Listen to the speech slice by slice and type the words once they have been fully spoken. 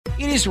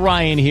It is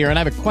Ryan here, and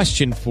I have a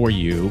question for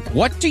you.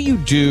 What do you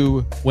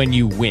do when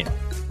you win?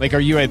 Like, are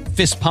you a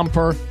fist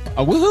pumper,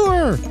 a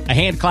woohooer, a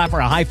hand clapper,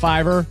 a high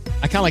fiver?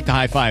 I kind of like the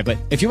high five, but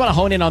if you want to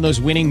hone in on those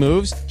winning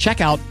moves,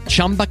 check out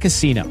Chumba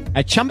Casino.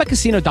 At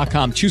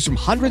ChumbaCasino.com, choose from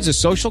hundreds of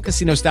social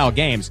casino-style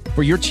games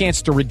for your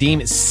chance to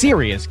redeem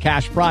serious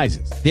cash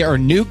prizes. There are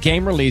new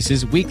game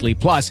releases weekly,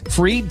 plus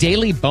free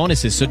daily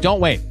bonuses. So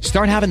don't wait.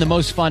 Start having the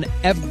most fun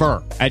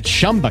ever at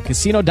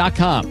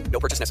ChumbaCasino.com.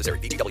 No purchase necessary.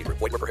 VGW. Void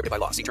where prohibited by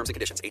law. See terms and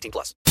conditions.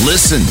 18+.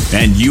 Listen,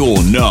 and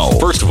you'll know.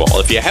 First of all,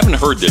 if you haven't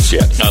heard this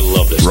yet, I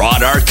love this.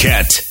 Rod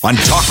Arquette on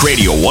Talk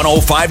Radio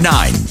 105.9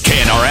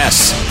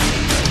 KNRS.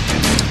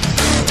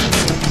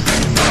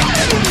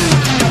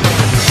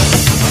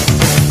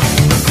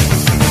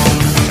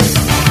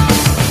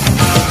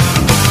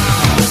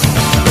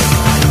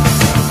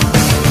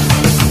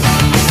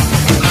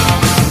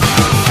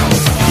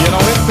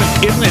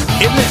 Isn't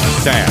it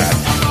sad,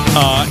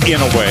 in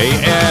a way,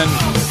 and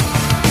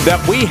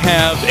that we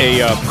have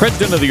a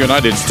president of the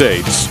United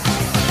States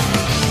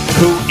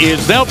who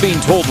is now being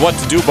told what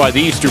to do by the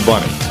Easter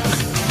Bunny.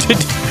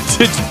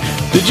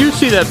 Did you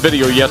see that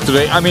video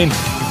yesterday? I mean,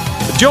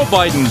 Joe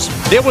Biden's,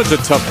 it was a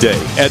tough day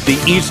at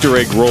the Easter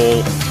egg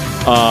roll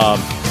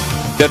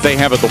that they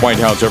have at the White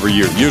House every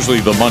year, usually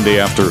the Monday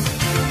after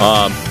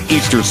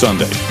Easter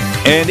Sunday.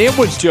 And it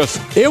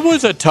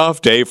was a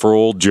tough day for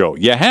old Joe.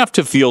 You have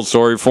to feel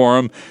sorry for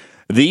him.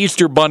 The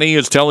Easter Bunny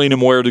is telling him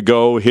where to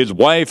go. His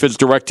wife is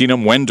directing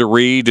him when to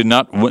read and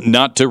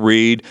not to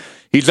read.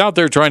 He's out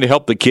there trying to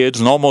help the kids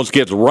and almost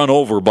gets run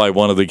over by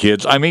one of the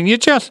kids. I mean,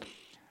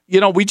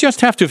 we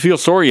just have to feel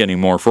sorry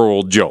anymore for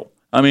old Joe.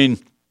 I mean,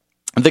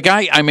 the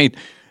guy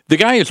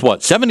is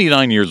what,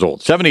 79 years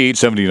old, 78,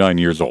 79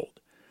 years old.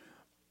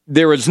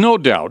 There is no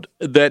doubt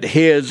that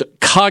his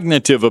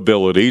cognitive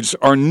abilities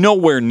are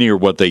nowhere near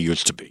what they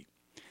used to be.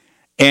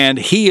 And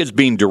he is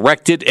being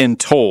directed and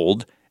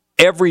told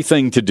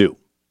everything to do.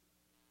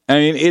 I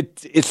mean,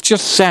 it's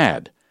just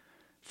sad.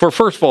 For,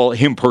 first of all,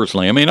 him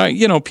personally. I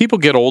mean, people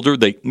get older.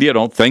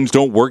 Things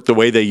don't work the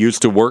way they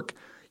used to work.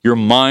 Your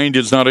mind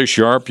is not as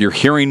sharp. Your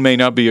hearing may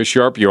not be as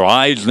sharp. Your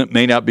eyes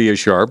may not be as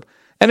sharp.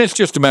 And it's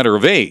just a matter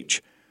of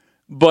age.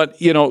 But,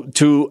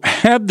 to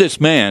have this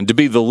man to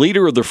be the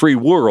leader of the free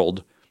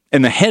world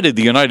and the head of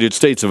the United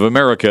States of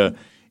America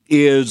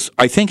is,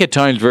 I think, at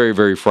times very,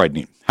 very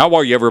frightening. How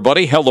are you,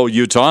 everybody? Hello,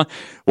 Utah.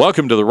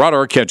 Welcome to the Rod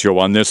Arquette Show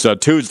on this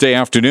Tuesday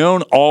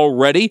afternoon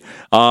already.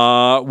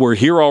 We're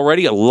here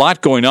already. A lot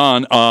going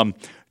on.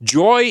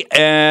 Joy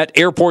at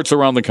airports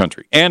around the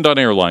country and on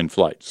airline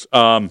flights.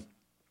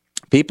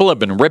 People have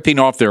been ripping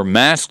off their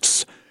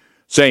masks,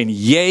 saying,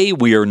 yay,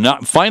 we are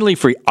not finally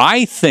free.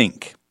 I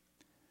think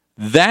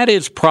that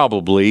is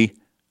probably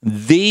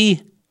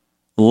the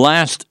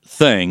last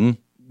thing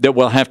that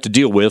we'll have to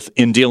deal with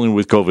in dealing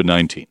with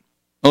COVID-19.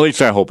 At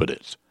least I hope it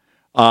is.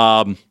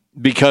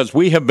 Because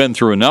we have been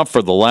through enough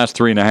for the last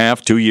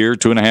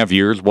 2.5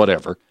 years,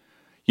 whatever,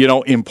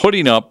 in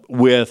putting up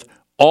with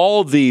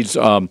all these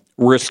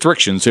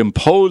restrictions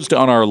imposed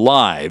on our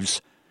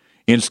lives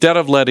instead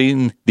of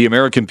letting the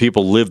American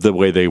people live the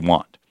way they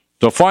want.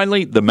 So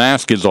finally, the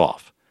mask is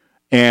off.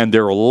 And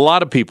there are a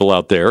lot of people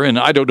out there, and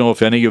I don't know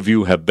if any of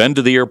you have been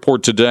to the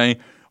airport today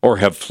or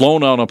have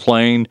flown on a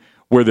plane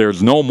where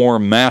there's no more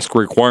mask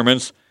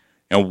requirements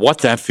and what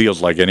that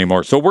feels like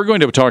anymore. So we're going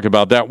to talk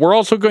about that. We're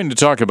also going to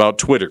talk about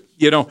Twitter.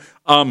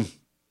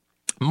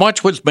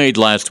 Much was made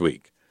last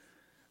week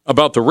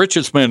about the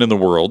richest man in the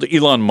world,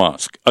 Elon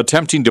Musk,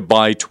 attempting to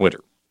buy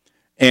Twitter,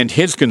 and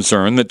his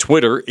concern that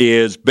Twitter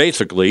is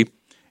basically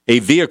a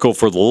vehicle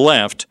for the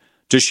left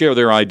to share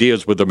their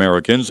ideas with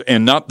Americans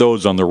and not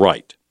those on the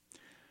right.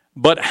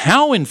 But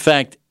how, in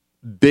fact,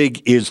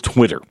 big is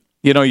Twitter?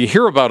 You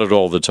hear about it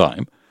all the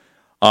time.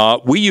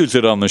 We use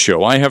it on the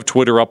show. I have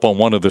Twitter up on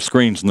one of the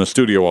screens in the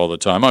studio all the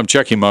time. I'm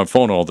checking my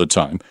phone all the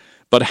time.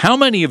 But how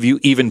many of you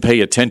even pay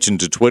attention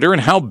to Twitter,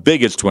 and how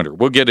big is Twitter?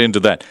 We'll get into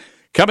that.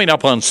 Coming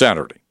up on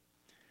Saturday,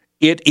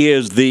 it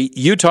is the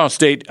Utah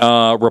State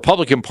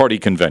Republican Party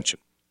Convention.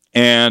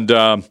 And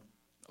a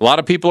lot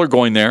of people are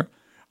going there.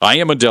 I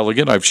am a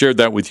delegate. I've shared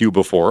that with you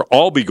before.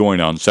 I'll be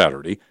going on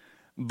Saturday.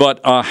 But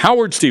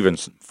Howard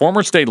Stevenson,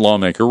 former state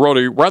lawmaker, wrote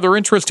a rather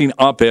interesting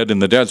op-ed in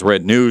the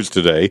Deseret News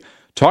today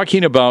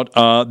talking about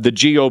the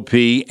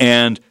GOP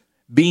and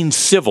being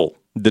civil,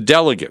 the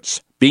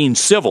delegates being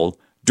civil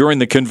during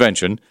the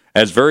convention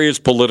as various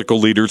political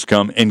leaders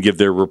come and give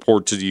their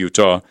report to the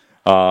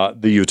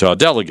Utah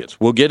delegates.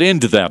 We'll get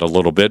into that a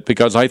little bit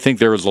because I think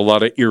there is a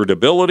lot of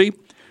irritability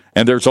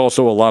and there's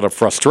also a lot of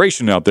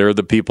frustration out there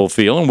that people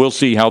feel, and we'll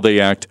see how they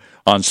act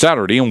on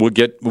Saturday, and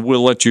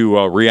we'll let you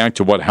react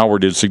to what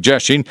Howard is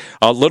suggesting.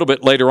 A little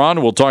bit later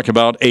on, we'll talk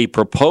about a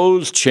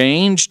proposed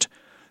change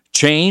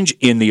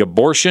in the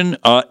abortion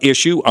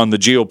issue on the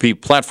GOP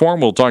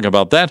platform. We'll talk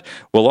about that.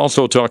 We'll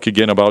also talk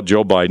again about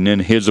Joe Biden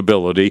and his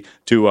ability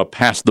to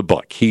pass the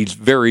buck. He's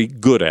very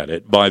good at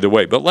it, by the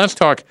way. But let's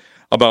talk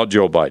about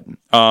Joe Biden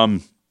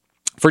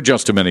for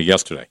just a minute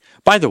yesterday.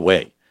 By the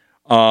way,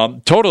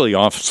 totally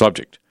off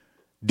subject.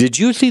 Did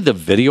you see the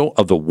video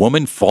of the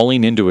woman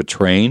falling into a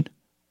train?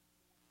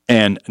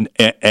 and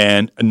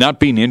not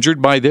being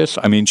injured by this.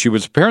 I mean, she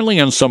was apparently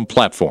on some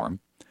platform.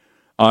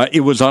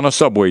 It was on a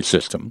subway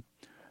system.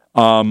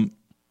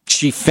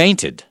 She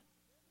fainted,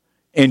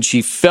 and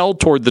she fell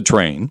toward the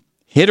train,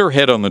 hit her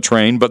head on the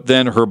train, but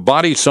then her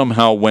body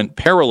somehow went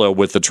parallel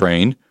with the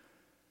train,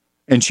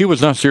 and she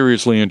was not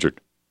seriously injured.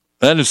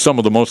 That is some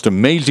of the most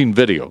amazing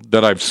video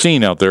that I've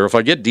seen out there. If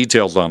I get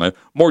details on it,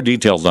 more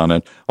details on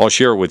it, I'll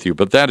share it with you.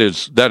 But that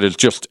is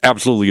just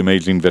absolutely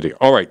amazing video.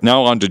 All right,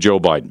 now on to Joe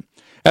Biden.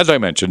 As I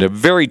mentioned, a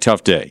very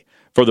tough day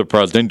for the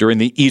president during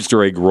the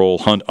Easter egg roll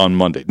hunt on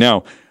Monday.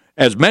 Now,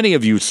 as many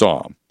of you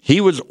saw, he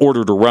was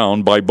ordered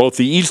around by both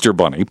the Easter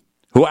Bunny,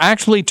 who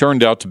actually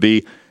turned out to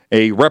be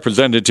a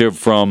representative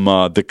from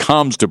the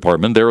comms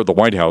department there at the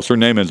White House. Her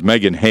name is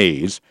Megan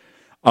Hayes.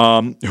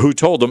 Who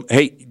told him,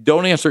 hey,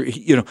 don't answer.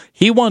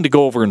 He wanted to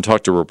go over and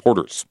talk to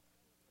reporters.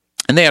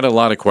 And they had a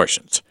lot of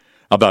questions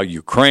about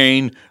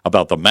Ukraine,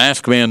 about the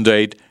mask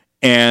mandate.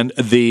 And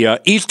the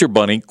Easter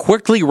Bunny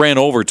quickly ran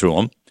over to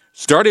him,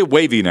 started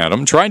waving at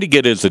him, trying to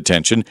get his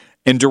attention,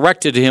 and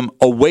directed him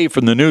away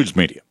from the news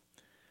media.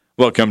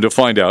 Well, come to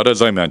find out,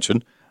 as I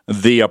mentioned,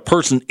 the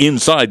person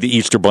inside the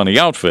Easter Bunny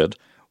outfit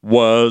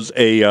was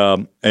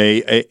an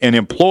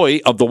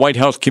employee of the White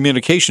House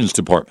Communications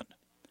Department.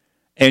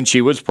 And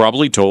she was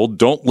probably told,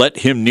 don't let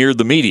him near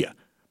the media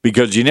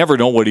because you never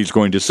know what he's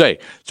going to say.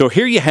 So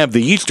here you have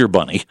the Easter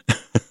Bunny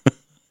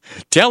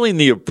telling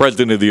the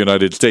President of the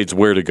United States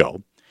where to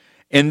go.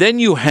 And then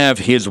you have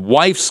his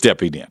wife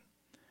stepping in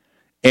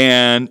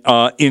and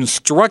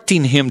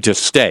instructing him to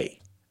stay.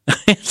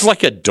 It's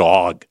like a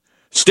dog.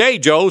 Stay,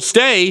 Joe,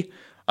 stay.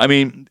 I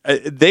mean,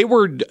 they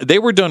were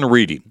done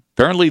reading.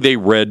 Apparently they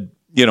read,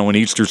 an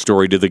Easter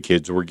story to the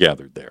kids who were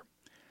gathered there.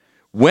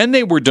 When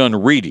they were done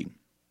reading,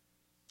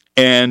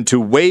 and to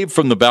wave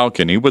from the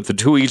balcony with the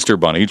two Easter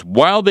bunnies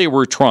while they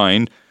were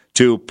trying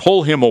to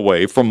pull him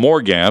away from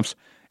more gaffes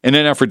in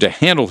an effort to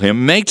handle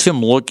him makes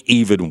him look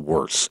even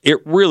worse. It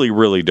really,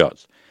 really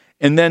does.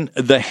 And then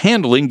the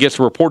handling gets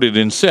reported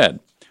and said.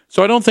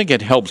 So I don't think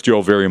it helps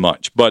Joe very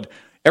much. But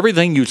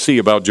everything you see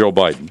about Joe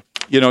Biden,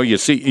 you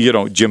see,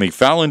 Jimmy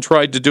Fallon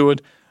tried to do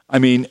it. I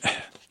mean,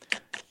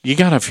 you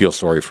got to feel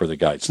sorry for the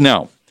guys.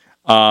 Now,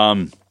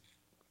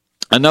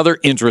 another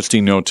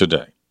interesting note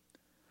today.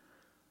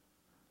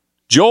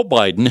 Joe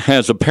Biden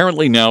has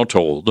apparently now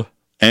told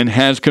and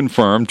has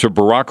confirmed to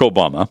Barack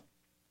Obama,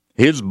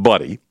 his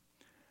buddy,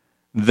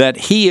 that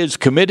he is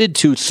committed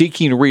to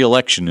seeking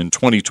re-election in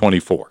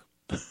 2024.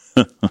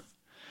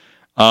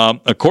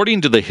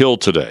 According to The Hill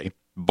today,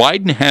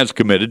 Biden has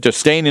committed to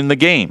staying in the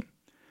game.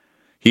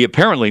 He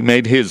apparently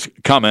made his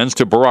comments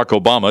to Barack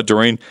Obama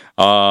during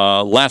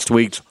last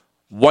week's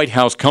White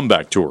House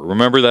comeback tour.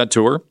 Remember that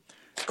tour?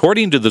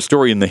 According to the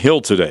story in The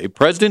Hill today,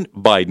 President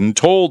Biden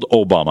told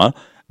Obama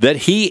that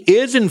he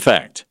is, in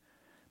fact,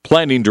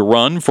 planning to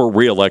run for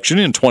re-election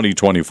in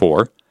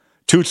 2024.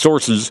 Two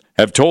sources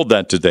have told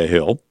that to The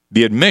Hill.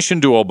 The admission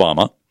to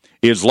Obama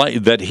is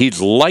that he's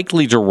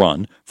likely to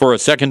run for a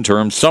second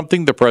term,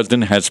 something the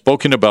president has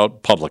spoken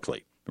about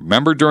publicly.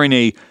 Remember, during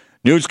a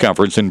news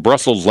conference in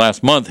Brussels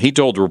last month, he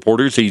told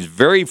reporters he's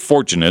very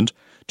fortunate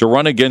to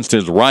run against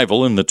his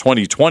rival in the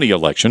 2020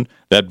 election,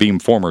 that being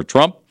former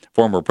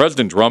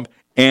President Trump,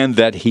 and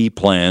that he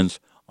plans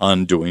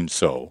on doing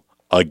so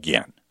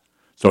again.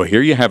 So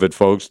here you have it,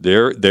 folks.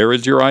 There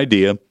is your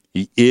idea.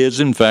 He is,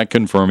 in fact,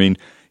 confirming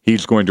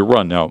he's going to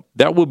run. Now,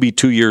 that will be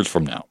 2 years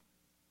from now.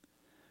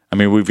 I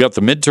mean, we've got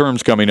the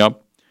midterms coming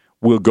up.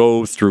 We'll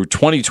go through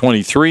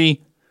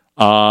 2023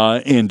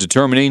 in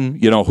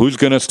determining, who's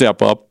going to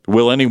step up.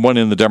 Will anyone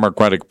in the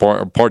Democratic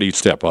Party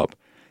step up?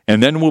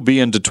 And then we'll be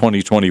into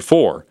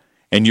 2024,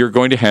 and you're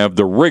going to have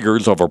the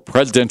rigors of a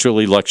presidential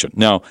election.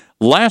 Now,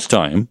 last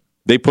time,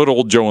 they put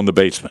old Joe in the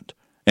basement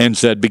and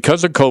said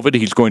because of COVID,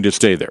 he's going to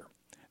stay there.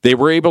 They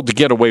were able to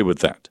get away with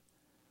that.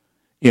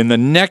 In the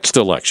next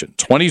election,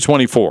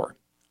 2024,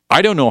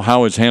 I don't know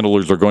how his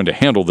handlers are going to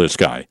handle this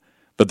guy,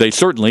 but they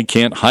certainly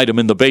can't hide him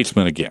in the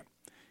basement again.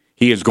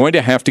 He is going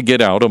to have to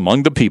get out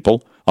among the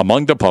people,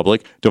 among the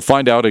public, to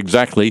find out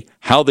exactly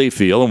how they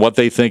feel and what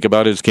they think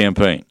about his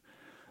campaign.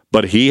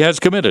 But he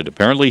has committed.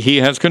 Apparently, he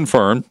has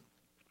confirmed,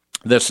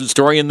 this is a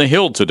story in The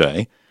Hill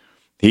today,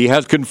 he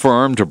has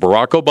confirmed to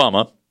Barack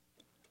Obama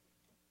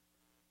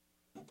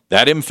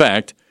that, in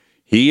fact,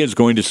 he is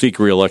going to seek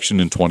re-election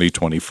in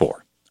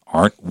 2024.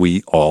 Aren't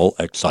we all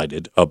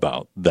excited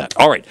about that?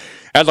 All right.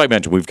 As I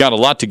mentioned, we've got a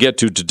lot to get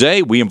to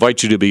today. We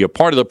invite you to be a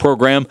part of the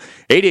program.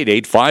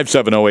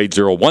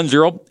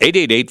 888-570-8010,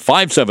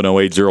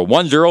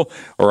 888-570-8010,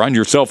 or on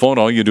your cell phone,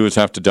 all you do is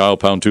have to dial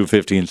pound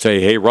 250 and say,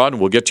 hey, Rod,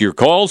 and we'll get to your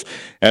calls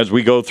as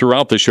we go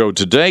throughout the show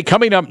today.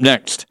 Coming up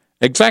next,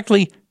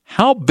 exactly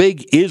how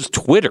big is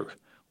Twitter?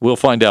 We'll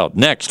find out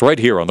next, right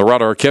here on the Rod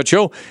Arquette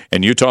Show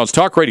and Utah's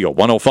Talk Radio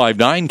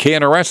 105.9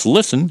 KNRS.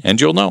 Listen, and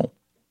you'll know.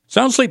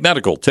 Sound Sleep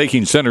Medical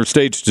taking center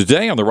stage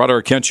today on the Rod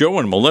Arquette Show,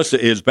 and Melissa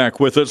is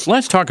back with us.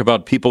 Let's talk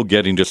about people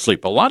getting to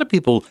sleep. A lot of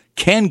people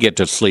can get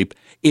to sleep.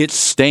 It's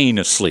staying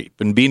asleep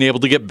and being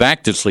able to get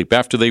back to sleep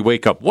after they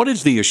wake up. What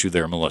is the issue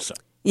there, Melissa?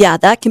 Yeah,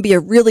 that can be a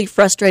really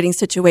frustrating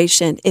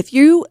situation. If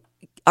you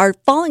are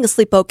falling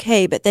asleep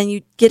okay, but then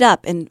you get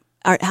up and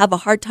have a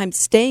hard time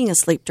staying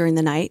asleep during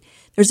the night,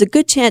 there's a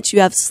good chance you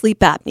have sleep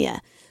apnea.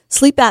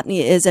 Sleep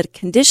apnea is a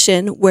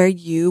condition where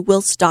you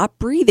will stop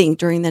breathing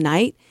during the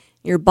night.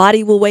 Your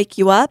body will wake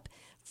you up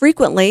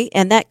frequently,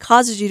 and that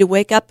causes you to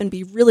wake up and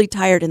be really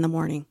tired in the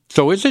morning.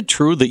 So is it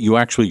true that you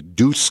actually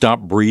do stop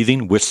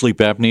breathing with sleep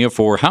apnea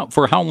for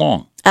how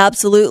long?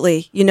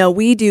 Absolutely.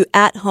 We do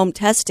at-home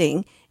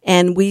testing,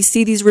 and we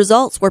see these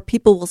results where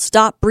people will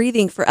stop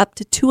breathing for up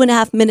to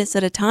 2.5 minutes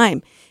at a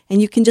time.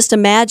 And you can just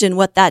imagine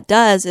what that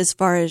does as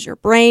far as your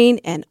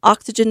brain and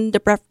oxygen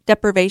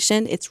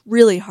deprivation. It's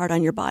really hard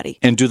on your body.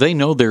 And do they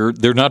know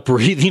they're not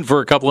breathing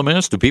for a couple of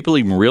minutes? Do people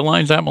even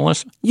realize that,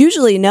 Melissa?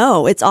 Usually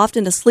no. It's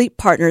often a sleep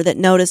partner that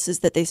notices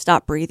that they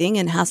stop breathing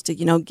and has to,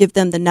 give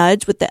them the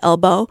nudge with the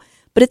elbow.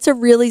 But it's a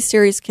really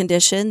serious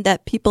condition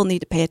that people need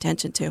to pay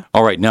attention to.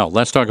 All right, now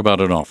let's talk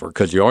about an offer,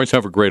 because you always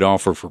have a great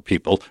offer for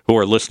people who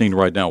are listening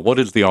right now. What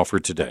is the offer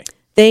today?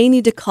 They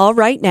need to call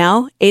right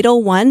now,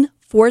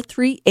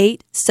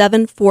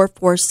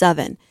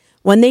 801-438-7447.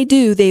 When they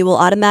do, they will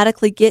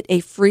automatically get a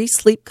free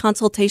sleep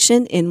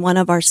consultation in one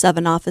of our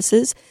 7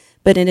 offices.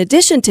 But in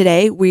addition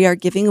today, we are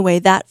giving away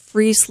that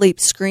free sleep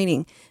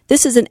screening.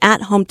 This is an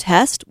at-home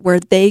test where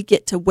they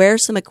get to wear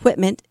some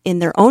equipment in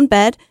their own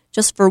bed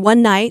just for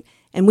one night,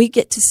 and we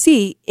get to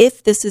see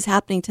if this is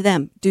happening to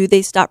them. Do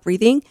they stop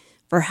breathing?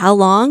 For how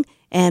long?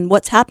 And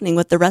what's happening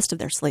with the rest of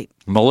their sleep.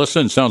 Melissa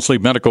and Sound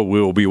Sleep Medical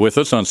will be with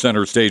us on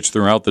Center Stage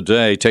throughout the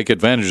day. Take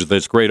advantage of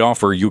this great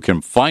offer. You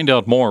can find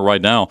out more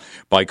right now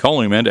by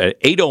calling them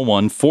at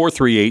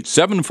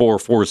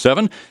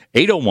 801-438-7447,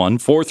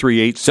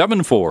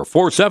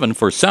 801-438-7447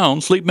 for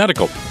Sound Sleep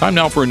Medical. Time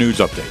now for a news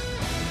update.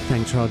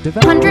 Thanks, Rod.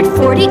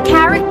 140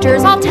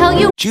 characters, I'll tell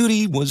you.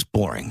 Judy was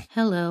boring.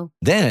 Hello.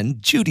 Then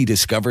Judy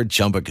discovered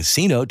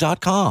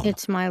ChumbaCasino.com.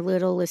 It's my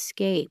little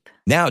escape.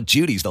 Now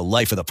Judy's the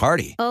life of the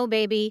party. Oh,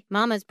 baby,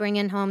 mama's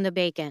bringing home the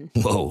bacon.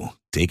 Whoa,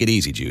 take it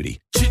easy, Judy.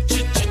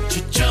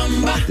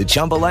 The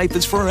Chumba life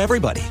is for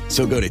everybody.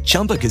 So go to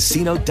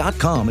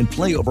ChumbaCasino.com and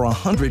play over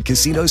 100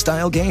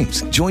 casino-style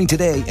games. Join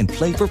today and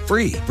play for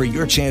free for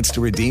your chance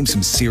to redeem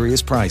some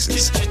serious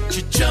prizes.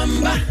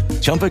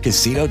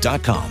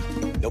 ChumbaCasino.com.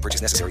 No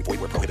purchase necessary. Void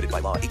where prohibited by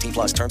law. 18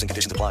 plus terms and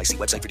conditions apply. See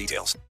website for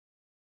details.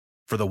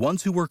 For the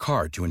ones who work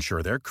hard to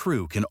ensure their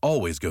crew can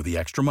always go the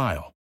extra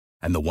mile,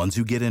 and the ones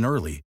who get in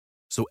early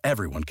so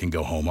everyone can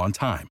go home on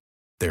time,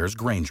 there's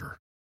Grainger,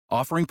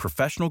 offering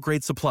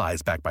professional-grade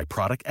supplies backed by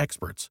product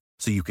experts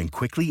so you can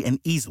quickly and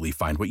easily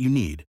find what you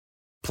need.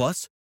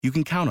 Plus, you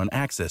can count on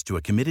access to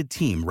a committed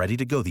team ready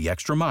to go the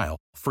extra mile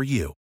for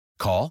you.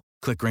 Call,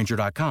 click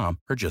Grainger.com,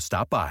 or just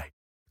stop by.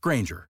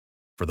 Grainger,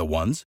 for the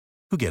ones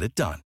who get it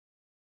done.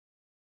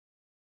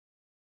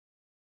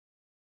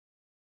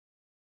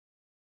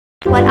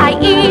 What I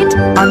eat.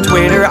 On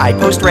Twitter, I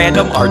post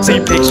random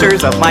artsy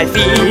pictures of my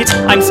feet.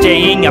 I'm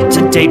staying up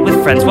to date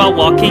with friends while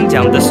walking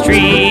down the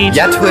street.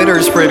 Yeah,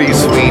 Twitter's pretty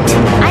sweet.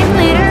 I'm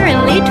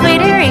literally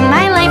twittering.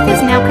 My life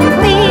is now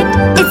complete.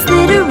 It's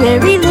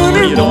literary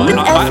with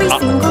every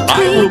single tweet.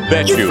 I will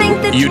bet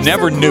you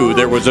never knew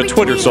there was a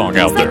Twitter song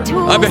out there.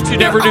 I bet you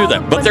never knew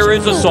that. But there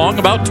is a song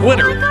about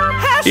Twitter.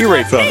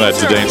 E-Ray found that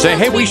today and said,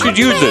 hey, we should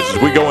use this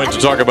as we go in to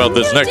talk about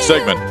this next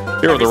segment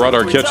here on the Rod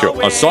Arquette Show.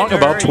 A song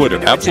about Twitter.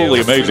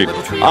 Absolutely amazing.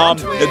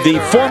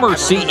 The former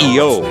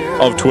CEO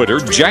of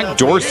Twitter, Jack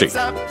Dorsey,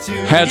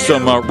 had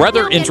some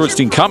rather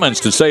interesting comments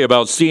to say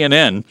about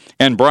CNN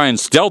and Brian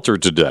Stelter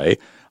today.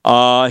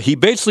 He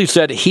basically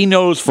said he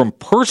knows from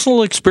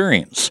personal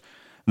experience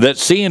that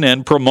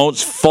CNN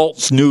promotes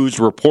false news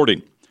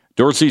reporting.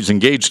 Dorsey's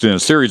engaged in a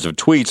series of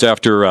tweets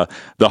after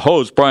the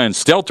host, Brian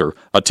Stelter,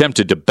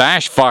 attempted to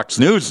bash Fox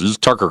News'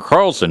 Tucker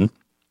Carlson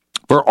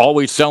for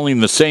always selling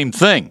the same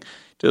thing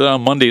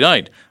on Monday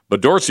night.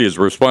 But Dorsey has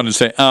responded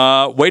saying,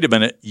 wait a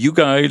minute, you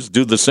guys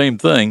do the same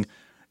thing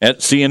at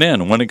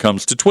CNN when it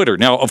comes to Twitter.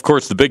 Now, of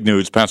course, the big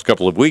news past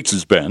couple of weeks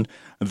has been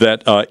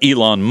that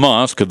Elon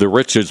Musk, the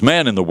richest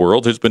man in the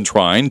world, has been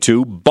trying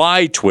to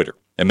buy Twitter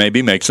and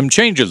maybe make some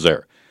changes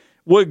there.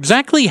 Well,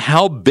 exactly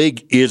how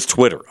big is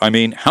Twitter? I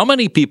mean, how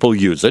many people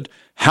use it?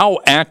 How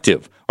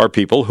active are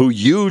people who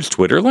use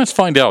Twitter? Let's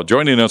find out.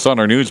 Joining us on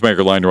our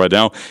Newsmaker line right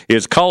now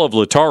is Kalev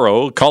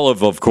Lataro.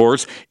 Kalev, of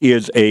course,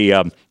 is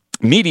a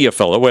media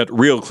fellow at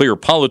Real Clear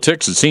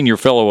Politics, a senior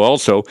fellow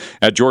also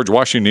at George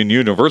Washington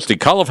University.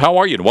 Kalev, how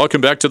are you? And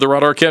welcome back to the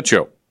Rod Arquette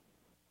Show.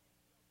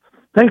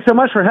 Thanks so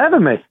much for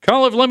having me.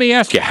 Kalev, let me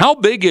ask you, how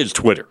big is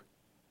Twitter?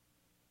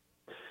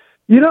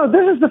 You know,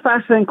 this is the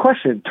fascinating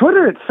question.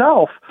 Twitter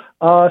itself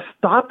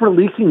stopped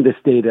releasing this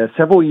data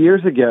several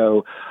years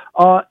ago,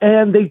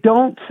 and they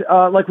don't,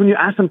 like when you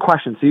ask them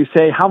questions, so you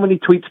say, how many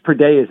tweets per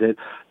day is it?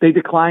 They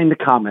decline to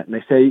comment, and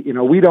they say, you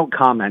know, we don't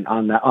comment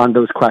on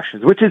those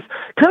questions, which is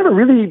kind of a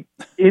really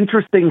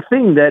interesting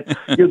thing that,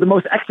 you know, the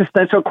most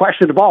existential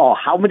question of all,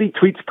 how many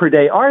tweets per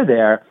day are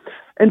there?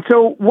 And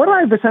so what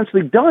I've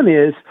essentially done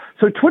is,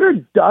 so Twitter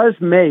does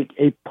make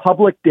a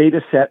public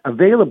data set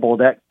available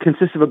that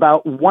consists of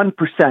about 1%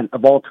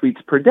 of all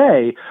tweets per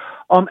day.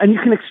 And you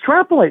can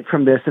extrapolate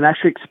from this and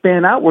actually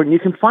expand outward, and you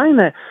can find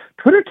that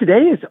Twitter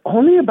today is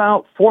only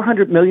about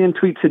 400 million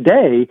tweets a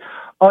day.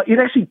 It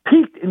actually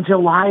peaked in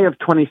July of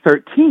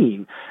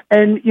 2013.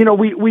 And,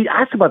 we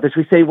asked about this.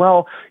 We say,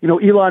 well,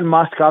 Elon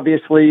Musk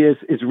obviously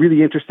is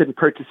really interested in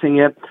purchasing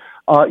it.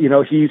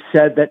 He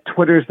said that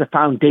Twitter is the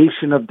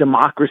foundation of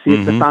democracy.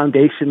 It's the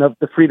foundation of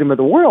the freedom of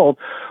the world.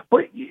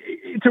 But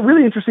it's a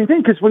really interesting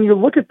thing because when you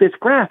look at this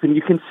graph and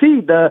you can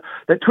see that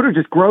Twitter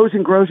just grows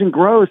and grows and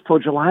grows till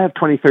July of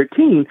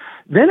 2013,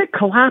 then it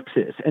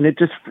collapses and it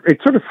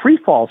sort of free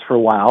falls for a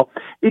while.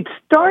 It's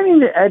starting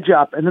to edge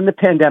up, and then the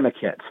pandemic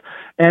hits.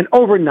 And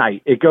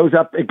overnight, it goes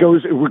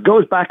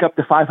back up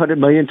to 500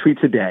 million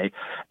tweets a day.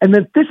 And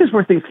then this is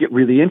where things get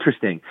really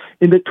interesting.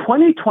 In the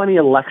 2020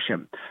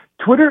 election,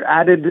 Twitter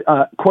added,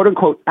 quote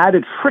unquote,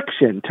 added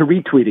friction to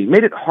retweeting,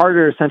 made it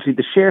harder essentially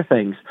to share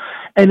things,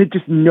 and it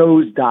just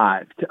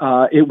nosedived.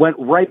 It went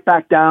right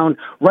back down.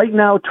 Right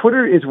now,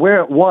 Twitter is where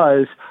it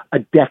was a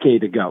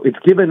decade ago. It's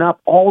given up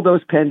all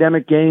those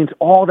pandemic gains,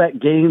 all that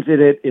gains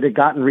it had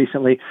gotten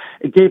recently.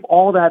 It gave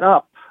all that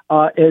up.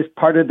 As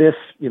part of this,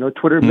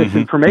 Twitter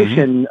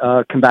misinformation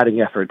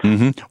combating efforts.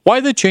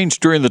 Why the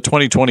change during the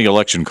 2020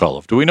 election,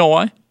 Khalif? Do we know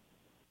why?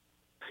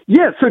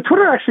 Yeah, so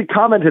Twitter actually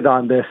commented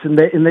on this, and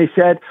they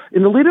said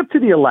in the lead up to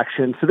the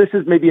election, so this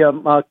is maybe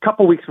a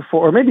couple weeks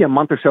before, or maybe a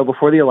month or so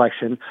before the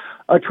election,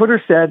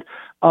 Twitter said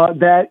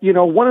that,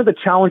 one of the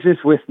challenges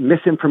with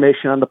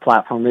misinformation on the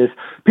platform is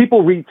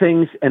people read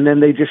things and then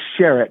they just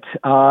share it,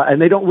 and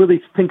they don't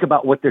really think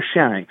about what they're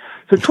sharing.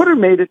 So Twitter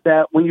made it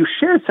that when you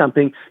share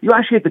something, you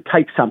actually have to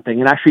type something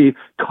and actually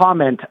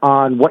comment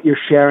on what you're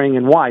sharing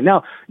and why.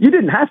 Now, you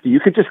didn't have to. You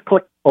could just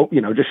click,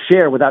 just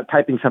share without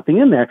typing something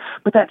in there.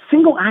 But that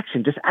single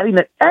action, just adding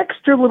that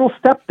extra little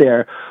step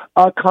there,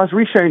 caused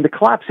resharing to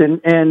collapse.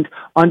 And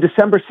on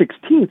December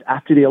 16th,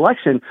 after the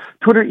election,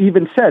 Twitter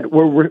even said,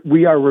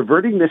 we are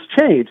reverting this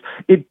change.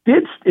 It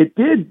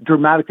did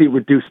dramatically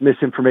reduce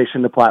misinformation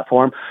on the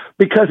platform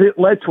because it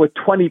led to a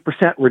 20%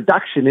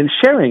 reduction in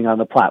sharing on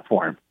the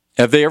platform.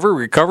 Have they ever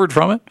recovered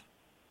from it?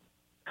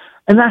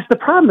 And that's the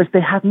problem, is they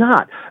have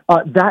not.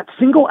 That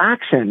single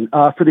action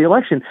for the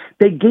election,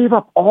 they gave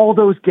up all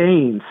those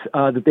gains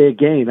that they had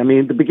gained. I mean,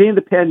 at the beginning of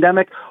the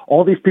pandemic,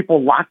 all these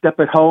people locked up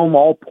at home,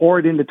 all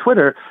poured into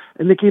Twitter,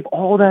 and they gave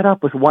all that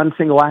up with one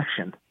single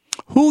action.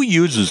 Who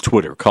uses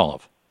Twitter,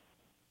 Khalif?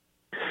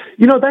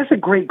 That's a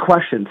great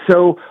question.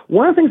 So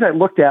one of the things I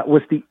looked at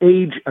was the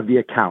age of the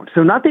account.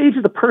 So not the age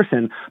of the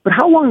person, but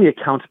how long the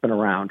account's been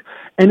around.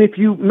 And if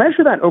you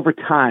measure that over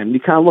time, you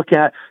kind of look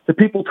at the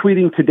people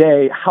tweeting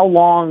today, how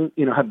long,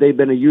 have they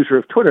been a user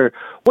of Twitter?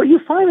 What you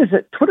find is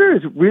that Twitter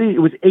it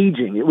was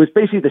aging. It was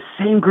basically the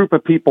same group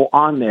of people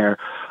on there.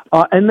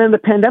 And then the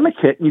pandemic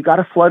hit and you got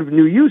a flood of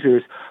new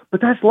users,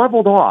 but that's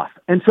leveled off.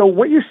 And so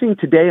what you're seeing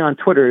today on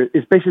Twitter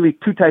is basically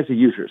two types of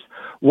users.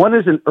 One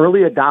is an early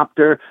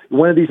adopter,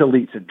 one of these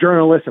elites, a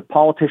journalist, a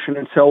politician,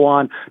 and so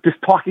on, just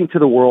talking to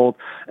the world.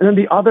 And then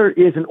the other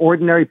is an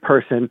ordinary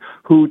person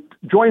who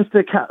joins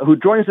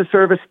the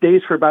service,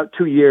 stays for about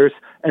 2 years,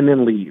 and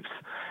then leaves.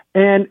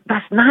 And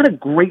that's not a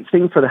great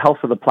thing for the health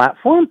of the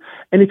platform.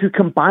 And if you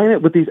combine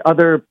it with these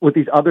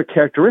other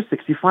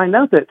characteristics, you find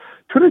out that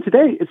Twitter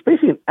today is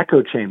basically an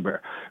echo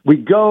chamber. We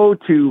go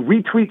to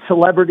retweet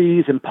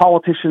celebrities and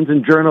politicians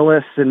and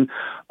journalists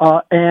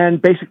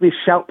and basically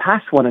shout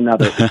past one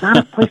another. It's not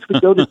a place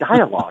we go to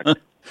dialogue.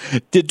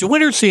 Did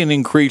Twitter see an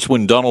increase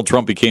when Donald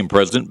Trump became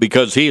president?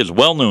 Because he is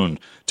well known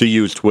to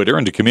use Twitter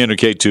and to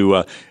communicate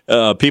to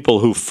people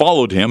who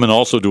followed him and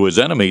also to his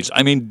enemies.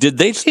 I mean, did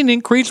they see an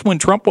increase when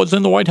Trump was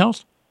in the White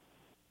House?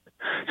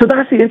 So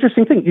that's the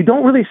interesting thing. You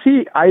don't really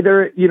see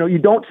either, you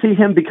don't see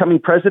him becoming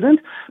president,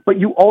 but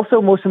you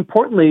also, most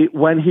importantly,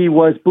 when he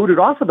was booted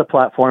off of the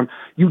platform,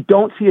 you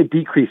don't see a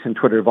decrease in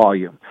Twitter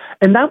volume.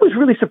 And that was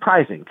really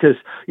surprising because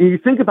you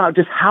think about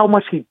just how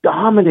much he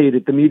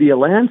dominated the media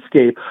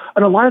landscape,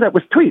 and a lot of that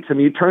was tweets. I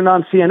mean, you turned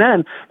on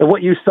CNN, and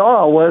what you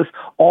saw was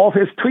all of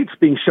his tweets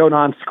being shown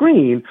on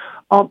screen.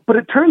 But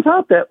it turns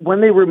out that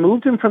when they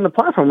removed him from the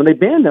platform, when they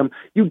banned him,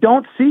 you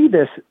don't see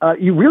this.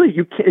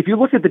 If you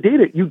look at the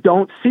data, you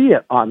don't see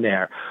it on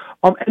there.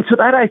 And so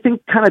that, I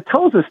think, kind of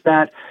tells us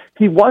that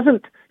he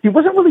wasn't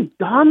really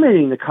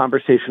dominating the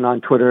conversation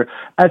on Twitter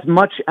as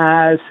much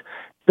as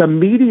the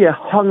media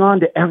hung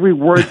on to every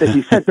word that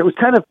he said. So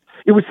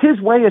it was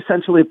his way,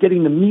 essentially, of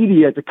getting the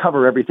media to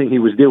cover everything he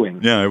was doing.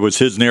 Yeah, it was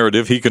his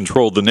narrative. He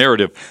controlled the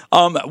narrative.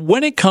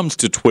 When it comes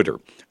to Twitter,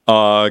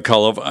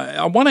 Khalif,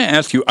 I want to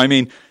ask you,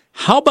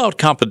 how about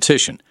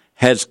competition?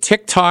 Has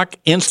TikTok,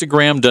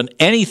 Instagram done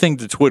anything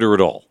to Twitter at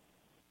all?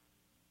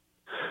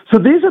 So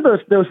these are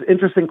those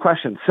interesting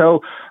questions.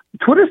 So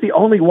Twitter's the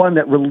only one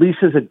that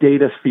releases a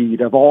data feed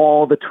of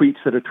all the tweets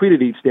that are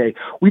tweeted each day.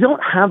 We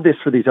don't have this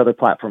for these other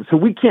platforms. So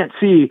we can't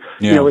see,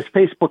 is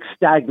Facebook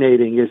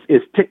stagnating?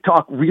 Is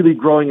TikTok really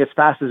growing as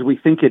fast as we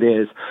think it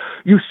is?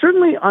 You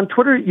certainly, on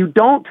Twitter, you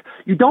don't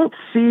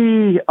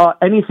see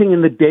anything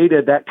in the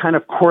data that kind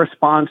of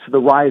corresponds to the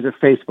rise of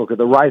Facebook or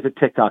the rise of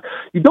TikTok.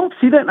 You don't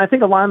see that, and I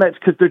think a lot of that's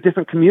because they're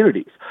different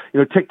communities.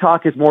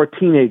 TikTok is more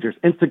teenagers.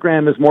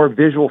 Instagram is more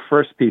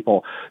visual-first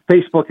people.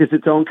 Facebook is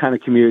its own kind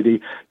of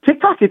community.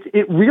 TikTok,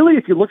 it really,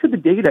 if you look at the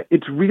data,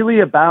 it's really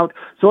about,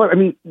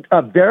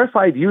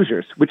 verified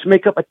users, which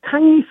make up a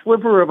tiny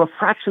sliver of a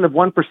fraction of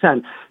 1%.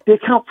 They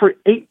account for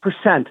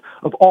 8%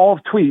 of all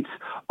tweets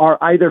are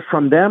either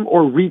from them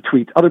or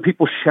retweets, other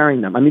people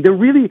sharing them. I mean, they're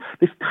really,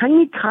 this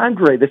tiny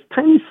cadre, this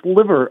tiny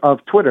sliver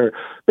of Twitter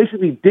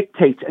basically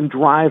dictates and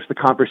drives the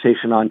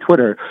conversation on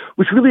Twitter,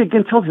 which really,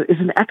 again, tells us is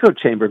an echo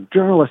chamber of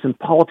journalists and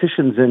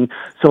politicians and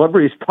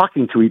celebrities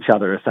talking to each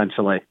other,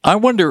 essentially. I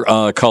wonder,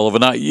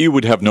 Cullivan, you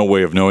would have no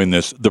way of knowing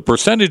this, the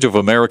percentage of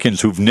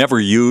Americans who've never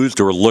used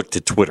or looked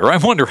at Twitter. I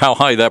wonder how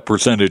high that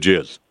percentage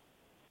is.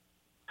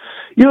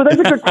 That's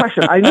a good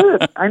question. I know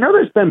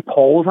there's been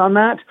polls on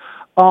that.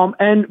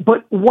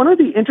 But one of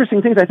the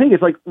interesting things I think is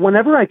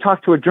whenever I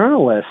talk to a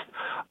journalist,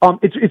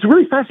 it's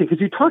really fascinating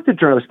because you talk to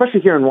journalists,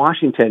 especially here in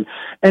Washington,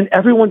 and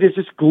everyone is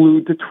just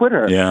glued to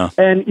Twitter. Yeah.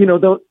 And,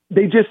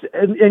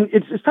 and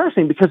it's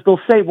fascinating because they'll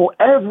say, well,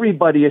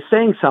 everybody is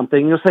saying something.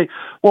 And you'll say,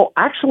 well,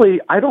 actually,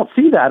 I don't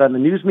see that on the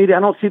news media.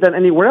 I don't see that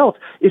anywhere else.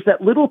 It's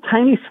that little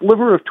tiny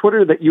sliver of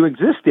Twitter that you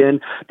exist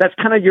in. That's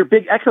kind of your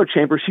big echo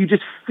chamber. So you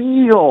just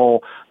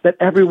feel that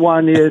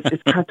everyone is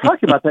kind of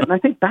talking about that. And I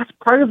think that's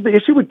part of the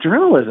issue with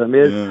journalism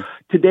is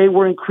today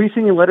we're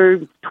increasingly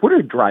letting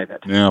Twitter drive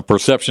it. Yeah,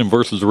 perception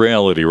versus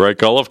reality, right,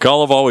 Cullivan?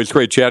 Cullivan, always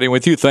great chatting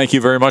with you. Thank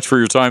you very much for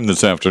your time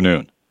this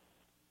afternoon.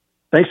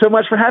 Thanks so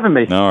much for having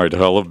me. All right,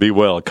 Cullivan, be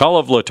well.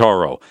 Cullivan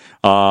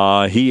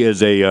Lataro, he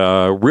is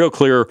a Real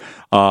Clear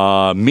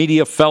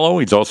media fellow.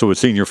 He's also a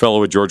senior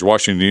fellow at George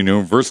Washington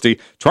University,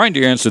 trying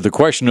to answer the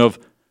question of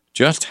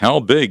just how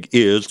big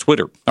is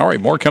Twitter? All right,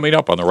 more coming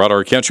up on the Rod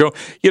Arquette Show.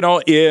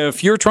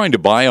 If you're trying to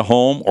buy a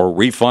home or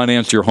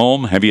refinance your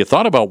home, have you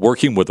thought about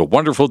working with a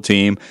wonderful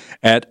team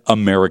at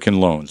American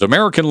Loans?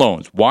 American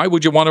Loans, why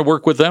would you want to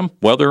work with them?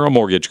 Well, they're a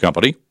mortgage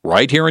company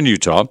right here in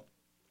Utah.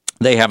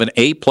 They have an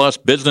A-plus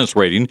business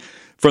rating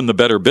from the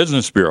Better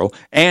Business Bureau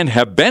and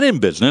have been in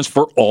business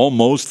for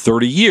almost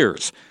 30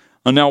 years.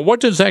 Now, what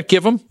does that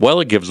give them?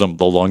 Well, it gives them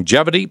the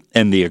longevity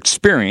and the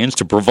experience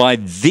to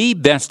provide the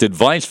best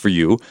advice for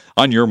you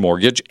on your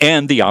mortgage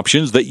and the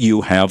options that you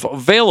have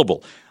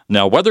available.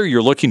 Now, whether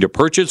you're looking to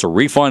purchase or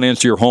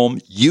refinance your home,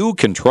 you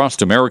can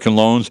trust American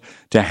Loans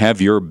to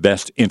have your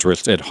best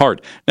interest at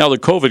heart. Now, the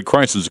COVID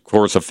crisis, of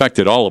course,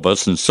 affected all of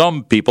us, and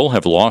some people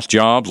have lost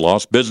jobs,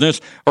 lost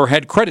business, or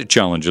had credit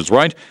challenges,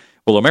 right?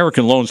 Well,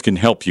 American Loans can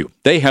help you.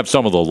 They have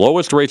some of the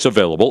lowest rates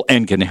available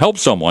and can help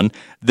someone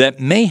that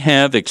may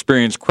have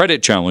experienced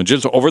credit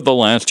challenges over the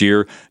last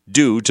year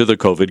due to the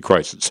COVID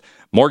crisis.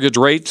 Mortgage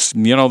rates,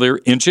 they're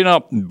inching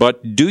up,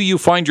 but do you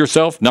find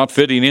yourself not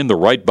fitting in the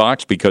right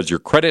box because your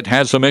credit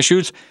has some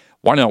issues?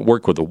 Why not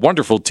work with a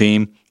wonderful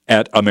team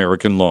at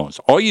American Loans?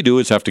 All you do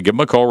is have to give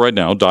them a call right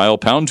now, dial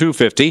pound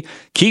 250,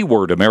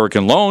 keyword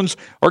American Loans,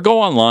 or go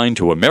online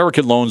to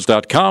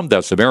AmericanLoans.com.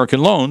 That's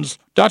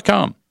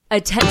AmericanLoans.com.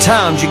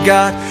 Times you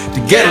got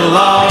to get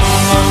along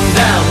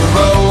down the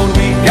road.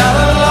 We got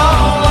a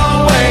long,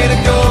 long way to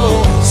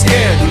go.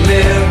 Scared to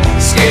live,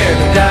 scared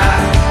to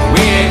die.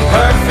 We ain't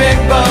perfect,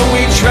 but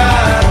we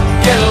try.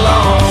 Get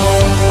along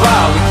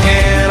while we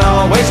can.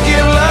 Always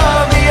give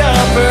love the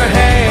upper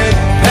hand.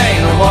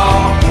 Paint a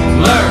wall,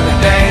 learn to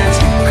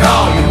dance.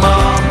 Call your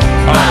mom,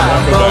 buy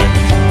a boat,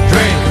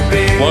 drink a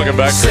beer. Welcome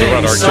back to the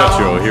Rod Arquette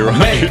Show here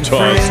on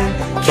Utah's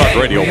Talk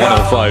Radio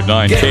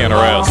 105.9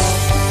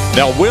 KNRS.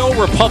 Now, will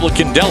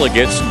Republican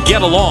delegates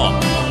get along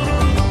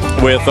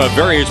with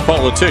various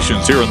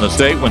politicians here in the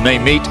state when they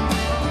meet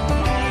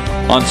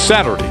on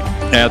Saturday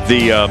at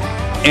the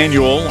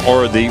annual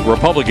or the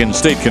Republican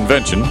State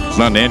Convention? It's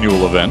not an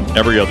annual event.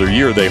 Every other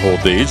year they hold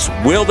these.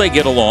 Will they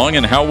get along,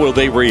 and how will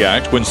they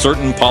react when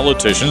certain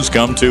politicians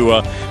come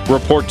to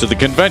report to the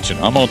convention?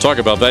 I'm going to talk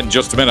about that in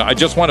just a minute. I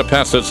just want to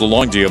pass this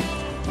along to you.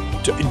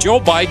 Joe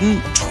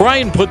Biden, try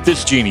and put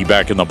this genie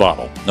back in the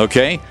bottle,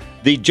 okay?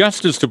 The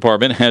Justice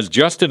Department has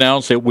just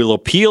announced it will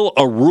appeal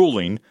a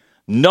ruling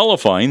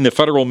nullifying the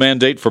federal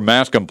mandate for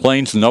mask on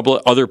planes and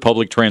other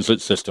public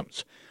transit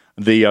systems.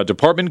 The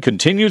department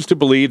continues to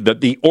believe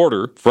that the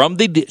order from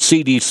the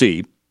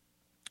CDC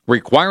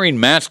requiring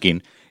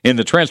masking in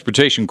the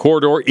transportation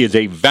corridor is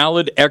a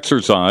valid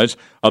exercise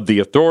of the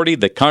authority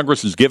that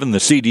Congress has given the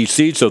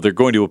CDC, so they're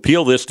going to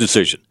appeal this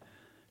decision.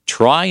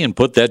 Try and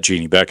put that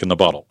genie back in the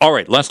bottle. All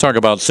right, let's talk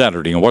about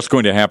Saturday and what's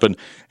going to happen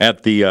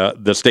at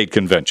the state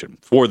convention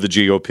for the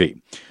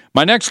GOP.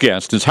 My next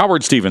guest is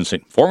Howard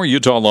Stevenson, former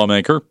Utah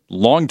lawmaker,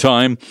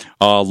 longtime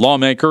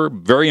lawmaker,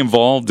 very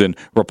involved in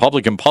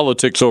Republican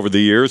politics over the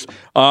years,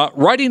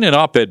 writing an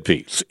op-ed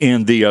piece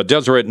in the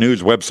Deseret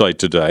News website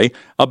today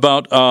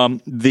about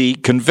the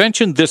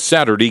convention this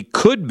Saturday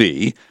could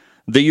be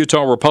the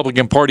Utah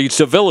Republican Party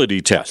civility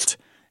test.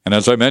 And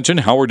as I mentioned,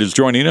 Howard is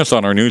joining us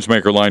on our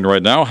Newsmaker line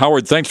right now.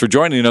 Howard, thanks for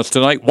joining us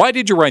tonight. Why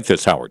did you write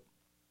this, Howard?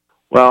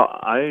 Well,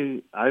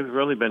 I've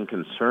really been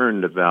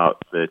concerned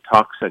about the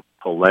toxic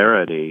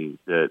polarity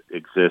that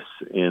exists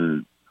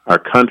in our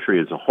country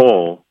as a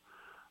whole.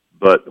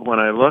 But when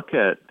I look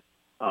at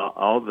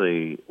all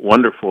the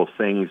wonderful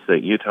things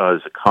that Utah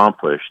has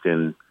accomplished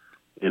in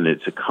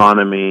its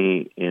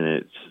economy, in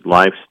its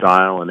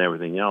lifestyle, and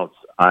everything else,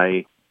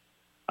 I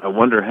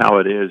wonder how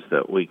it is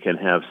that we can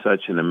have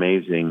such an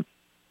amazing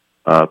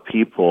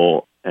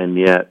people, and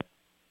yet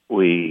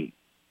we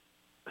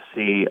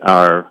see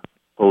our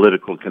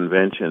political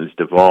conventions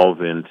devolve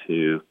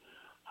into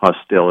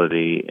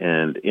hostility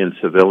and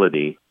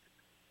incivility.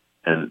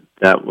 And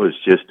that was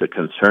just a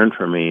concern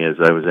for me as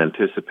I was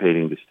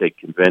anticipating the state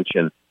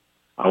convention.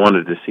 I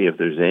wanted to see if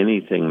there's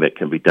anything that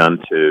can be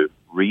done to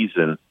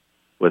reason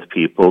with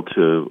people,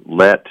 to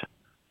let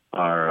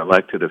our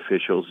elected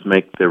officials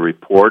make the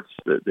reports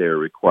that they're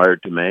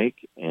required to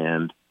make.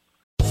 And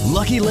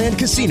Lucky Land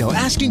Casino,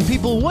 asking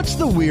people, what's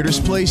the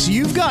weirdest place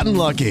you've gotten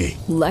lucky?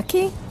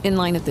 Lucky? In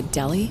line at the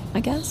deli, I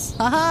guess?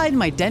 Aha, in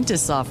my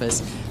dentist's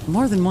office.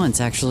 More than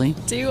once, actually.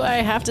 Do I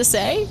have to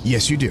say?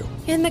 Yes, you do.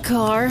 In the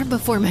car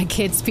before my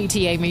kids'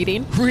 PTA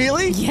meeting.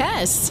 Really?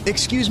 Yes.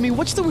 Excuse me,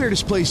 what's the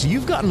weirdest place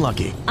you've gotten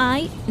lucky?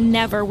 I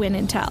never win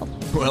and tell.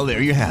 Well,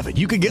 there you have it.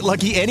 You can get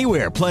lucky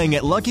anywhere, playing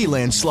at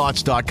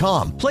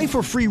LuckyLandSlots.com. Play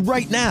for free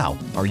right now.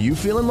 Are you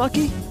feeling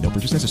lucky? No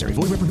purchase necessary.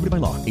 Void where prohibited by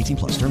law. 18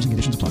 plus. Terms and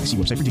conditions apply. See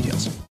website for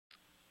details.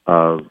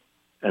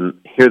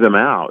 And hear them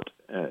out.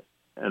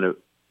 And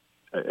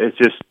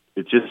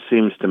it just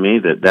seems to me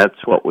that that's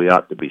what we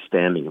ought to be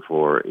standing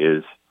for,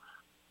 is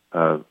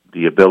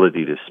the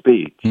ability to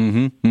speak.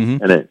 Mm-hmm,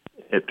 mm-hmm. And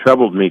it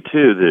troubled me,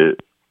 too, that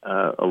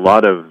a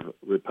lot of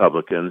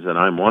Republicans, and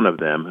I'm one of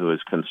them, who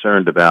is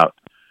concerned about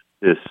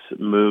this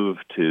move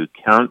to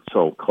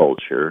council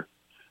culture,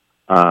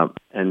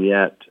 and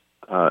yet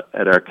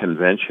at our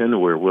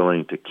convention we're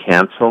willing to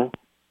cancel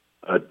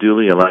a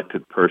duly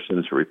elected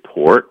person's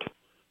report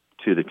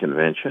to the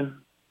convention.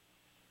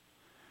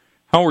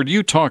 Howard,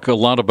 you talk a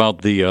lot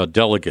about the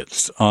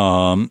delegates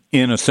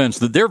in a sense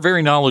that they're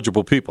very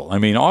knowledgeable people. I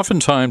mean,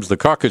 oftentimes the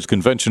caucus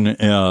convention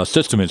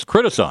system is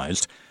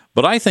criticized,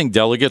 but I think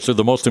delegates are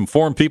the most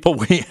informed people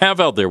we have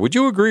out there. Would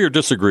you agree or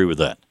disagree with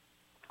that?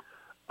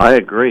 I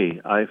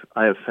agree. I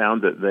have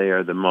found that they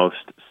are the most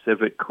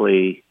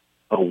civically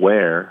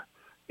aware.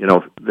 You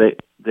know,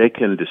 they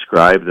can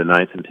describe the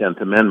 9th and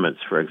 10th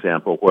Amendments, for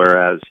example,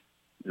 whereas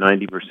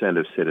 90%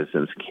 of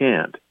citizens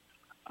can't.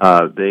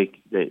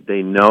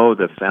 They know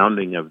the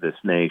founding of this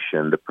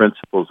nation, the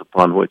principles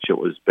upon which it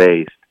was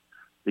based,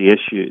 the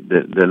issue,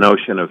 the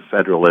notion of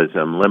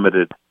federalism,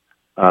 limited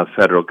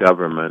federal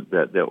government,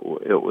 that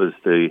it was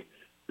the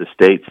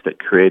states that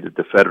created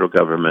the federal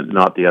government,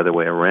 not the other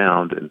way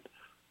around, and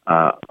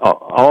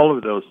all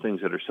of those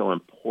things that are so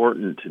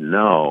important to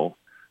know.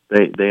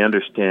 They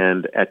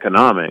understand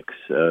economics,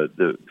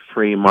 the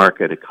free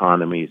market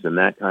economies, and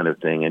that kind of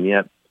thing. And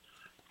yet,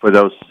 for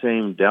those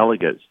same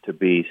delegates to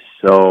be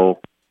so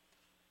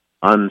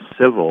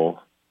uncivil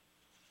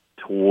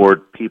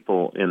toward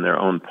people in their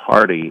own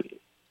party,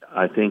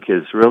 I think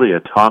is really a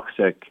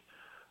toxic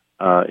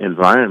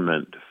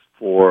environment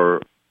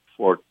for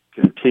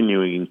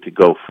continuing to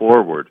go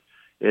forward.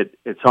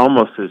 It's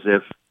almost as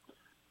if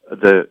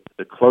the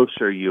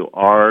closer you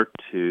are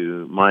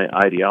to my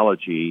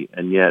ideology,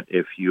 and yet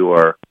if you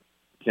are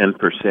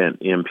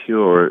 10%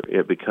 impure,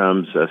 it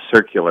becomes a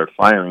circular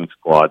firing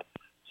squad.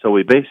 So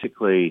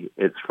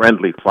it's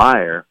friendly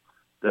fire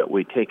that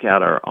we take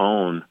out our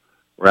own,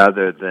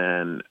 rather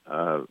than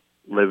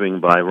living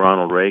by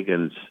Ronald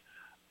Reagan's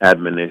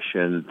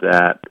admonition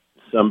that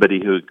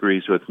somebody who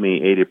agrees with me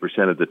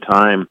 80% of the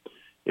time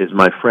is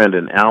my friend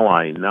and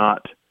ally,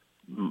 not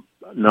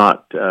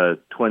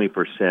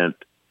 20%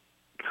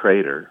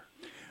 traitor.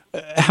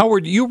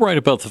 Howard, you write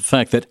about the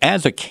fact that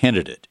as a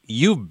candidate,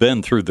 you've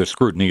been through the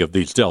scrutiny of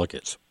these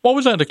delegates. What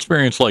was that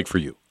experience like for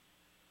you?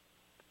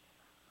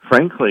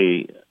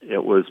 Frankly,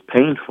 it was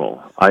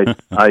painful. I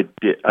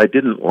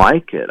didn't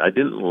like it. I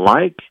didn't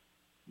like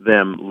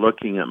them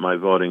looking at my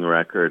voting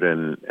record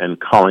and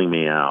calling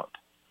me out.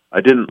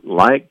 I didn't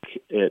like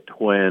it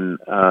when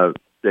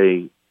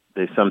they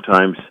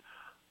sometimes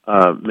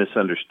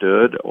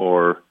misunderstood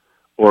or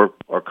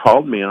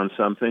called me on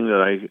something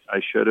that I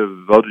should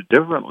have voted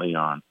differently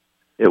on.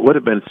 It would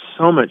have been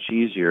so much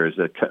easier as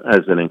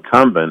an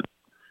incumbent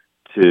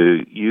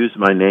to use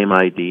my name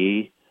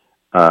ID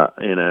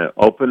in an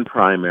open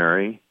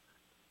primary,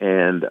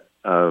 and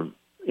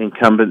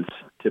incumbents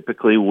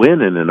typically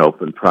win in an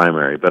open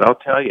primary. But I'll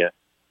tell you,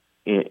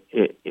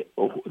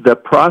 the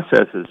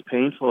process, as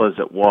painful as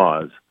it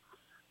was,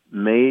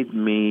 made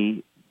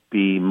me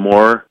be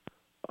more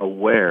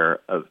aware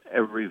of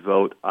every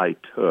vote I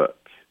took,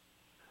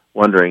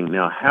 wondering,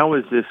 now, how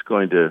is this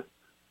going to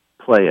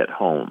play at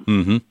home?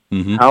 Mm-hmm.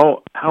 Mm-hmm.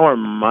 How are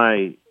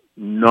my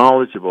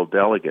knowledgeable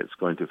delegates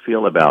going to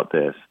feel about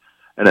this?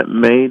 And it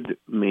made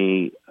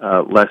me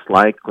less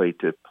likely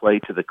to play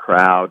to the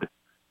crowd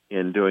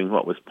in doing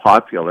what was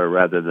popular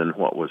rather than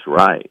what was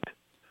right.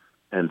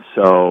 And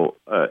so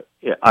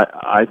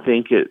I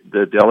think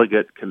the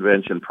delegate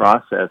convention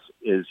process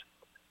is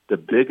the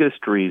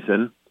biggest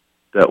reason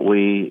that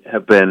we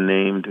have been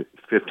named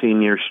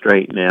 15 years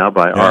straight now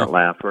by Art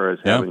Laffer as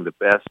having the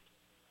best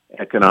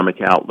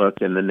economic outlook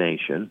in the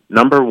nation,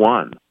 number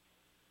one,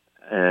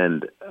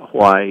 and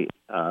why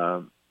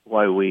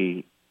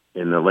we,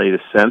 in the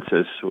latest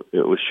census,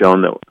 it was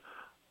shown that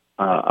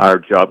our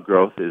job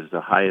growth is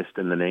the highest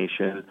in the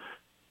nation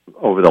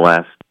over the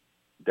last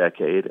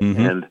decade,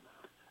 and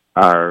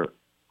our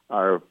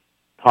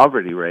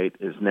poverty rate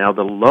is now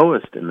the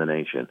lowest in the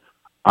nation.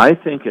 I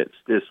think it's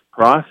this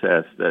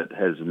process that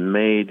has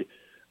made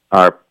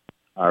our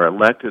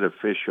elected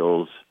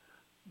officials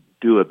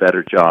do a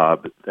better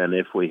job than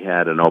if we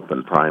had an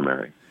open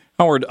primary.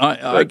 Howard,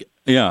 I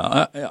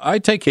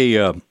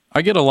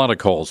get a lot of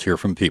calls here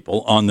from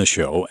people on the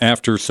show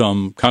after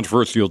some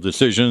controversial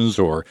decisions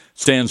or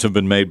stands have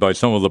been made by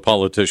some of the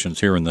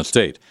politicians here in the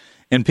state.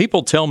 And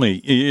people tell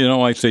me,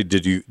 I say,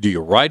 do you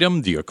write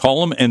them? Do you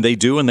call them? And they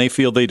do, and they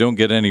feel they don't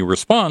get any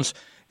response.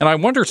 And I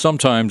wonder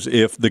sometimes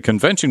if the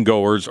convention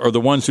goers are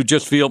the ones who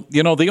just feel,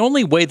 the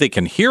only way they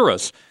can hear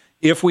us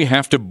if we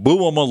have to boo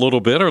them a little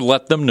bit or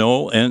let them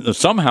know and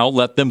somehow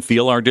let them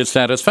feel our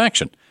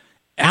dissatisfaction.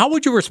 How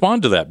would you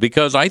respond to that?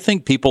 Because I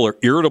think people are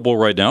irritable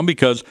right now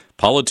because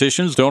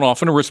politicians don't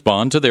often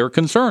respond to their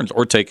concerns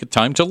or take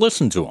time to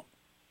listen to them.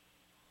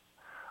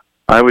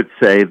 I would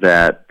say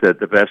that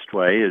the best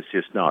way is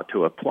just not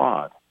to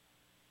applaud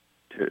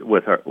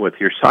with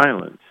your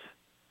silence,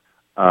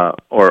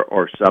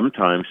 or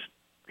sometimes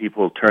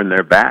people turn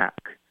their back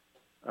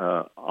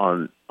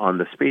on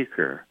the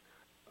speaker.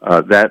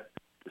 That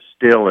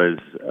still is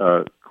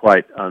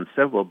quite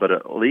uncivil, but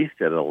at least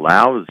it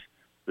allows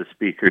the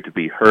speaker to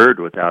be heard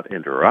without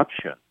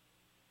interruption,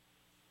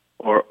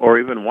 or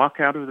even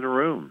walk out of the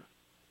room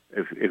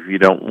if you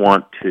don't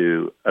want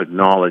to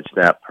acknowledge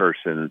that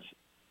person's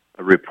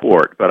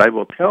report. But I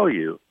will tell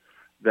you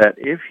that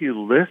if you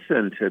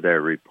listen to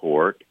their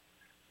report,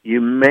 you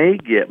may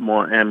get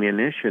more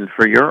ammunition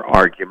for your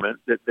argument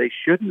that they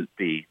shouldn't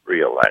be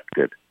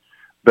reelected.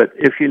 But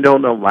if you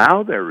don't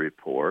allow their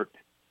report,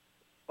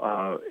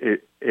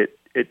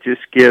 it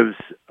just gives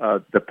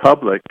the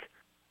public,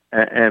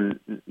 and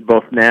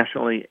both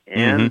nationally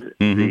and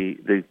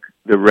the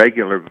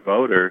regular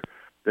voter,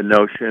 the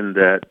notion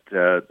that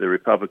the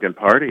Republican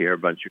Party are a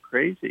bunch of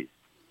crazies.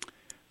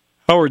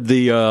 Howard,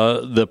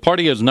 the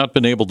party has not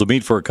been able to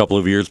meet for a couple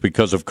of years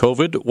because of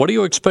COVID. What are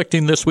you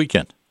expecting this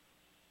weekend?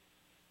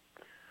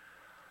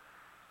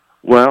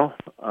 Well,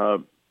 I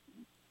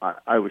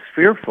was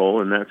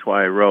fearful, and that's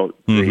why I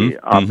wrote the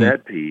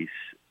op-ed piece.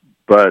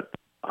 But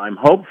I'm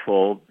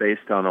hopeful,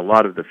 based on a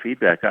lot of the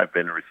feedback I've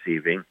been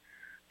receiving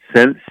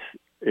since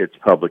its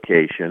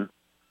publication.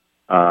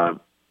 I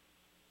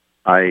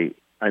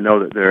know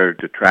that there are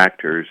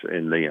detractors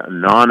in the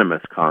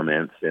anonymous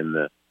comments in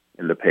the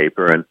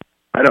paper, and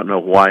I don't know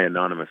why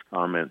anonymous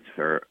comments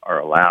are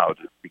allowed,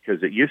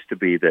 because it used to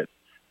be that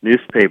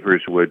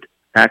newspapers would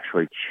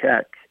actually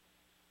check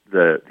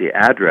the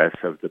address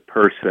of the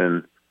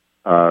person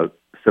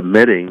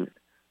submitting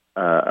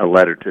a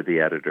letter to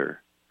the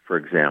editor, for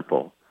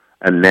example.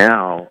 And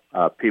now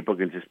people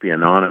can just be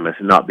anonymous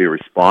and not be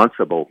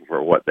responsible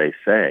for what they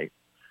say.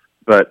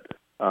 But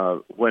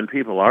when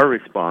people are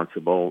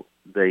responsible,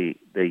 they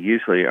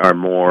usually are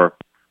more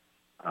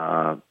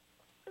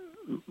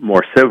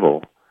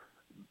civil.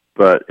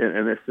 But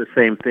and it's the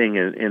same thing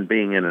in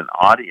being in an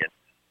audience.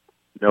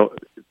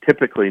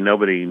 Typically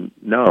nobody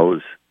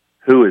knows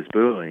who is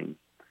booing.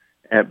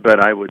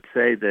 But I would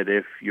say that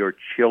if your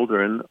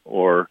children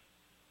or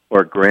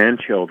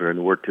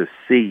grandchildren were to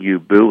see you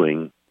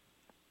booing,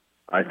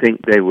 I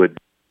think they would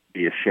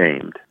be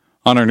ashamed.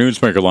 On our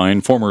Newsmaker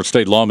line, former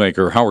state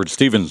lawmaker Howard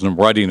Stevenson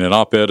writing an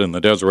op-ed in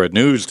the Deseret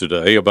News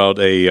today about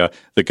the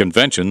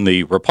convention,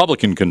 the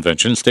Republican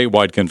convention,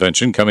 statewide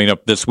convention coming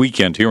up this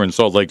weekend here in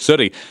Salt Lake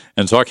City,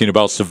 and talking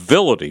about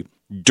civility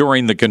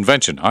during the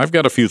convention. I've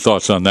got a few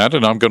thoughts on that,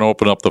 and I'm going to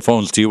open up the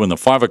phones to you in the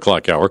 5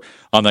 o'clock hour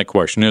on that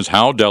question, is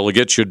how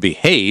delegates should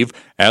behave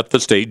at the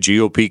state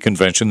GOP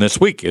convention this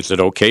week. Is it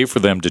okay for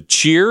them to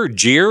cheer,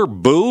 jeer,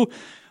 boo?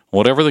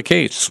 Whatever the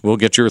case, we'll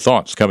get your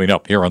thoughts coming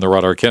up here on the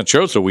Rod Arquette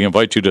Show, so we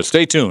invite you to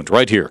stay tuned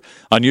right here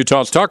on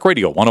Utah's Talk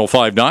Radio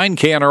 105.9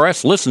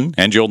 KNRS. Listen,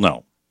 and you'll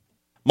know.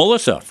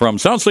 Melissa from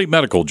Sound Sleep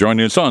Medical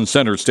joining us on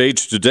Center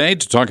Stage today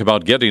to talk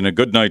about getting a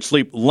good night's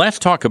sleep. Let's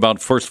talk about,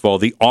 first of all,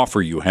 the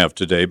offer you have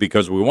today,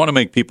 because we want to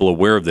make people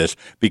aware of this,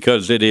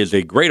 because it is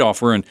a great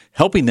offer in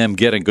helping them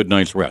get a good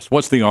night's rest.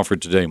 What's the offer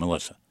today,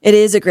 Melissa? It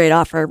is a great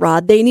offer,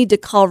 Rod. They need to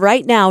call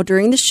right now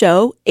during the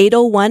show,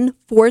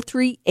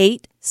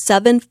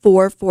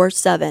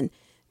 801-438-7447.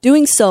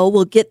 Doing so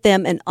will get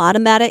them an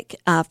automatic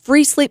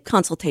free sleep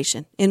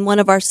consultation in one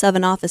of our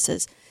 7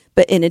 offices.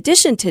 But in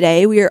addition,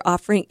 today we are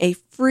offering a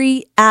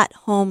free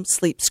at-home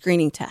sleep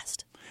screening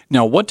test.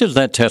 Now, what does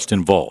that test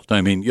involve?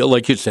 I mean,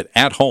 like you said,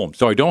 at home.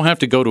 So I don't have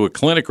to go to a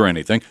clinic or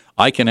anything.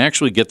 I can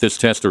actually get this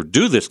test or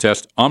do this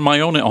test on my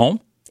own at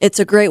home? It's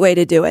a great way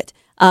to do it.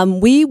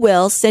 We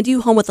will send you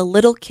home with a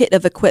little kit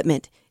of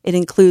equipment. It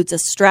includes a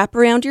strap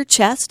around your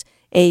chest,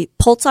 a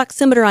pulse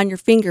oximeter on your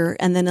finger,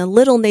 and then a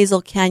little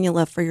nasal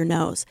cannula for your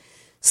nose.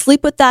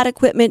 Sleep with that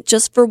equipment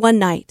just for one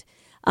night.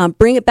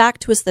 Bring it back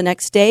to us the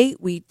next day.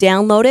 We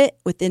download it.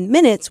 Within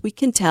minutes, we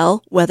can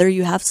tell whether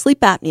you have sleep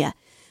apnea.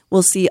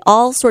 We'll see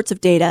all sorts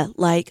of data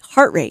like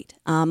heart rate,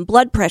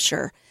 blood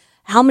pressure,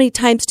 how many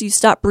times do you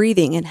stop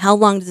breathing, and how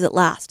long does it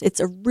last. It's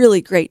a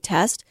really great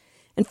test.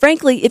 And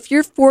frankly, if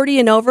you're 40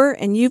 and over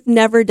and you've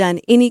never done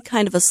any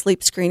kind of a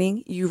sleep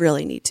screening, you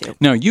really need to.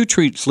 Now, you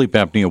treat sleep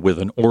apnea with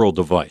an oral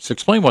device.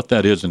 Explain what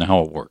that is and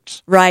how it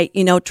works. Right.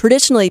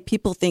 Traditionally,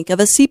 people think of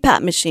a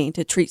CPAP machine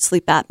to treat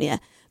sleep apnea.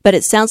 But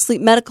at Sound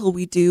Sleep Medical,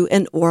 we do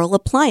an oral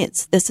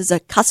appliance. This is a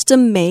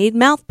custom-made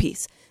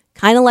mouthpiece,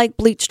 kind of like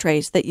bleach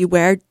trays that you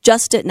wear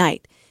just at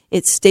night.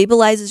 It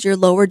stabilizes your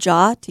lower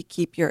jaw to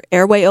keep your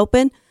airway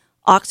open,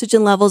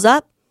 oxygen levels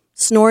up,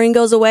 snoring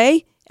goes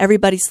away,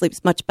 everybody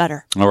sleeps much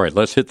better. All right,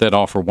 let's hit that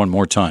offer one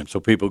more time so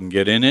people can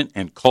get in it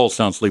and call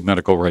Sound Sleep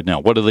Medical right now.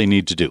 What do they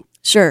need to do?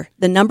 Sure.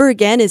 The number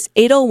again is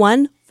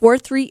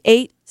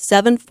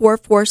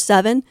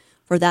 801-438-7447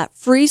 for that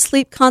free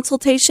sleep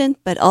consultation,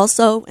 but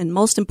also, and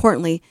most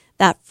importantly,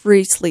 that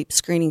free sleep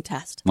screening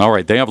test. All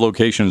right, they have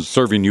locations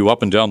serving you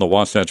up and down the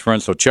Wasatch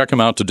Front, so check them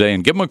out today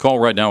and give them a call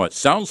right now at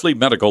Sound Sleep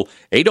Medical,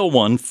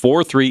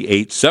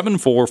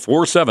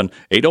 801-438-7447,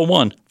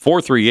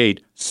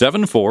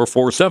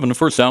 801-438-7447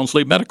 for Sound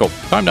Sleep Medical.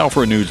 Time now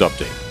for a news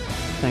update.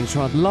 Thanks,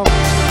 Rod. Laura.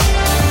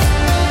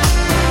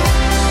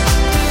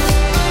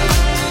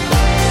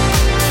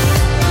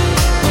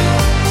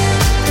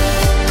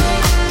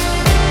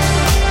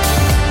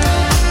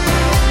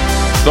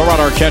 The Ron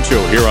Arquette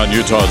Show here on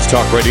Utah's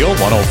Talk Radio,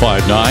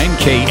 105.9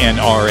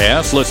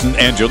 KNRS. Listen,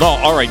 and you'll know.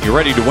 All right, you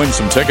ready to win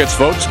some tickets,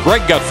 folks? Greg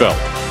Gutfeld.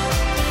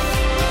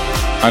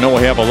 I know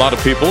we have a lot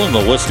of people in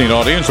the listening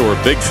audience who are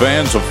big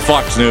fans of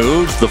Fox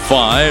News, The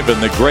Five,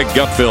 and the Greg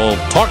Gutfeld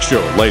Talk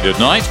Show late at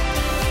night.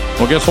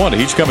 Well, guess what?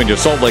 He's coming to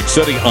Salt Lake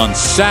City on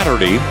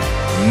Saturday,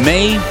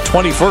 May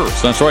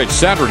 21st. That's right,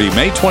 Saturday,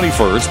 May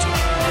 21st.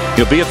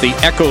 He'll be at the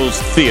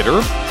Echoes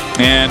Theater.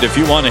 And if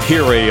you want to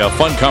hear a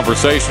fun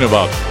conversation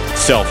about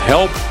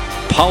self-help,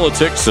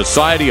 politics,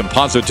 society, and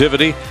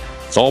positivity,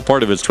 it's all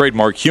part of his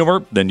trademark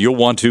humor, then you'll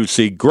want to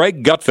see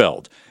Greg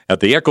Gutfeld at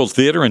the Echoes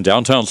Theater in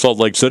downtown Salt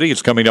Lake City.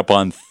 It's coming up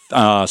on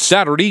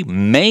Saturday,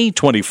 May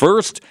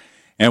 21st,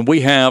 and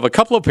we have a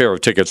couple of pair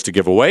of tickets to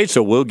give away,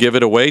 so we'll give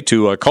it away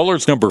to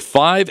callers number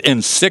 5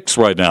 and 6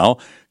 right now.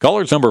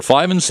 Callers number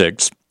 5 and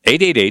 6.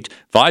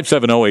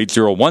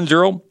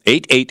 888-570-8010,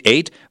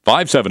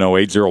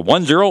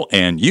 888-570-8010,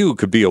 and you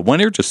could be a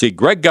winner to see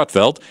Greg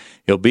Gutfeld.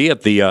 He'll be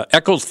at the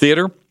Echoes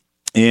Theater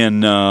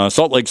in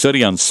Salt Lake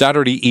City on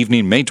Saturday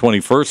evening, May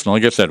 21st. And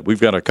like I said, we've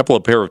got a couple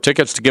of pair of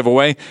tickets to give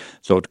away.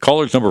 So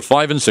callers number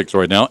 5 and 6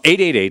 right now,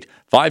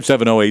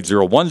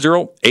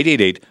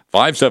 888-570-8010,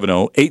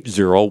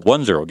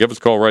 888-570-8010. Give us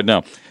a call right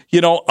now.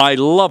 I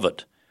love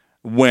it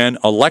when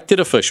elected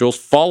officials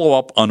follow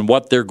up on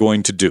what they're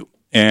going to do.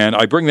 And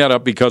I bring that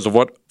up because of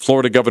what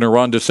Florida Governor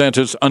Ron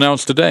DeSantis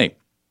announced today.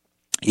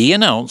 He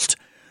announced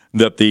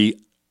that the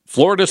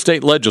Florida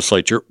State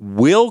Legislature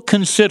will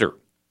consider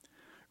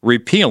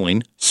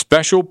repealing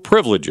special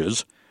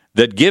privileges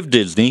that give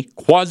Disney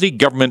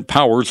quasi-government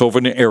powers over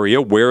an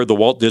area where the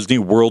Walt Disney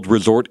World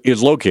Resort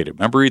is located.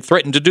 Remember, he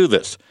threatened to do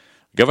this.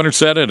 The governor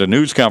said at a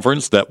news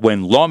conference that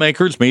when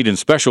lawmakers meet in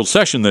special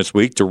session this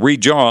week to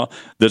redraw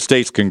the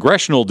state's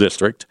congressional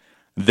district,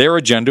 their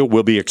agenda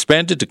will be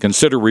expanded to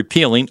consider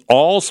repealing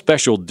all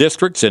special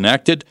districts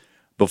enacted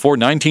before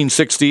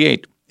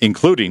 1968,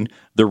 including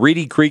the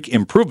Reedy Creek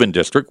Improvement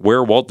District,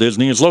 where Walt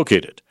Disney is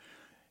located.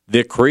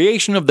 The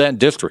creation of that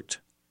district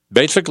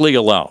basically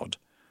allowed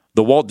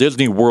the Walt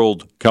Disney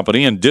World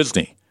Company and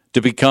Disney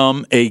to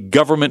become a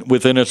government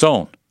within its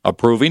own,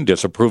 approving,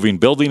 disapproving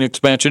building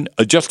expansion,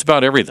 just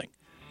about everything.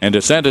 And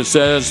DeSantis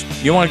says,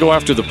 you want to go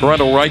after the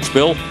parental rights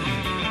bill?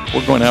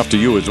 We're going after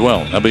you as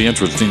well. That'll be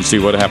interesting to see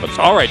what happens.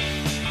 All right.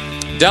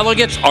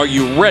 Delegates, are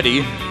you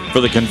ready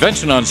for the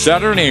convention on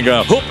Saturday? You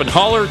got hoop and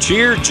holler,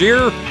 cheer,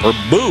 jeer, or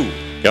boo?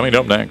 Coming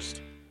up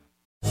next.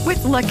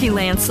 With Lucky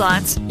Land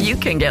Slots, you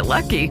can get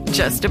lucky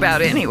just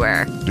about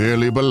anywhere.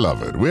 Dearly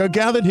beloved, we are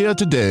gathered here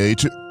today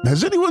to...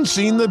 Has anyone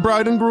seen the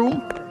bride and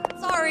groom?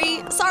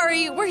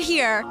 Sorry, we're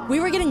here.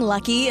 We were getting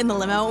lucky in the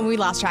limo and we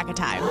lost track of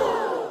time.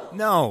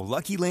 No,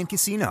 Lucky Land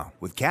Casino,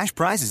 with cash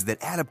prizes that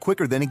add up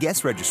quicker than a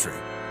guest registry.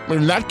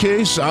 In that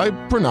case, I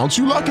pronounce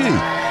you lucky.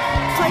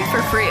 Play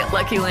for free at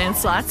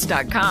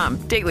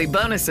LuckyLandSlots.com. Daily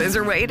bonuses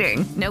are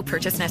waiting. No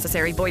purchase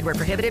necessary. Void where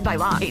prohibited by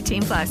law.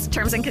 18+.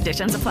 Terms and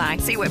conditions apply.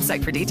 See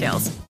website for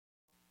details.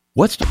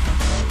 What's the...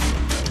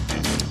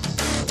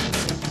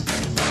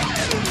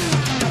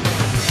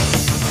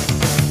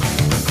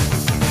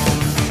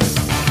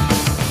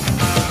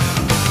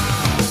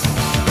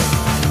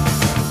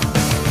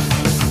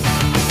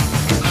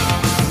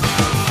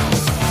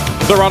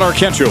 The Ron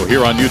Arquette Show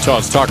here on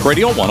Utah's Talk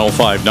Radio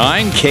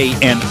 105.9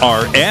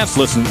 KNRS.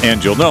 Listen,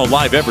 and you'll know,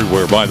 live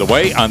everywhere, by the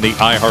way, on the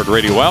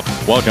iHeartRadio app.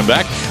 Welcome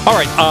back. All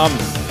right,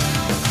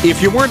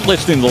 if you weren't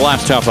listening the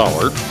last half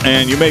hour,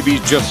 and you may be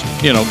just,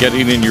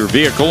 getting in your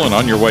vehicle and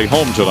on your way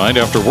home tonight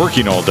after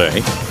working all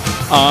day,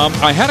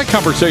 I had a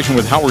conversation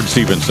with Howard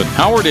Stevenson.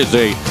 Howard is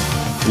a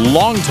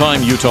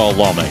longtime Utah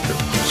lawmaker.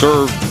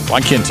 Served,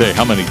 I can't tell you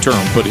how many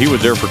terms, but he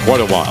was there for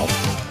quite a while.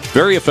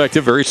 Very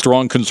effective, very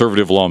strong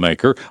conservative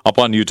lawmaker up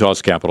on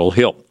Utah's Capitol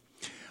Hill.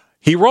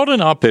 He wrote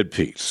an op-ed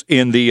piece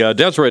in the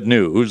Deseret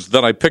News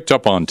that I picked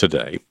up on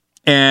today,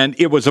 and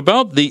it was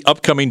about the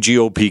upcoming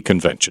GOP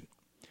convention,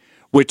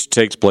 which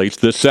takes place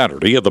this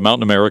Saturday at the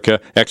Mountain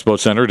America Expo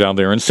Center down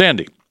there in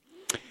Sandy.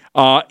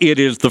 It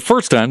is the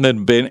first time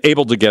they've been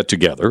able to get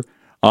together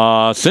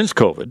since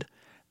COVID.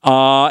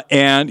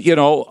 And there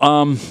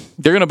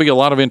are going to be a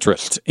lot of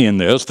interest in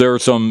this. There are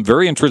some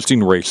very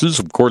interesting races.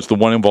 Of course, the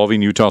one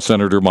involving Utah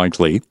Senator Mike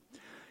Lee.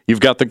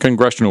 You've got the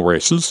congressional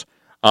races.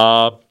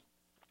 And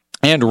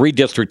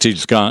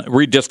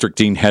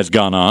redistricting has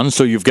gone on.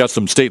 So you've got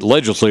some state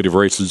legislative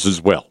races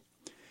as well.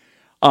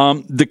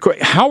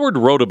 Howard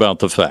wrote about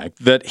the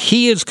fact that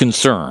he is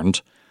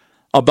concerned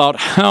about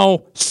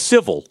how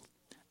civil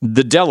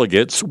the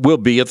delegates will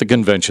be at the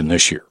convention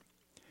this year.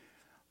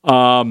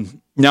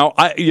 Now,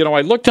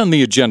 I looked on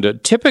the agenda.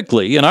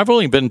 Typically, and I've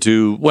only been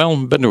to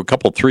a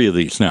couple, 3 of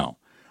these now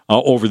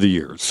over the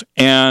years.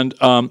 And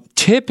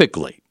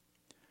typically,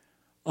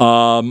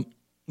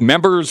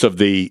 members of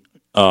the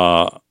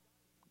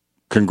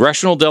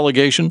congressional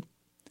delegation,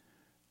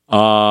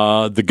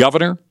 the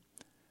governor,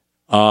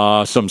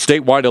 some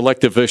statewide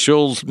elected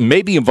officials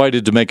may be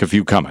invited to make a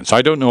few comments.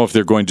 I don't know if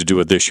they're going to do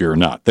it this year or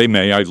not. They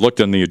may. I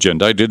looked on the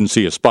agenda. I didn't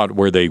see a spot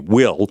where they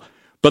will,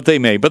 but they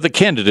may. But the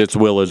candidates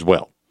will as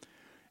well.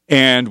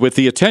 And with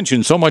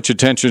so much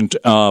attention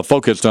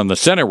focused on the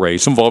Senate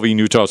race involving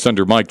Utah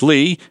Senator Mike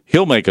Lee,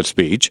 he'll make a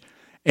speech.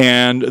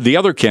 And the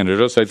other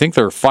candidates, I think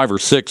there are 5 or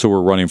 6 who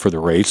are running for the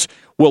race,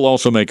 will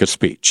also make a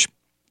speech.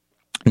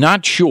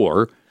 Not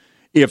sure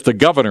if the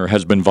governor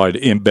has been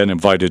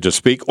invited to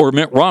speak or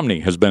Mitt Romney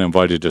has been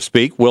invited to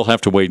speak. We'll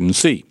have to wait and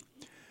see.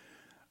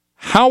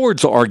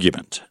 Howard's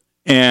argument,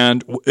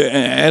 and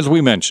as we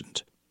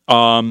mentioned,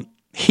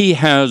 he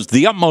has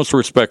the utmost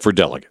respect for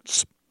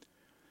delegates.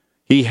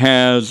 He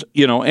has,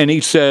 and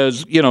he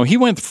says, he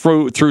went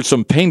through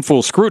some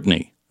painful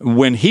scrutiny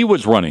when he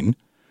was running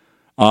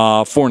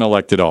for an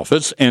elected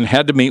office and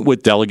had to meet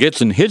with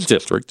delegates in his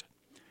district.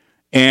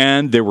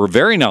 And they were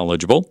very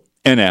knowledgeable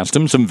and asked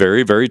him some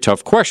very, very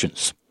tough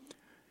questions.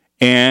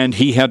 And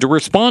he had to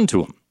respond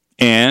to them.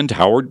 And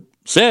Howard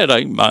said,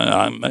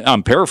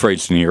 I'm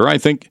paraphrasing here, I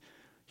think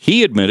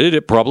he admitted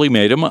it probably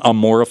made him a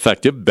more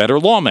effective, better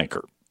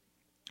lawmaker.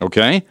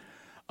 Okay?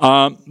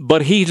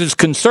 But he is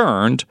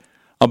concerned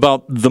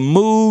about the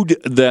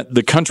mood that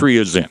the country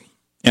is in.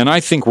 And I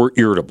think we're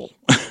irritable.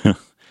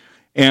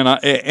 and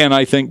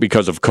I think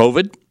because of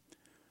COVID,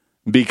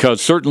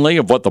 because certainly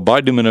of what the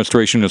Biden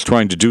administration is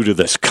trying to do to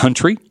this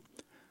country,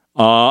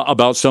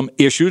 about some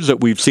issues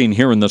that we've seen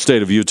here in the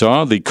state of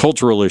Utah, the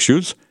cultural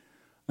issues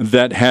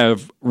that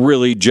have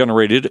really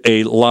generated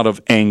a lot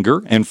of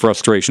anger and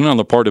frustration on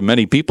the part of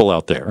many people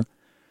out there.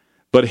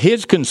 But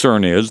his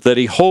concern is that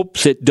he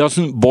hopes it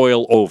doesn't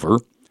boil over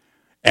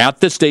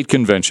at the state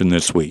convention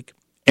this week.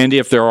 And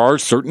if there are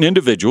certain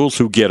individuals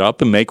who get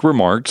up and make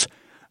remarks,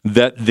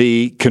 that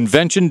the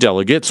convention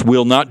delegates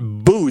will not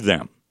boo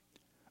them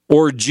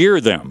or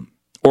jeer them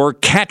or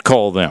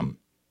catcall them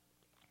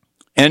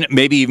and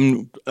maybe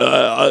even,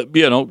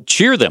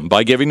 cheer them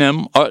by giving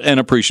them an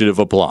appreciative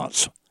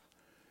applause.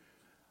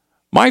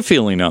 My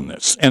feeling on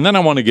this, and then I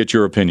want to get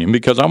your opinion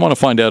because I want to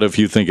find out if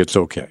you think it's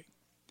okay.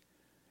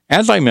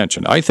 As I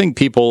mentioned, I think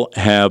people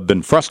have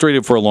been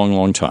frustrated for a long,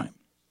 long time.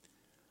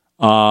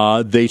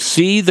 They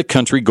see the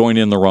country going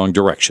in the wrong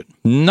direction.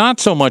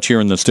 Not so much here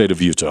in the state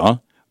of Utah,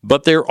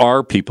 but there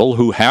are people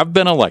who have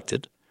been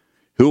elected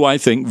who I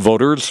think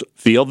voters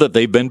feel that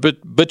they've been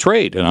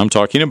betrayed. And I'm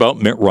talking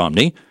about Mitt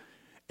Romney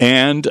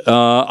and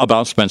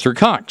about Spencer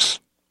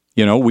Cox.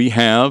 We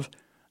have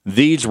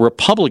these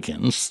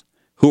Republicans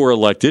who are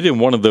elected in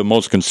one of the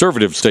most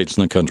conservative states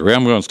in the country.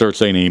 I'm going to start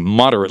saying a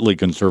moderately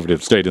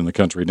conservative state in the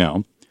country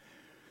now.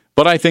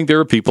 But I think there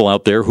are people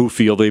out there who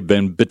feel they've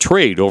been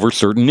betrayed over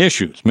certain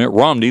issues. Mitt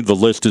Romney, the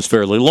list is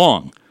fairly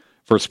long.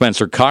 For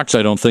Spencer Cox,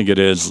 I don't think it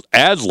is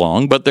as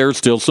long, but there are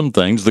still some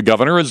things the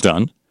governor has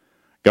done,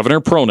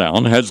 Governor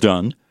Pronoun has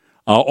done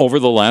over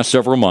the last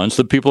several months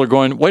that people are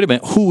going, wait a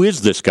minute, who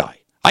is this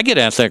guy? I get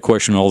asked that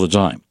question all the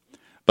time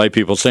by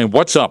people saying,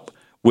 what's up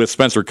with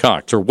Spencer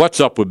Cox or what's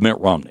up with Mitt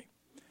Romney?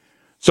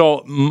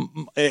 So,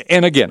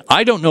 and again,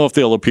 I don't know if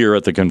they'll appear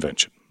at the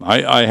convention.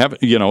 I have,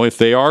 if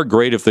they are,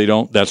 great. If they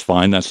don't, that's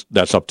fine.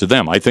 That's up to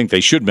them. I think they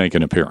should make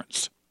an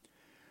appearance.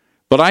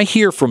 But I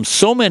hear from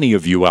so many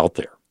of you out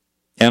there,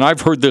 and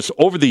I've heard this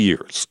over the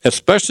years,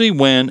 especially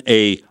when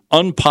a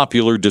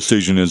unpopular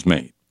decision is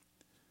made,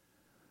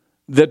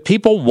 that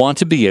people want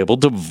to be able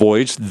to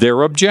voice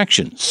their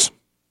objections.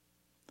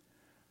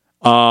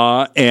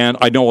 And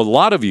I know a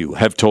lot of you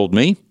have told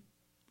me,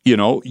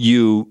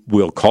 you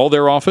will call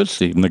their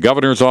office, even the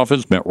governor's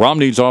office, Mitt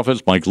Romney's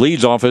office, Mike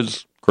Lee's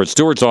office, Chris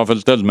Stewart's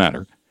office, doesn't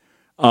matter,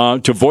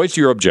 to voice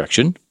your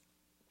objection.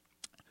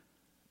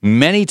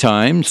 Many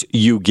times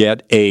you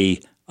get a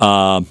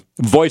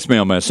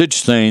voicemail message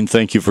saying,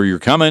 thank you for your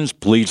comments.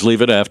 Please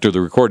leave it after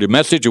the recorded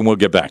message and we'll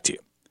get back to you.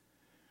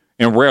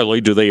 And rarely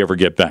do they ever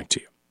get back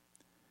to you.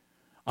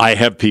 I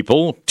have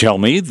people tell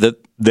me that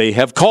they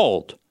have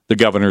called the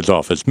governor's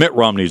office, Mitt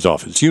Romney's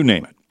office, you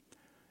name it,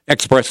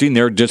 expressing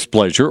their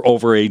displeasure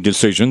over a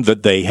decision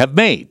that they have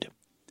made.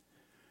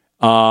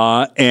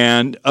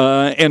 And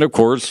of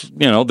course,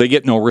 they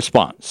get no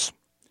response.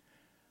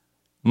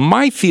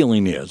 My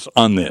feeling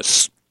on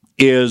this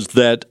is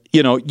that,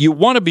 you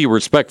want to be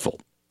respectful,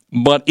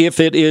 but if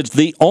it is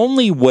the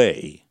only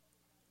way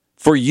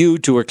for you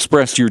to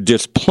express your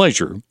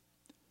displeasure,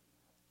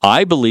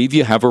 I believe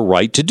you have a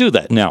right to do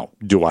that. Now,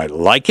 do I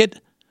like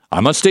it?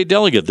 I'm a state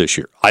delegate this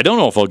year. I don't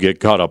know if I'll get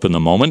caught up in the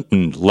moment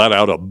and let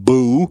out a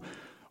boo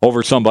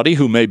over somebody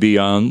who may be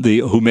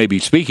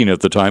speaking at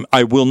the time.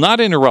 I will not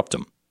interrupt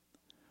them.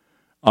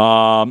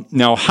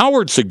 Now,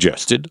 Howard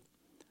suggested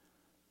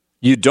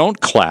you don't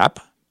clap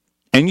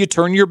and you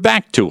turn your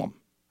back to them.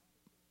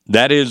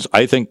 That is,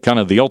 I think, kind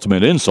of the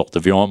ultimate insult,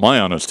 if you want my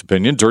honest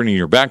opinion, turning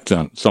your back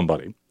to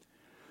somebody.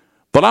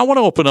 But I want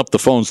to open up the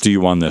phones to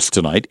you on this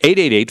tonight,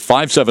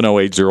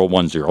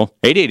 888-570-8010,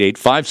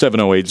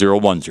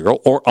 888-570-8010,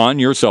 or on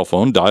your cell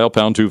phone, dial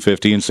pound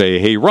 250 and say,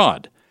 hey,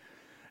 Rod.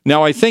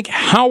 Now, I think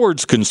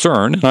Howard's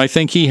concern, and I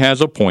think he has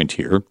a point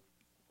here,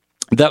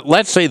 that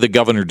let's say the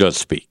governor does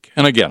speak.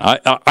 And again,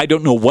 I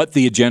don't know what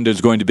the agenda is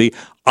going to be.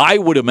 I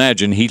would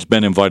imagine he's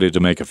been invited to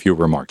make a few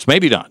remarks.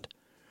 Maybe not.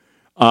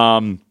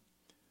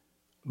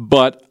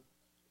 But,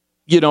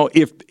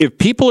 if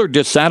people are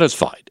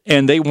dissatisfied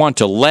and they want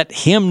to let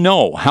him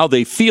know how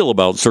they feel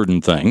about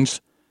certain things,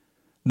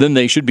 then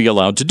they should be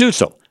allowed to do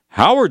so.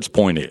 Howard's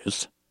point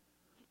is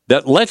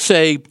that let's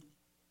say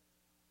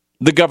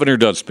the governor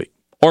does speak,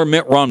 or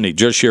Mitt Romney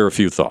just share a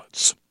few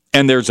thoughts,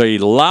 and there's a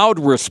loud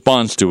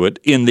response to it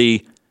in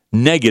the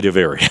negative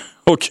area,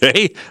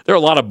 okay? There are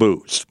a lot of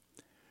boos.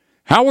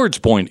 Howard's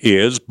point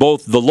is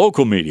both the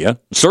local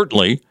media,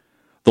 certainly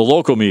the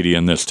local media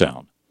in this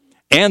town,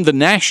 and the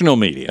national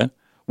media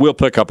will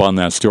pick up on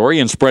that story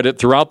and spread it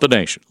throughout the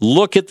nation.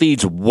 Look at these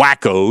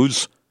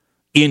wackos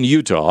in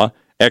Utah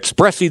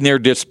expressing their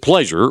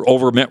displeasure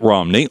over Mitt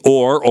Romney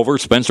or over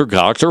Spencer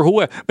Cox or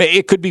whoever.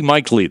 It could be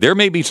Mike Lee. There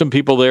may be some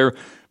people there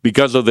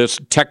because of this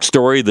tech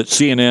story that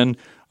CNN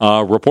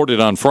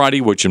reported on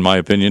Friday, which in my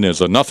opinion is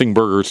a nothing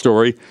burger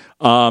story,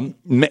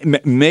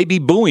 may be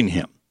booing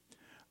him.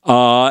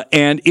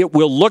 And it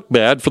will look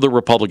bad for the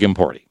Republican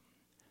Party.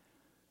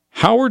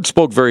 Howard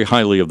spoke very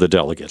highly of the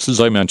delegates, as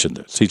I mentioned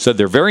this. He said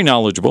they're very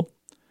knowledgeable.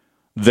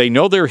 They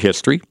know their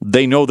history.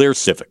 They know their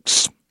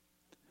civics.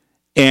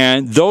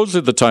 And those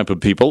are the type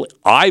of people,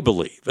 I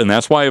believe, and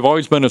that's why I've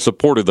always been a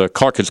supporter of the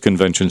caucus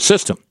convention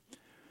system,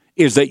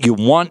 is that you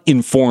want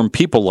informed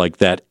people like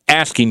that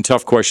asking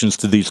tough questions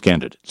to these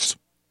candidates.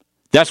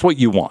 That's what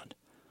you want.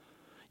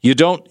 You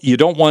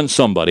don't want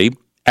somebody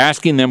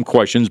asking them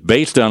questions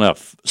based on a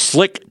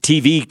slick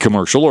TV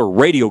commercial or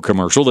radio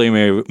commercial they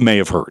may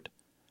have heard.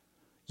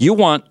 You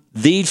want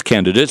these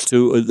candidates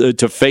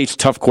to face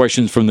tough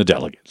questions from the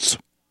delegates.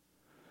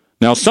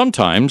 Now,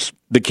 sometimes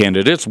the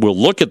candidates will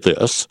look at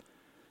this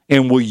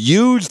and will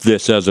use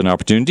this as an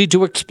opportunity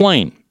to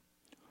explain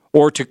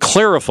or to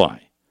clarify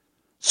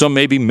some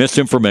maybe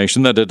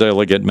misinformation that a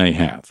delegate may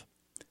have.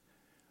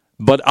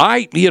 But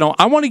I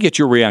want to get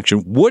your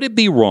reaction. Would it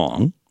be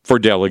wrong for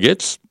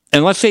delegates,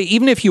 and let's say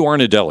even if you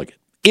aren't a delegate,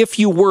 if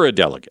you were a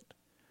delegate,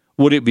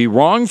 would it be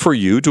wrong for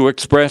you to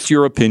express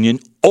your opinion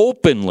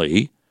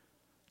openly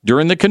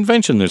during the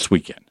convention this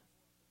weekend?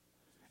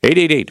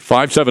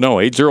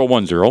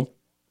 888-570-8010,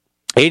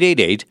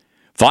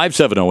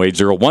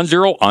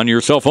 888-570-8010 on your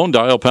cell phone,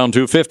 dial pound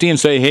 250 and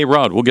say, hey,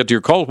 Rod, we'll get to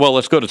your call. Well,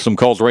 let's go to some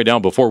calls right now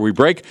before we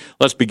break.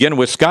 Let's begin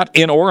with Scott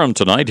in Orem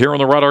tonight here on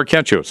the Rod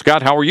Arquette Show.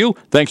 Scott, how are you?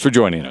 Thanks for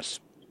joining us.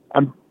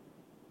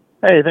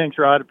 Hey, thanks,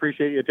 Rod.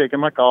 Appreciate you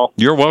taking my call.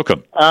 You're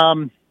welcome.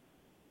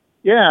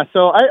 Yeah,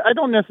 so I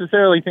don't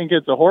necessarily think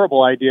it's a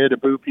horrible idea to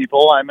boo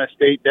people. I'm a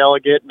state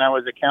delegate, and I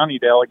was a county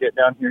delegate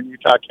down here in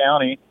Utah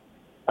County.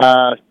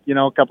 A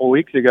couple of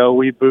weeks ago,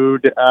 we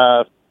booed,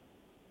 I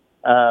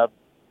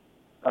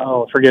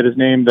forget his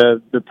name,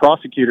 the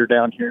prosecutor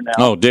down here now.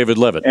 Oh, David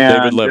Levitt.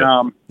 David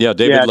Levitt.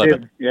 David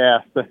Levitt.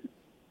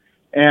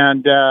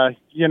 And, and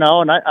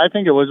I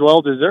think it was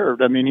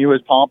well-deserved. I mean, he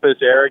was pompous,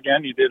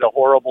 arrogant. He did a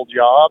horrible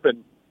job,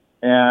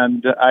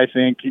 and I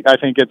think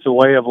it's a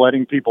way of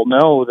letting people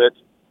know that,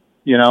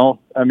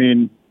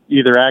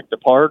 either act the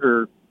part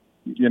or,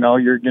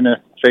 you're going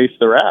to face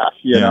the wrath.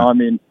 You know, I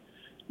mean,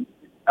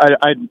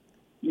 I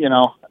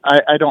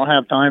don't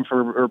have time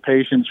for or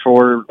patience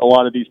for a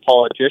lot of these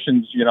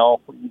politicians,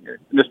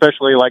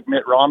 especially like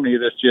Mitt Romney.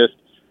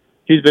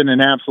 He's been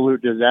an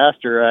absolute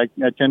disaster. I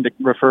tend to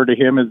refer to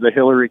him as the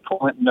Hillary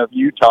Clinton of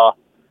Utah,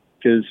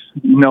 because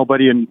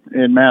nobody in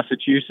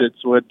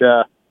Massachusetts would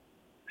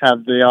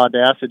have the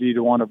audacity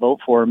to want to vote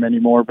for him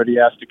anymore, but he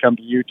has to come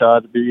to Utah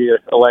to be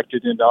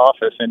elected into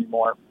office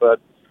anymore. But,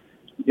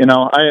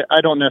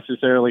 I don't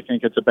necessarily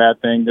think it's a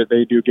bad thing that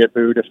they do get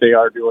booed if they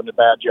are doing a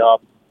bad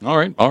job. All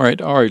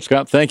right,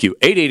 Scott, thank you.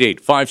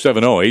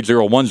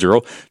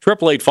 888-570-8010,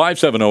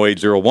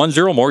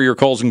 888-570-8010. More of your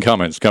calls and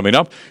comments coming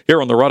up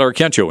here on the Rod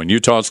Arquette Show in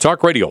Utah's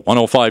Talk Radio,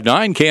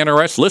 105.9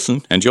 KNRS.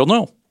 Listen, and you'll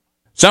know.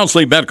 Sound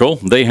Sleep Medical,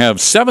 they have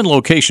 7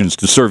 locations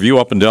to serve you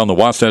up and down the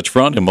Wasatch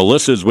Front, and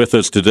Melissa's with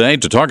us today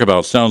to talk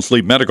about Sound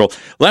Sleep Medical.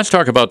 Let's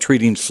talk about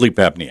treating sleep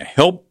apnea,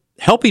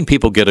 helping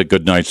people get a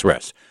good night's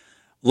rest.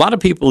 A lot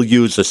of people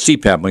use a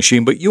CPAP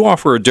machine, but you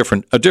offer a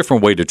different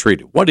way to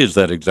treat it. What is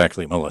that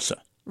exactly,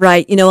 Melissa?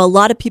 Right. A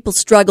lot of people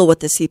struggle with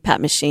the CPAP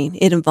machine.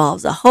 It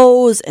involves a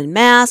hose and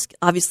mask.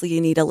 Obviously,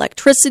 you need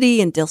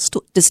electricity and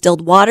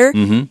distilled water.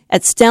 Mm-hmm.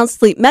 At Sound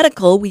Sleep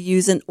Medical, we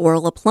use an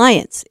oral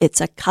appliance.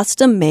 It's a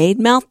custom-made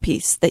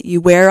mouthpiece that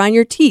you wear on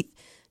your teeth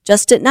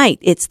just at night.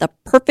 It's the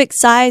perfect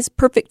size,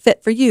 perfect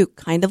fit for you,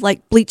 kind of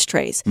like bleach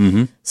trays.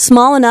 Mm-hmm.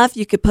 Small enough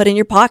you could put in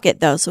your pocket,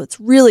 though, so it's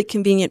really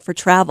convenient for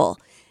travel.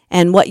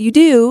 And what you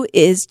do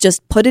is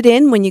just put it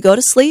in when you go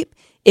to sleep.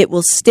 It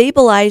will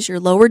stabilize your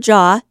lower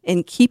jaw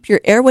and keep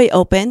your airway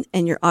open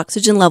and your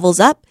oxygen levels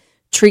up.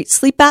 Treat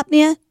sleep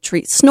apnea,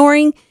 treat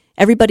snoring.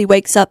 Everybody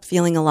wakes up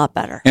feeling a lot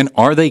better. And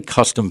are they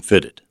custom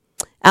fitted?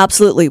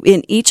 Absolutely.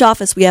 In each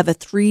office, we have a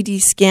 3D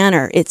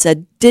scanner. It's a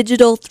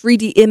digital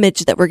 3D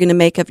image that we're going to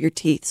make of your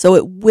teeth. So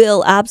it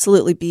will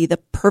absolutely be the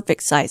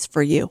perfect size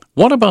for you.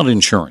 What about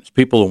insurance?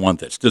 People who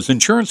want this. Does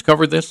insurance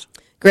cover this?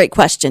 Great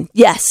question.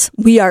 Yes,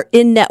 we are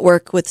in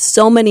network with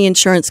so many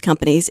insurance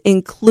companies,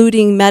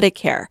 including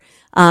Medicare.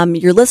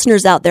 Your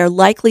listeners out there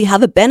likely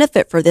have a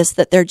benefit for this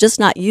that they're just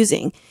not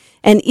using.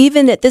 And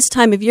even at this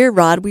time of year,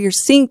 Rod, we are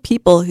seeing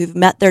people who've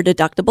met their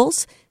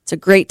deductibles. It's a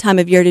great time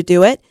of year to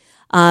do it.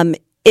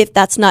 If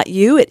that's not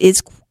you, it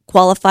is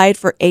qualified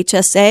for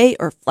HSA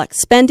or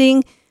flex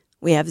spending.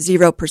 We have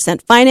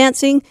 0%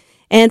 financing.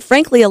 And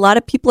frankly, a lot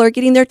of people are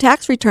getting their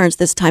tax returns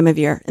this time of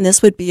year, and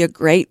this would be a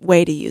great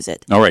way to use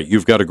it. All right,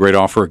 you've got a great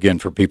offer again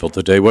for people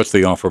today. What's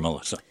the offer,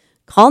 Melissa?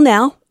 Call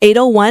now,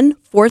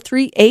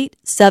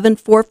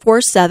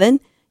 801-438-7447.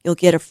 You'll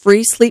get a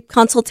free sleep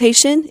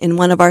consultation in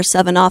one of our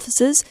 7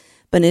 offices.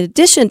 But in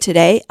addition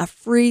today, a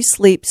free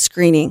sleep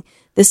screening.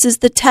 This is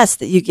the test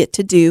that you get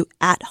to do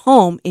at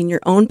home in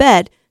your own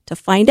bed to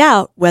find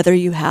out whether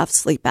you have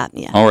sleep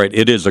apnea. All right,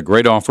 it is a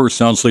great offer.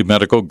 Sound Sleep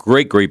Medical,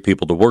 great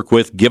people to work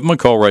with. Give them a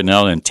call right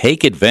now and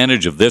take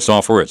advantage of this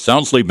offer at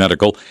Sound Sleep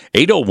Medical,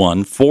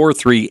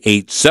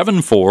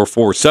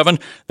 801-438-7447.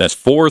 That's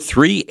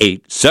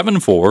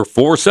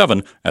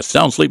 438-7447 at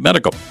Sound Sleep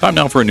Medical. Time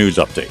now for a news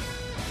update.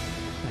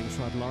 Thanks,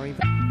 Rod Laurie.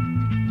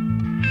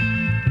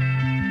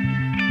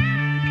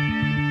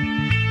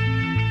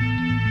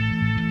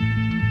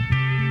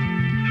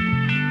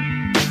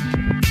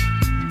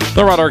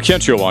 The Rod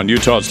Arquette Show on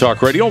Utah's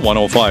Talk Radio,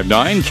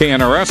 105.9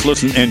 KNRS.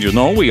 Listen, and you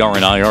know we are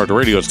an iHeart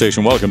radio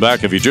station. Welcome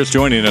back. If you're just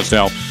joining us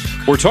now,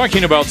 we're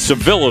talking about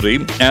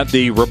civility at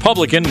the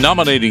Republican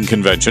Nominating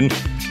Convention,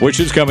 which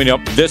is coming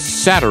up this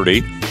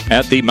Saturday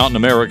at the Mountain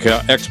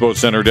America Expo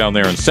Center down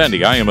there in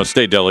Sandy. I am a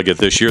state delegate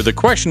this year. The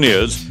question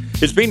is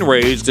being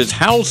raised is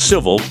how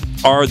civil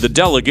are the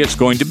delegates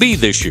going to be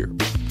this year?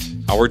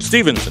 Howard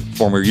Stevenson,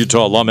 former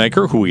Utah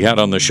lawmaker who we had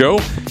on the show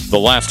the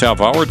last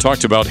half hour,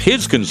 talked about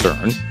his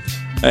concern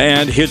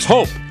and his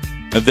hope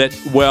that,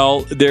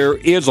 well, there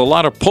is a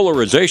lot of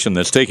polarization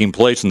that's taking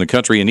place in the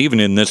country and even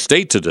in this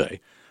state today,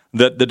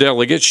 that the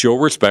delegates show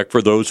respect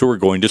for those who are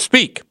going to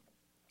speak.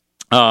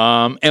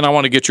 And I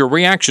want to get your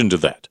reaction to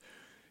that.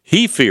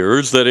 He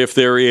fears that if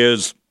there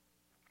is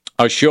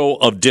a show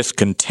of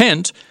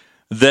discontent,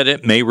 that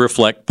it may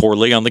reflect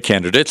poorly on the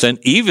candidates and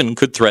even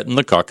could threaten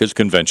the caucus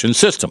convention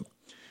system.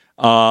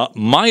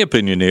 My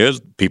opinion is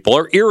people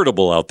are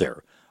irritable out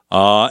there.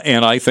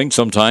 And I think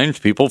sometimes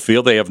people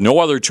feel they have no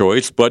other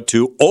choice but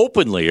to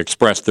openly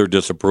express their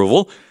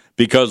disapproval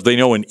because they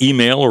know an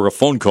email or a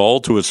phone call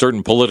to a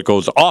certain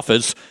politico's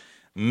office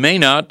may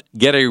not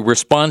get a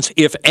response,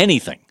 if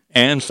anything.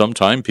 And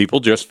sometimes people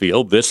just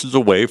feel this is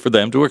a way for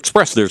them to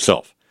express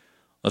themselves.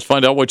 Let's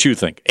find out what you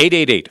think.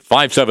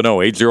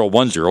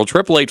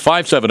 888-570-8010,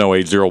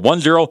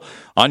 888-570-8010.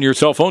 On your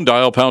cell phone,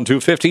 dial pound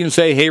 250 and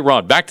say, hey,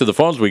 Rod. Back to the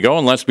phones we go,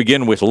 and let's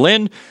begin with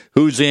Lynn,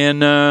 who's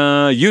in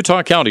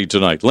Utah County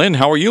tonight. Lynn,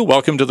 how are you?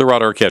 Welcome to the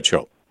Rod Arquette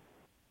Show.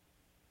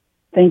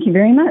 Thank you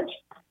very much.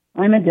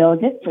 I'm a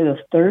delegate for the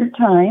 3rd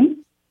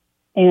time,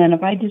 and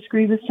if I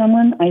disagree with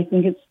someone, I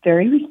think it's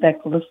very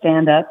respectful to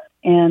stand up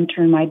and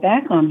turn my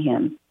back on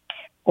him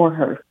or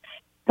her.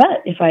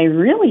 But if I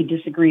really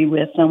disagree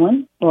with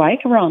someone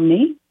like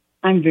Romney,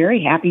 I'm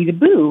very happy to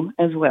boo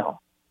as well.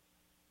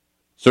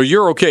 So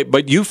you're okay,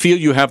 but you feel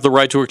you have the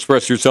right to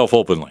express yourself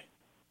openly?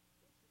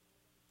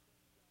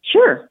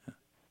 Sure.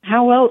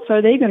 How else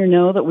are they going to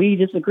know that we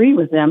disagree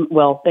with them?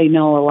 Well, they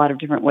know a lot of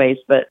different ways,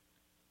 but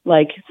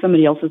like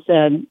somebody else has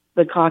said,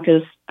 the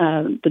caucus,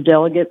 the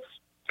delegates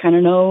kind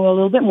of know a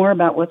little bit more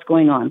about what's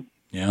going on.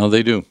 Yeah,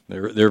 they do.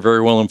 They're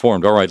very well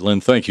informed. All right,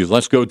 Lynn, thank you.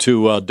 Let's go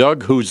to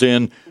Doug, who's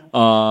in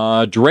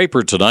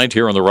Draper tonight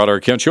here on the Rod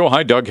Arquette Show.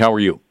 Hi, Doug. How are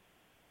you?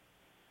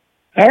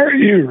 How are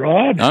you,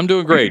 Rod? I'm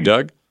doing great,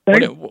 Doug.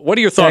 What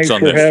are your thoughts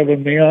on this? Thanks for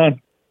having me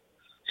on.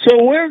 So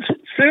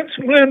since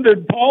when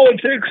did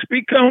politics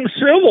become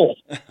civil?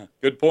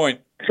 Good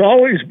point. It's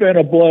always been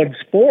a blood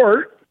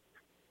sport.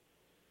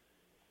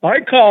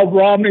 I called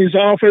Romney's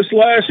office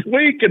last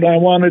week, and I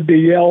wanted to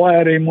yell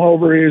at him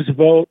over his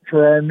vote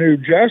for our new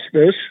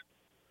justice,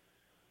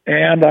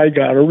 and I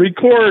got a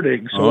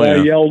recording, so I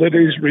yelled at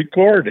his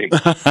recording.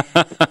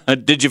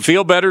 Did you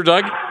feel better,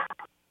 Doug?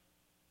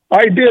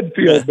 I did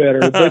feel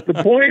better, but the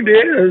point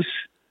is,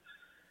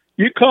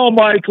 you call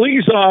Mike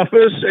Lee's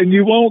office and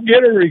you won't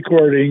get a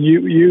recording.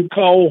 You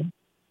call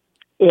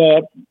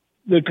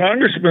the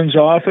congressman's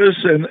office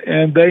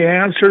and they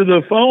answer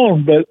the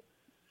phone, but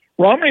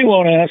Romney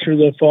won't answer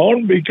the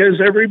phone because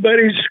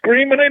everybody's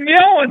screaming and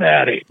yelling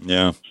at him.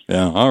 Yeah.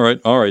 All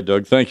right,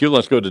 Doug. Thank you.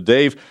 Let's go to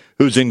Dave,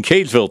 who's in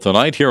Catesville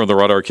tonight here on the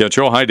Rod Arquette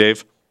Show. Hi,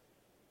 Dave.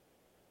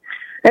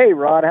 Hey,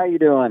 Rod. How you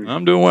doing?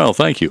 I'm doing well.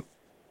 Thank you.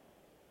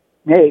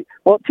 Hey,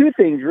 well, two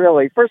things,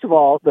 really. First of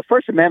all, the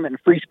First Amendment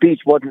and free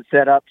speech wasn't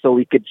set up so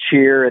we could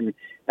cheer and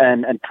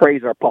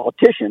praise our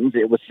politicians.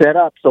 It was set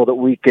up so that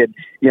we could,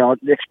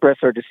 express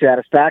our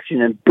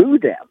dissatisfaction and boo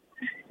them.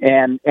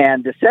 And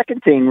the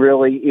second thing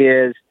really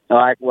is,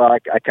 I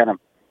kind of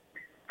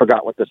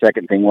forgot what the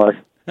second thing was.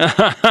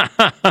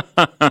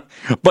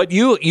 But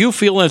you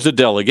feel as a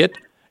delegate,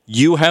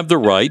 you have the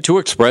right to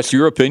express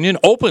your opinion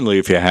openly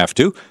if you have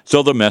to,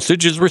 so the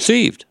message is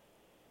received.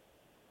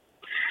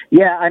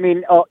 Yeah, I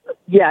mean, and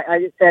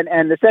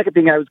the second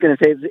thing I was going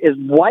to say is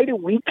why do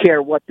we care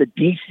what the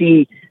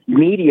D.C.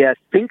 media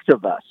thinks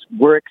of us?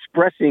 We're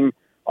expressing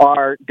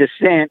our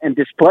dissent and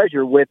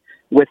displeasure with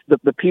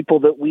the people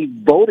that we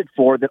voted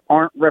for that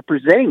aren't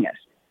representing us.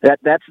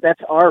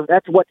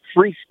 That's what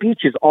free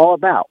speech is all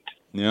about.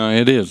 Yeah,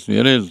 it is.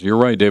 You're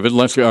right, David.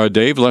 Let's go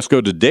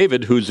to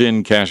David, who's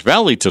in Cache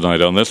Valley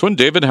tonight on this one.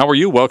 David, how are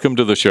you? Welcome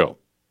to the show.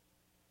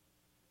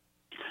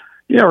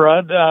 Yeah,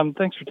 Rod,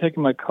 thanks for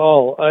taking my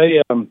call.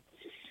 I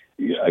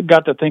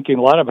got to thinking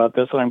a lot about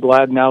this, and I'm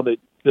glad now that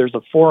there's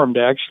a forum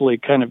to actually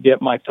kind of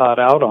get my thought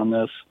out on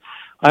this.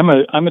 I'm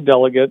a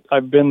delegate.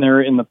 I've been there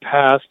in the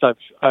past.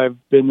 I've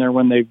been there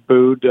when they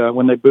booed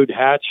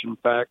Hatch, in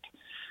fact.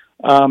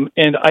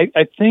 And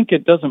I think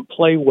it doesn't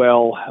play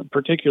well,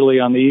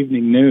 particularly on the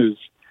evening news.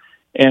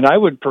 And I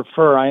would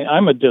prefer,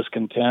 I'm a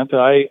discontent.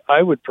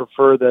 I would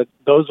prefer that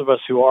those of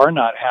us who are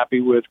not happy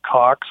with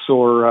Cox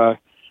or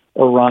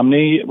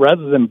Romney,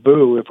 rather than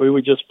boo, if we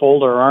would just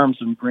fold our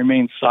arms and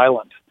remain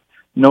silent.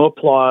 No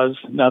applause,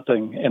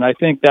 nothing. And I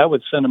think that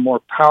would send a more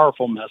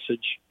powerful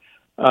message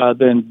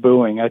than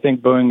booing. I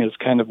think booing is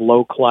kind of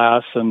low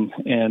class, and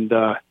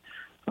I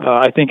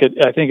think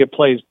it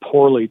plays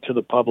poorly to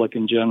the public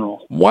in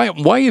general. Why,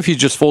 if you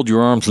just fold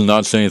your arms and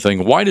not say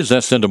anything, why does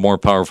that send a more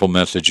powerful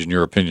message, in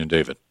your opinion,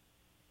 David?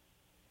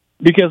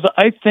 Because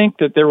I think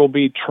that there will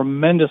be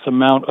tremendous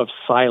amount of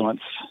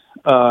silence.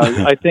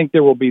 I think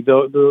there will be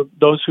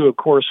those who, of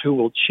course, who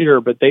will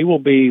cheer, but they will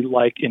be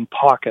like in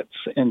pockets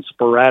and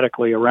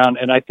sporadically around.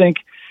 And I think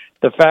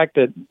the fact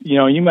that,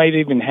 you might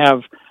even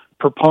have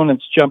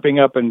proponents jumping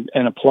up and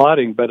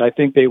applauding, but I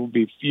think they will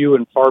be few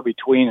and far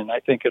between, and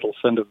I think it'll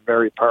send a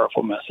very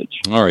powerful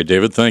message. All right,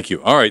 David, thank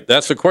you. All right,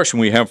 that's the question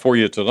we have for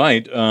you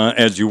tonight.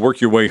 As you work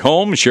your way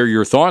home, share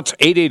your thoughts,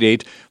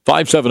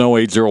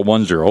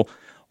 888-570-8010.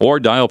 Or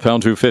dial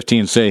pound 250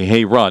 and say,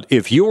 hey, Rod,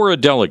 if you were a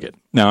delegate,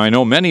 now I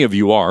know many of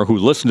you are who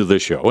listen to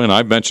this show, and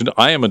I've mentioned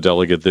I am a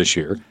delegate this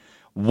year,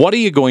 what are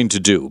you going to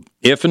do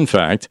if, in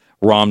fact,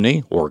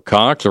 Romney or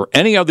Cox or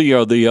any of the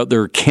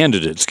other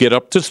candidates get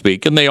up to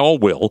speak, and they all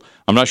will.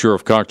 I'm not sure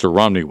if Cox or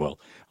Romney will.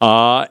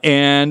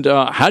 And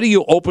how do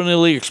you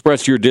openly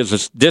express your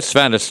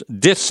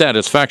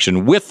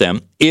dissatisfaction with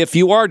them if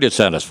you are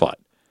dissatisfied?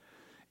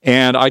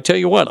 And I tell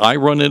you what, I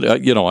run it,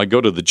 I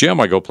go to the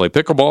gym, I go play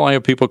pickleball, I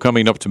have people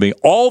coming up to me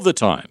all the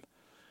time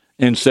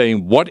and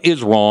saying, what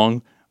is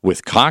wrong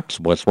with Cox?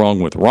 What's wrong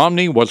with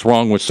Romney? What's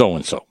wrong with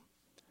so-and-so?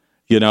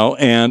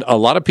 And a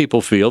lot of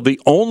people feel the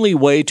only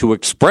way to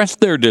express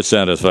their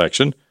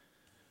dissatisfaction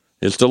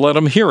is to let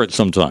them hear it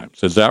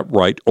sometimes. Is that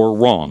right or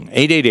wrong?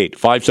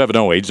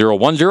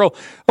 888-570-8010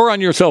 or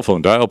on your cell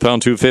phone, dial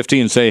pound 250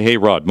 and say, hey,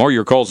 Rod. More of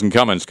your calls and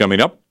comments coming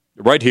up.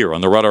 Right here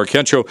on the Rod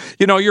Arquette Show.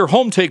 Your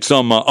home takes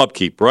some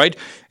upkeep, right?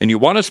 And you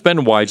want to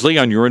spend wisely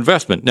on your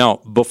investment. Now,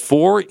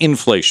 before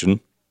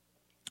inflation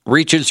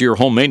reaches your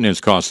home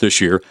maintenance costs this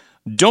year,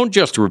 don't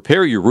just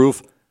repair your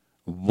roof.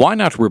 Why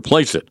not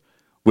replace it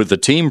with the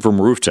team from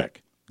RoofTech?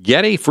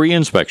 Get a free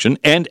inspection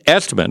and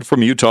estimate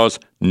from Utah's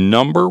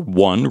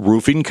 #1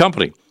 roofing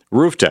company,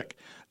 RoofTech.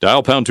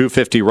 Dial pound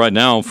 250 right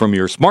now from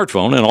your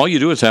smartphone, and all you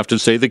do is have to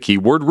say the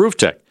keyword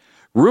RoofTech.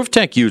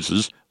 RoofTech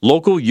uses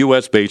local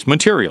U.S.-based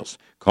materials.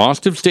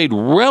 Costs have stayed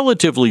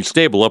relatively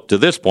stable up to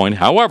this point.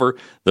 However,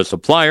 the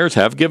suppliers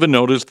have given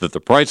notice that the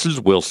prices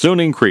will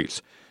soon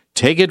increase.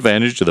 Take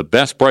advantage of the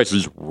best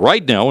prices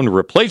right now and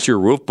replace your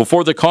roof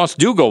before the costs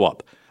do go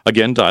up.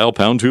 Again, dial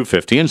pound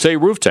 250 and say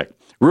Roof Tech.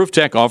 Roof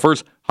Tech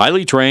offers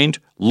highly trained,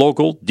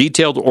 local,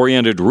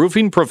 detailed-oriented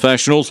roofing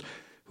professionals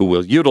who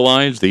will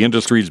utilize the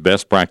industry's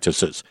best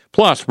practices.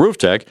 Plus, Roof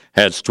Tech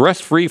has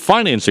stress-free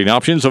financing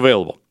options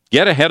available.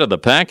 Get ahead of the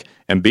pack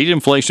and beat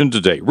inflation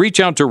today. Reach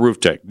out to Roof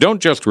Tech.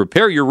 Don't just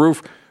repair your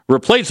roof,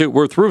 replace it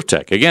with Roof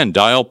Tech. Again,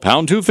 dial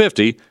pound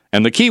 250,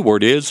 and the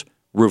keyword is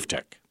Roof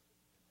Tech.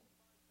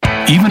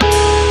 Even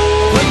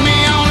put me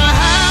on a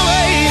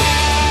highway,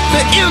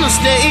 the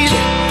interstate,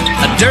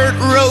 a dirt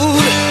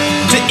road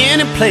to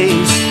any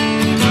place,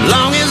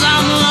 long as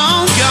I'm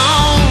long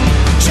gone,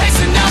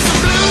 chasing down some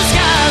blue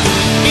skies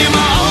in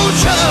my old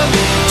truck,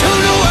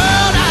 tune the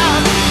world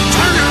out,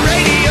 turn the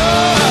radio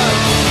up,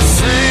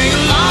 sing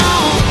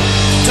along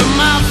to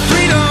my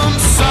freedom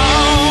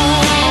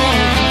song.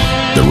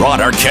 The Rod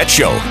Arquette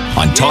Show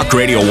on Talk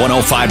Radio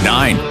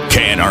 105.9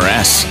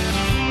 KNRS.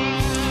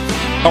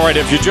 All right,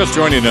 if you're just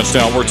joining us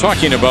now, we're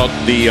talking about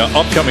the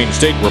upcoming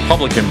state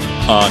Republican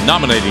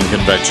nominating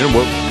convention,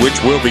 which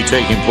will be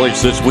taking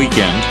place this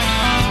weekend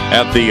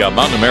at the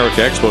Mountain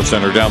America Expo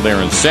Center down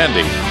there in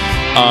Sandy.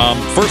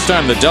 First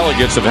time the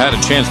delegates have had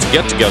a chance to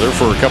get together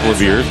for a couple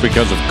of years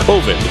because of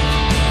COVID.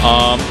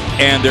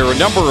 And there are a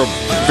number of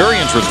very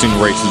interesting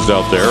races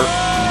out there.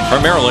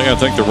 Primarily, I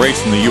think the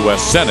race in the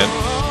U.S. Senate.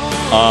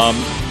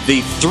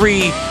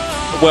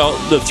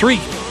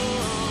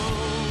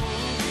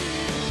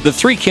 The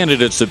three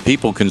candidates that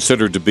people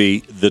consider to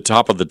be the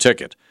top of the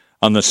ticket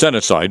on the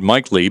Senate side,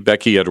 Mike Lee,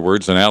 Becky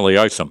Edwards, and Allie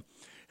Isom,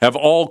 have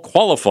all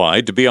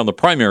qualified to be on the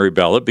primary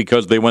ballot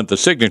because they went the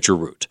signature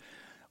route.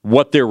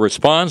 What their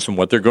response and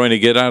what they're going to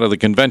get out of the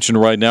convention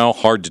right now,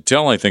 hard to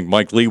tell. I think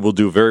Mike Lee will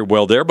do very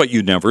well there, but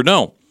you never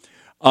know.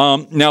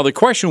 Now, the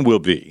question will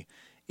be,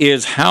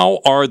 is how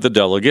are the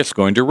delegates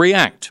going to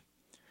react?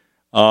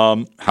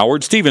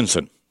 Howard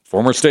Stevenson,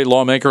 former state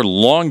lawmaker,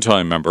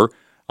 longtime member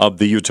of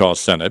the Utah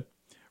Senate,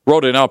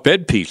 wrote an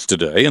op-ed piece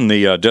today in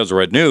the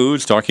Deseret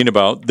News talking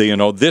about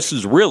this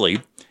is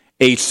really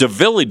a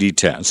civility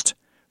test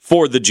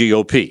for the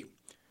GOP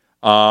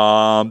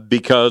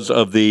because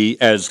of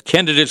as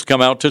candidates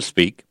come out to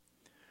speak,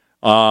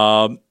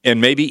 and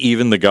maybe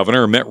even the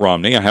governor, Mitt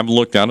Romney. I haven't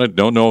looked on it,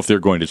 don't know if they're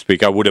going to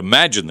speak. I would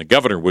imagine the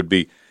governor would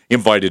be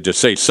invited to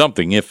say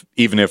something,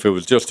 even if it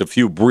was just a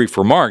few brief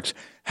remarks.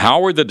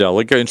 How are the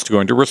delegates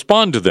going to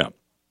respond to them?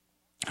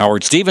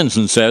 Howard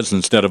Stevenson says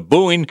instead of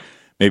booing,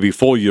 maybe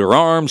fold your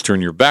arms,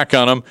 turn your back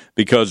on them,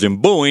 because in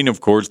booing, of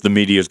course, the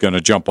media is going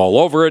to jump all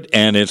over it,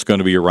 and it's going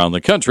to be around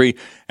the country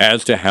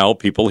as to how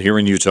people here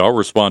in Utah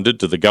responded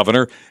to the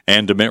governor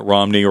and to Mitt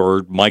Romney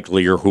or Mike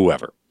Lee or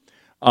whoever.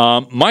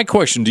 My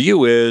question to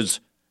you is,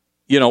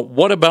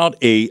 what about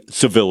a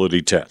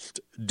civility test?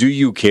 Do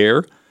you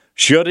care?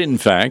 Should, in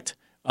fact,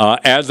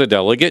 as a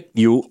delegate,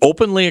 you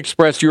openly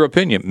express your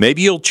opinion?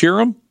 Maybe you'll cheer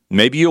them.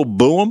 Maybe you'll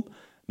boo them.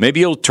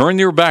 Maybe you'll turn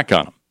your back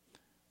on them.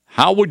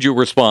 How would you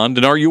respond,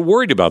 and are you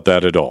worried about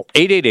that at all?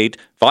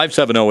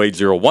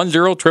 888-570-8010,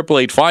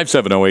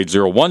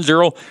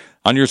 888-570-8010.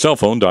 On your cell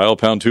phone, dial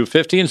pound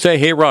 250 and say,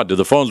 hey, Rod, to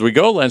the phones we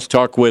go. Let's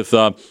talk with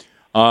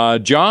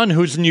John,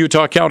 who's in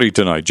Utah County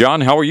tonight. John,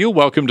 how are you?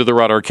 Welcome to the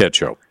Rod Arquette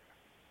Show.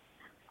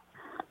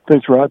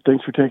 Thanks, Rod.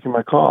 Thanks for taking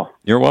my call.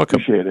 You're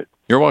welcome. Appreciate it.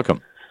 You're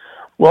welcome.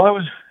 Well,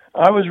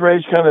 I was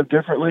raised kind of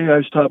differently. I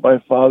was taught by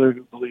a father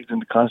who believed in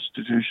the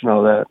Constitution,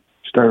 all that,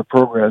 started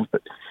programs,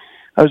 but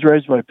I was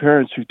raised by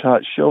parents who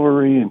taught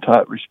chivalry and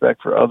taught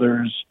respect for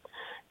others.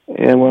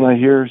 And when I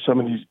hear some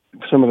of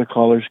the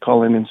callers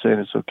call in and saying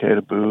it's okay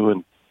to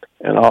boo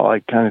and all,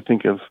 I kind of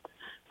think of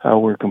how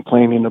we're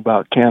complaining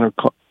about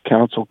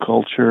council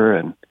culture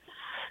and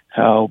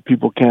how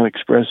people can't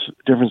express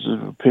differences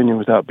of opinion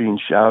without being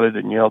shouted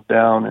and yelled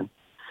down.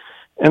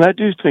 And I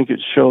do think it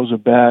shows a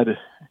bad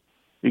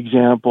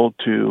example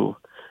to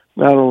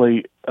not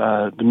only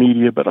the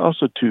media, but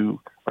also to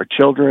our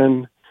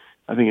children.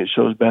 I think it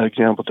shows a bad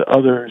example to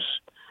others.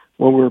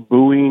 When we're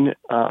booing,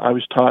 I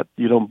was taught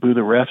you don't boo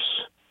the refs.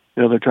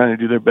 They're trying to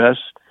do their best.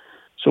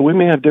 So we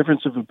may have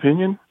difference of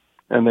opinion,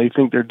 and they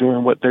think they're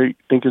doing what they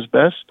think is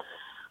best.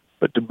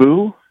 But to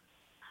boo,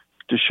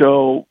 to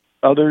show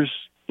others,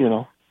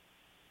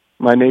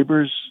 my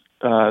neighbors,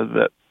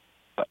 that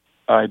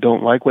I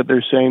don't like what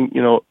they're saying,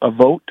 a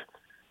vote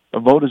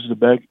is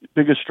the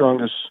biggest,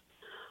 strongest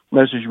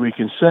message we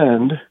can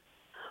send.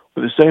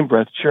 With the same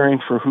breath,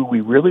 cheering for who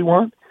we really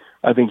want,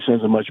 I think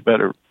sends a much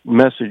better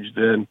message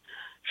than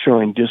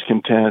showing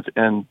discontent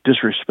and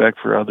disrespect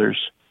for others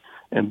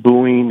and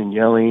booing and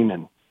yelling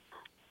and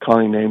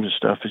calling names and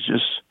stuff. It's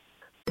just...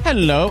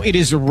 Hello, it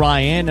is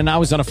Ryan, and I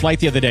was on a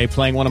flight the other day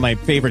playing one of my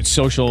favorite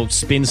social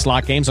spin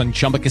slot games on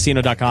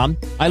ChumbaCasino.com.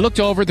 I looked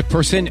over at the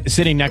person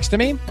sitting next to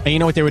me, and you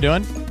know what they were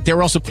doing? They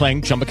were also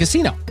playing Chumba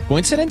Casino.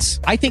 Coincidence?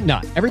 I think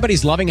not.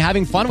 Everybody's loving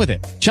having fun with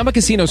it. Chumba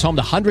Casino is home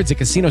to hundreds of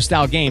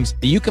casino-style games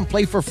that you can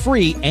play for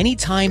free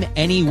anytime,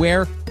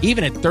 anywhere,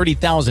 even at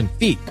 30,000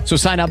 feet. So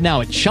sign up now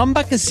at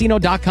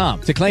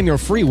ChumbaCasino.com to claim your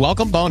free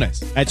welcome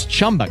bonus. That's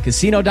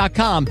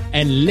ChumbaCasino.com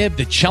and live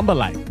the Chumba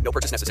life. No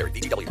purchase necessary.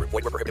 VGW. Void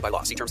where prohibited by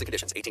law. See terms and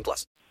conditions.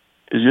 18+.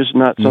 It's just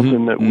not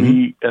something that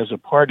we as a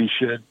party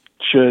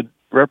should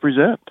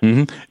represent.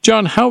 Mm-hmm.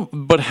 John,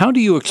 how do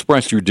you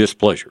express your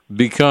displeasure?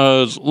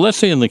 Because let's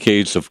say in the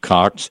case of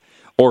Cox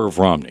or of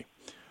Romney.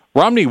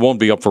 Romney won't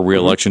be up for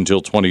re-election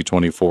until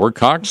 2024.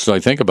 Cox, I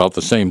think, about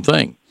the same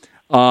thing.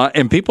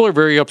 And people are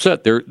very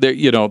upset.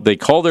 They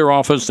call their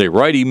office, they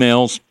write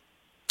emails,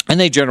 and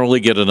they generally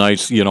get a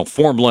nice,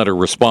 form letter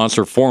response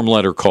or form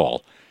letter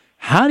call.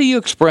 How do you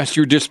express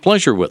your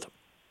displeasure with them?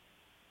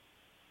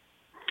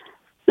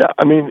 Yeah,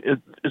 I mean,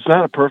 it's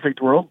not a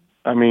perfect world.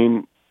 I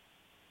mean,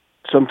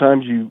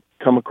 sometimes you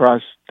come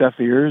across deaf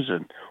ears,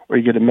 or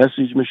you get a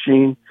message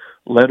machine,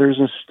 letters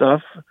and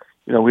stuff.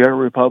 We are a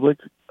republic.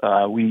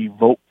 We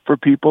vote for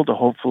people to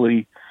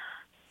hopefully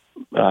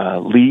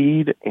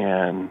lead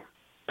and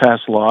pass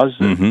laws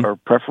that are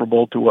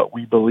preferable to what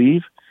we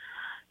believe.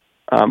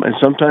 And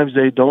sometimes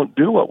they don't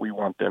do what we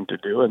want them to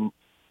do. And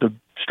the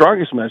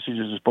strongest message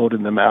is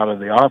voting them out of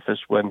the office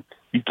when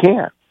you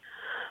can.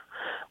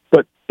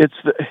 But it's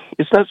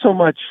not so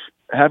much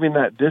having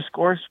that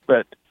discourse,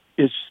 but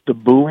it's the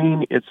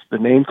booing, it's the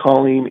name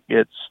calling,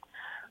 it's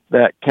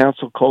that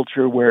council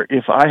culture where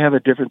if I have a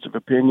difference of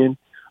opinion,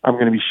 I'm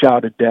going to be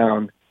shouted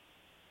down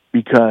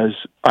because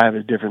I have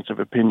a difference of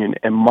opinion,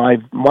 and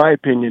my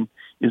opinion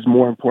is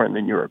more important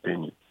than your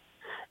opinion.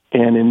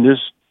 And in this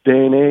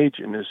day and age,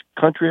 in this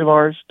country of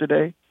ours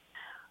today,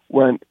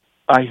 when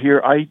I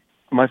hear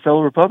my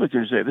fellow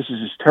Republicans say, this is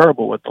just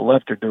terrible what the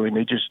left are doing,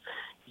 they just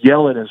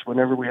yell at us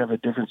whenever we have a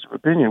difference of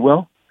opinion.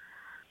 Well,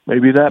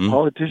 maybe that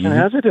politician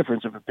has a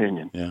difference of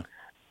opinion. Yeah.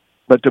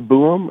 But to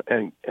boo him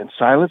and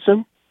silence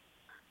him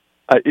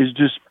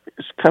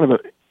it's kind of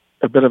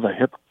a bit of a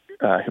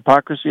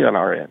hypocrisy on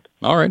our end.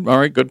 All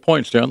right. Good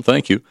points, John.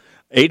 Thank you.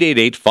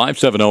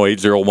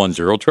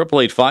 888-570-8010,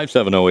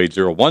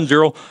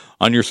 888-570-8010.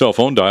 On your cell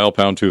phone, dial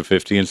pound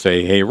 250 and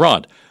say, hey,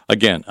 Rod.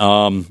 Again,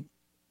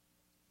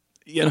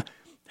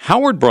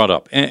 Howard brought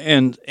up,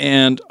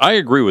 and I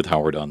agree with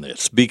Howard on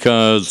this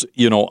because,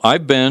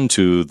 I've been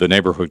to the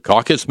neighborhood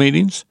caucus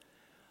meetings.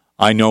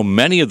 I know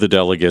many of the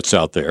delegates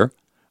out there,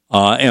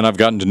 and I've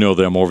gotten to know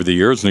them over the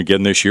years. And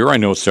again, this year, I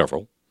know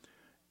several.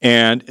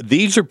 And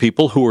these are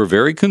people who are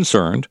very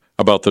concerned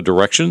about the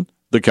direction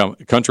the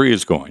country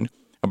is going,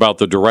 about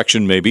the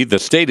direction maybe the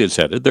state is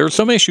headed. There are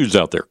some issues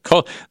out there.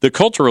 The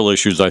cultural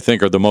issues, I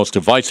think, are the most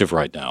divisive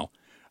right now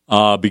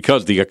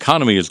because the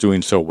economy is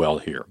doing so well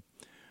here.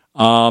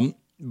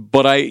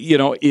 But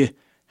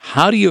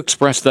how do you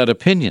express that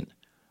opinion?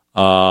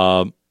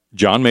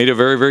 John made a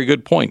very, very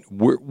good point.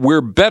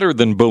 We're better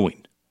than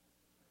booing.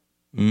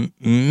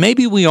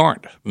 Maybe we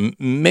aren't.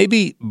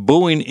 Maybe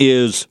booing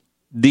is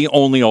the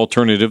only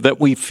alternative that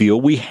we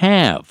feel we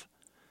have.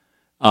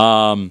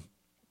 The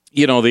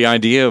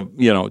idea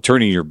of,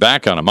 turning your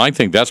back on them, I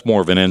think that's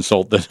more of an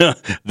insult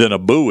than a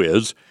boo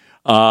is,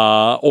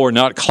 or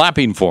not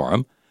clapping for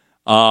them,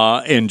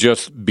 and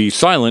just be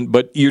silent.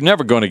 But you're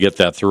never going to get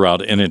that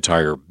throughout an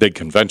entire big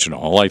convention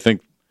hall. I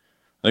think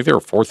there are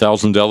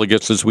 4,000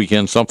 delegates this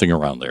weekend, something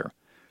around there,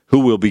 who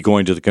will be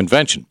going to the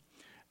convention.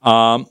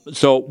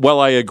 So while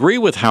I agree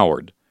with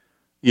Howard,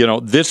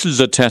 this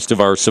is a test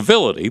of our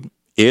civility.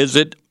 Is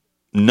it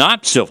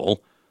not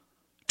civil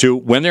to,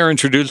 when they're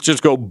introduced,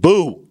 just go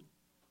boo?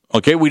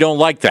 Okay, we don't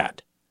like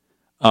that.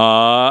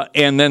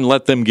 And then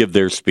let them give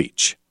their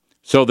speech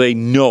so they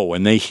know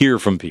and they hear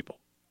from people.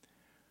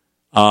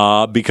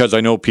 Because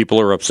I know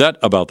people are upset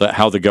about that,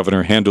 how the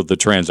governor handled the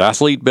trans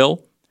athlete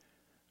bill.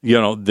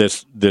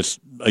 This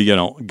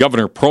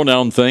governor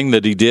pronoun thing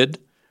that he did.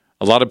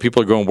 A lot of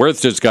people are going,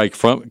 where's this guy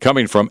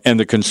coming from? And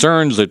the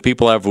concerns that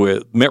people have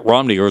with Mitt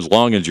Romney are as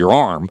long as your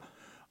arm.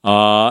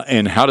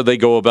 And how do they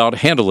go about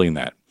handling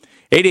that?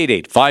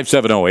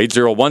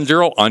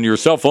 888-570-8010 on your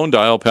cell phone,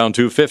 dial pound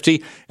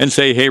 250 and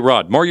say, hey,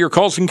 Rod. More of your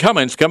calls and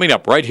comments coming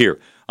up right here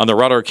on the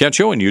Rod Arquette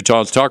Show and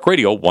Utah's Talk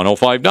Radio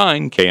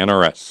 105.9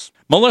 KNRS.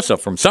 Melissa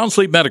from Sound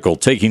Sleep Medical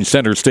taking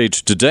center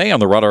stage today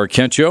on the Rod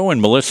Arquette Show.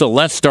 And Melissa,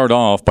 let's start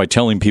off by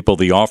telling people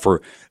the offer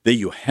that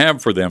you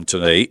have for them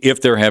today if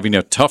they're having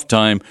a tough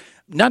time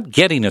not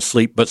getting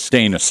asleep but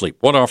staying asleep.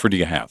 What offer do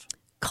you have?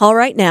 Call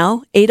right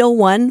now,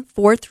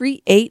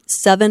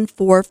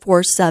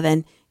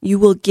 801-438-7447. You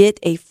will get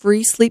a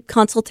free sleep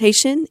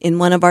consultation in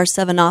one of our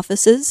 7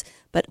 offices,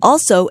 but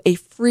also a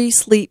free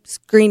sleep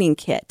screening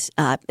kit.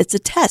 It's a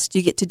test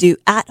you get to do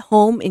at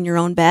home in your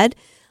own bed.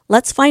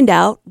 Let's find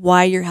out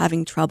why you're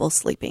having trouble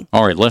sleeping.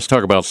 All right, let's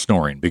talk about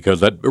snoring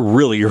because that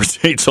really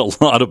irritates a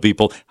lot of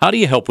people. How do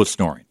you help with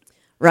snoring?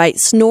 Right.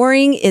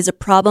 Snoring is a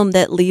problem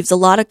that leaves a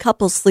lot of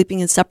couples sleeping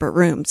in separate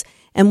rooms.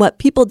 And what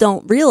people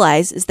don't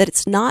realize is that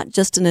it's not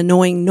just an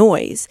annoying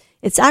noise.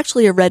 It's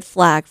actually a red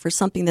flag for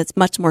something that's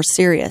much more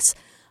serious.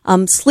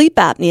 Sleep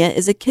apnea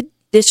is a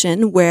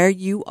condition where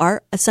you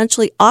are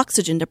essentially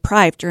oxygen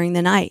deprived during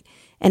the night,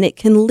 and it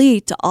can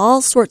lead to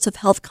all sorts of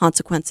health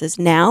consequences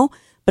now,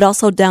 but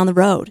also down the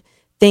road.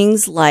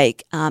 Things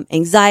like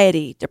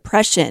anxiety,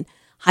 depression,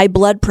 high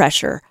blood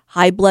pressure,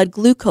 high blood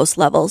glucose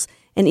levels,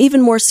 and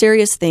even more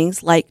serious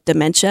things like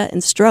dementia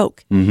and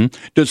stroke. Mm-hmm.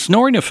 Does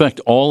snoring affect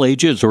all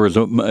ages, or is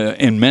it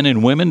in men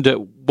and women?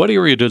 What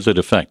area does it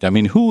affect? I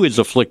mean, who is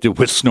afflicted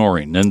with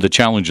snoring and the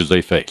challenges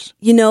they face?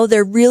 You know,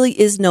 there really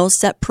is no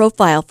set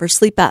profile for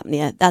sleep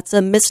apnea. That's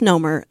a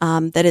misnomer,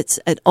 that it's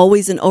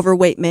always an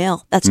overweight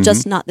male. That's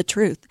just not the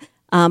truth.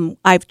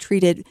 I've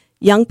treated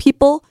young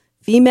people,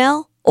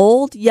 female,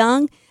 old,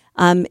 young.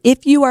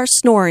 If you are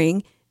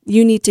snoring,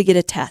 you need to get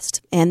a test,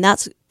 and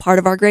that's part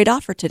of our great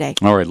offer today.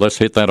 All right, let's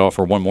hit that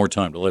offer one more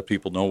time to let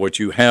people know what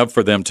you have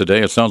for them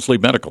today at Sound Sleep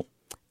Medical.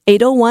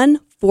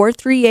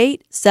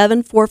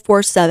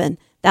 801-438-7447.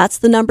 That's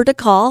the number to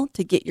call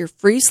to get your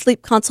free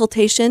sleep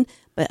consultation.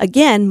 But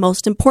again,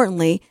 most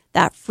importantly,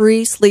 that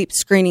free sleep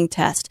screening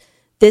test.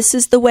 This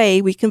is the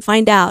way we can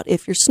find out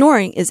if your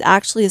snoring is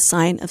actually a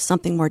sign of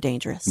something more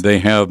dangerous. They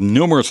have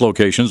numerous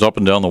locations up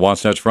and down the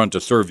Wasatch Front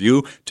to serve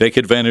you. Take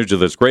advantage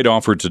of this great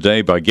offer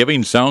today by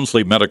giving Sound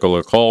Sleep Medical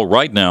a call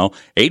right now,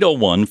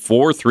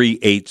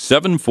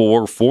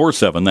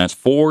 801-438-7447. That's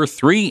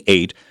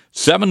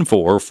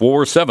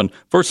 438-7447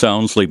 for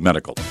Sound Sleep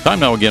Medical. Time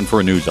now again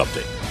for a news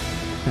update.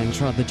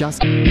 Thanks, Rod. The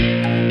Just...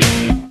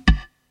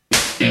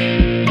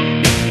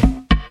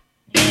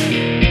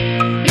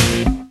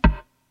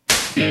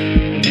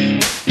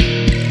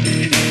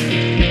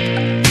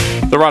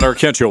 The Rod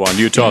Arquette Show on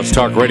Utah's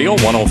Talk Radio,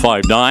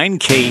 105.9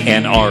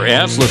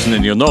 KNRS. Listen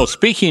and you'll know.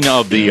 Speaking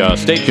of the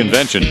state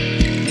convention,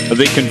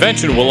 the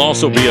convention will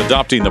also be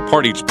adopting the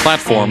party's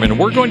platform, and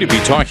we're going to be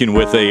talking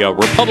with a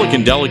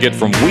Republican delegate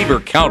from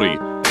Weber County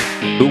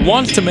who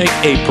wants to make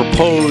a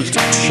proposed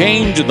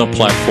change in the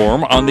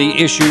platform on the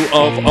issue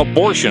of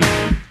abortion.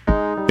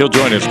 He'll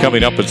join us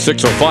coming up at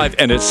 6:05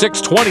 and at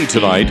 6:20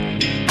 tonight.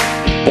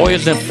 Boy,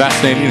 isn't it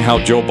fascinating how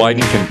Joe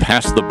Biden can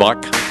pass the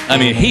buck? I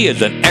mean, he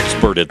is an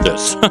expert at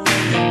this.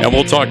 And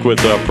we'll talk with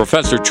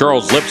Professor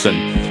Charles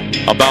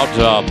Lipson about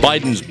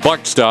Biden's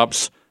buck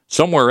stops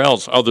somewhere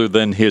else other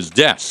than his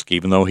desk,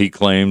 even though he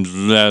claims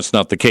that's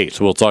not the case.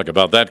 We'll talk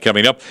about that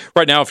coming up.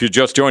 Right now, if you're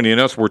just joining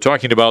us, we're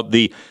talking about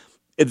the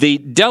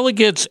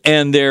delegates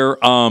and their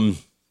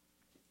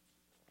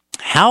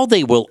how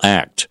they will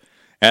act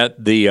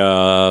at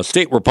the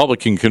state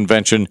Republican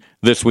convention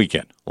this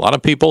weekend. A lot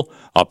of people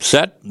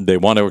upset. They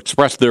want to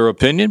express their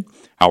opinion.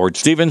 Howard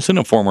Stevenson,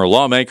 a former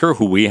lawmaker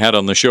who we had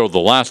on the show the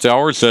last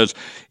hour, says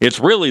it's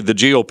really the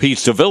GOP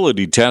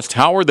civility test.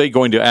 How are they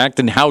going to act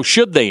and how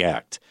should they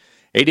act?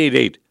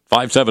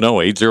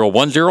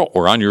 888-570-8010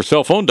 or on your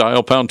cell phone,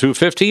 dial pound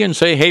 250 and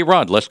say, hey,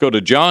 Rod, let's go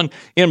to John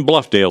in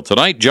Bluffdale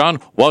tonight.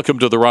 John, welcome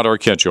to the Rod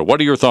Arquette Show. What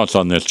are your thoughts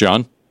on this,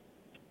 John?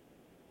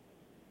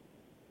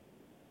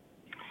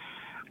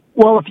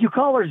 Well, a few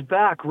callers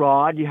back,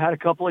 Rod, you had a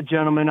couple of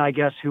gentlemen, I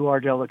guess, who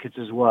are delegates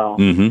as well.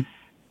 Mm-hmm.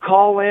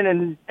 Call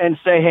in and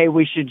say, hey,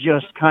 we should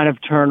just kind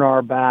of turn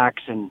our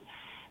backs and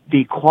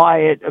be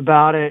quiet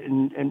about it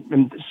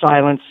and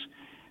silence.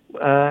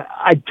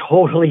 I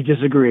totally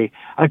disagree.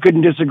 I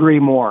couldn't disagree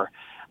more.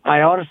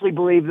 I honestly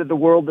believe that the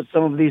world that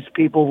some of these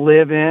people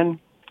live in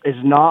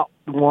is not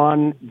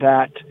one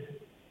that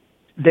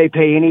they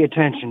pay any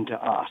attention to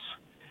us.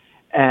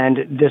 And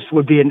this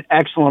would be an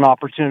excellent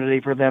opportunity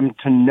for them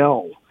to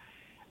know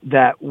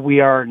that we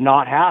are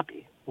not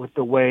happy with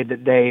the way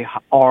that they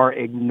are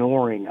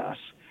ignoring us,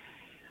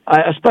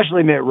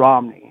 especially Mitt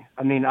Romney.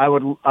 I mean, I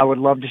would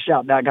love to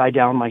shout that guy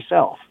down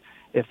myself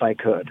if I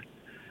could.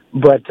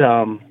 But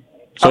I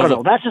don't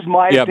know. That's just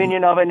my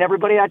opinion of it, and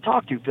everybody I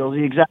talk to feels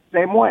the exact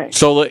same way.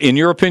 So in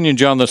your opinion,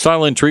 John, the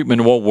silent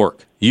treatment won't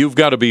work. You've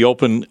got to be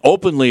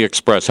openly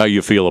express how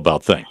you feel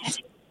about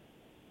things.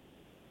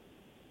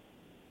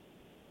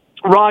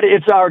 Rod,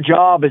 it's our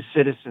job as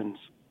citizens.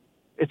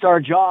 It's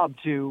our job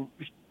to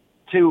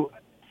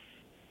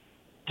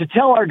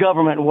tell our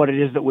government what it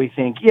is that we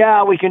think.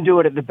 Yeah, we can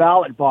do it at the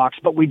ballot box,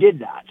 but we did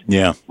that.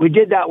 Yeah. We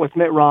did that with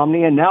Mitt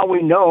Romney, and now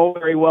we know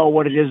very well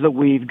what it is that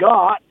we've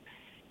got,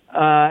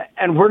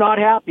 and we're not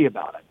happy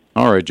about it.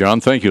 All right, John,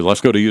 thank you.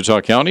 Let's go to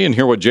Utah County and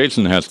hear what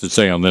Jason has to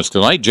say on this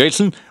tonight.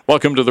 Jason,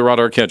 welcome to the Rod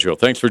Arquette Show.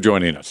 Thanks for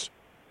joining us.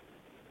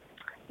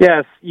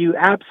 Yes, you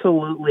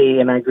absolutely,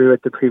 and I agree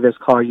with the previous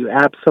caller, you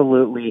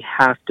absolutely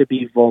have to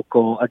be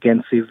vocal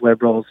against these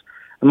liberals.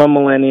 I'm a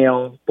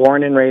millennial,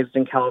 born and raised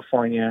in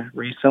California,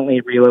 recently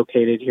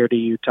relocated here to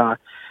Utah.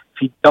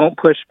 If you don't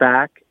push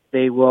back,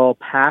 they will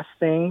pass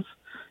things,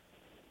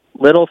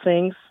 little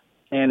things,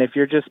 and if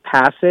you're just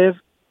passive,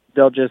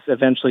 they'll just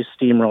eventually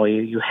steamroll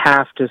you. You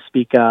have to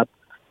speak up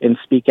and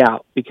speak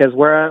out, because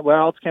where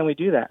else can we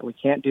do that? We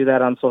can't do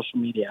that on social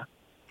media.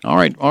 All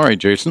right,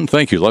 Jason,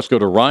 thank you. Let's go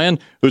to Ryan,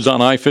 who's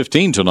on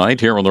I-15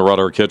 tonight here on the Rod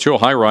Arquette Show.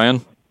 Hi,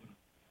 Ryan.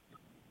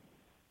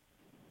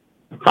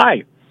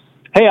 Hi.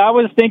 Hey, I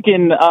was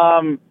thinking,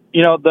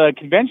 the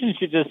convention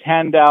should just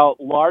hand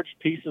out large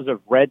pieces of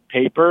red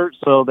paper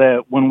so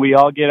that when we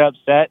all get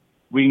upset,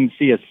 we can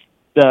see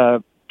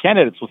the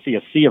candidates will see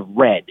a sea of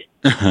red.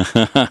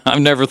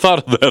 I've never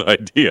thought of that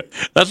idea.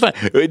 That's not.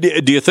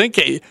 Do you think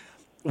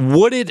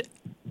would it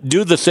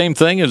do the same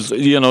thing as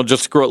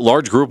just a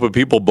large group of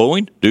people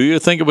booing? Do you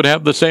think it would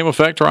have the same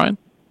effect, Ryan?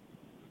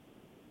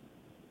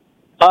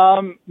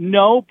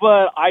 No,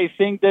 but I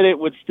think that it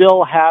would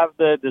still have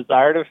the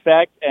desired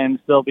effect and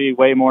still be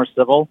way more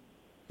civil.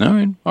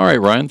 All right,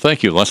 Ryan.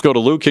 Thank you. Let's go to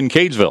Luke in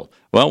Cadesville.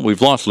 Well,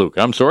 we've lost Luke.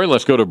 I'm sorry.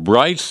 Let's go to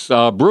Bruce,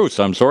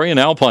 in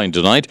Alpine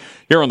tonight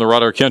here on the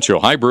Rod Arquette Show.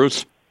 Hi,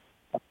 Bruce.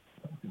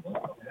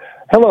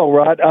 Hello,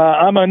 Rod.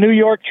 I'm a New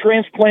York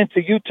transplant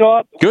to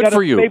Utah. Good We've got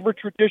for a you. favorite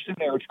tradition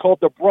there. It's called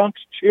the Bronx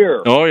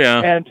Cheer. Oh,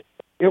 yeah. And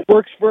it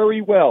works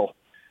very well.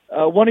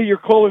 One of your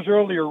callers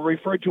earlier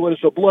referred to it as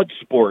a blood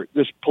sport,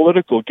 this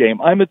political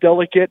game. I'm a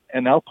delegate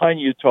in Alpine,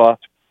 Utah.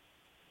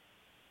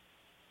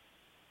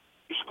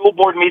 School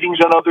board meetings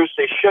and others,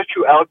 they shut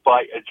you out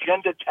by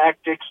agenda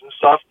tactics and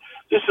stuff.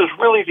 This is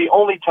really the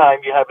only time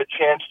you have a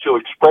chance to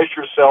express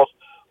yourself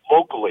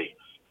locally.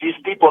 These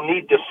people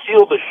need to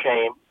feel the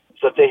shame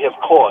that they have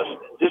caused.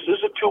 This is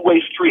a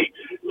two-way street.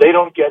 They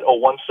don't get a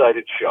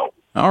one-sided show.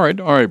 All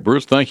right,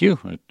 Bruce, thank you.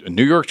 A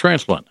New York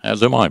transplant,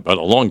 as am I, but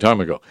a long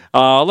time ago.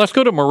 Let's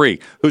go to Marie,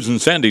 who's in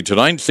Sandy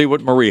tonight, and see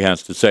what Marie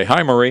has to say.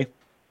 Hi, Marie.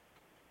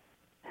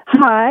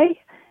 Hi.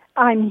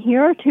 I'm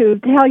here to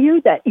tell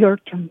you that you're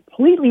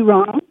completely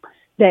wrong,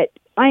 that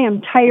I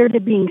am tired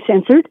of being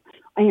censored.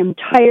 I am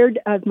tired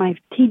of my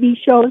TV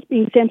shows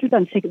being censored.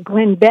 I'm sick of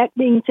Glenn Beck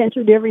being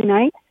censored every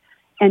night.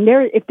 And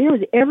if there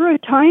was ever a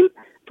time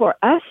for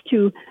us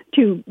to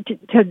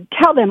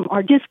tell them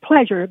our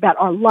displeasure about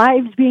our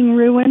lives being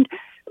ruined,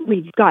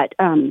 we've got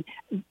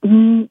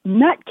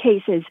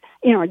nutcases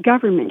in our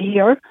government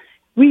here.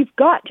 We've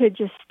got to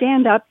just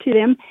stand up to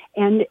them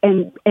and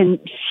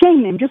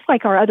shame them, just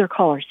like our other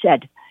caller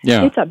said.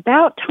 Yeah. It's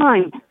about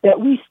time that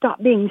we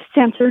stop being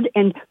censored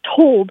and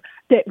told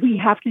that we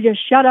have to just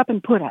shut up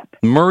and put up.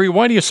 Murray,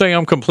 why do you say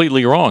I'm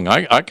completely wrong?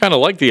 I kind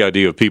of like the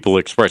idea of people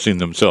expressing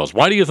themselves.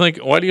 Why do you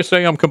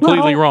say I'm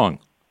completely wrong?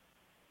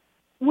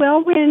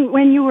 Well,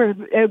 when you were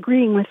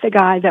agreeing with the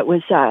guy that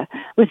was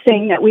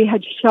saying that we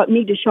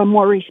need to show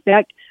more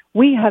respect,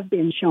 we have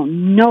been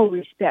shown no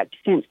respect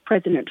since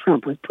President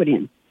Trump was put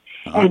in.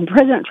 And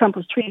President Trump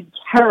was treated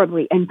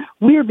terribly, and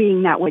we're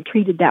being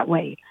treated that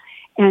way.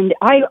 And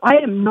I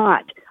am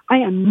not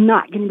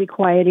going to be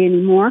quiet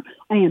anymore.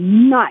 I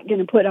am not going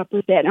to put up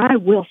with that. And I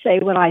will say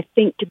what I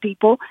think to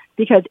people,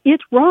 because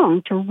it's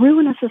wrong to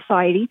ruin a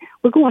society.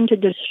 We're going to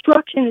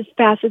destruction as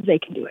fast as they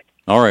can do it.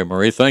 All right,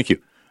 Marie, thank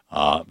you.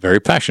 Very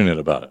passionate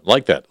about it.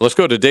 Like that. Let's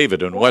go to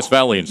David in West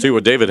Valley and see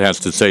what David has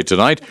to say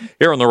tonight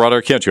here on the Rod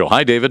Arquette Show.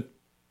 Hi, David.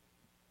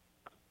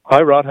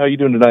 Hi, Rod. How are you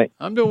doing tonight?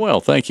 I'm doing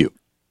well, thank you.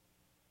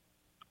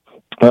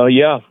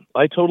 Yeah,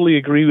 I totally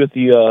agree with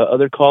the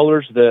other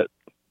callers that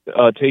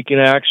taking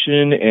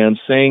action and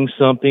saying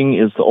something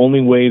is the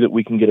only way that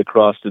we can get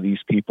across to these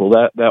people.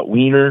 That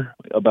wiener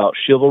about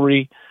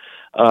chivalry,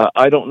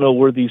 I don't know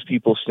where these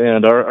people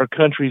stand. Our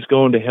country's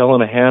going to hell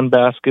in a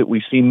handbasket.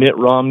 We see Mitt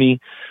Romney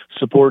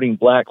supporting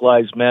Black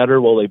Lives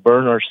Matter while they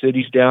burn our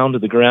cities down to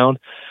the ground.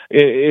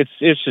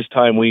 It's just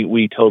time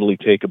we totally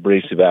take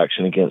abrasive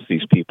action against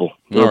these people.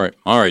 All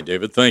right,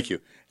 David, thank you.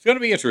 It's going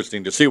to be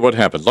interesting to see what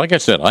happens. Like I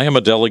said, I am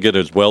a delegate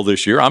as well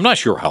this year. I'm not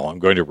sure how I'm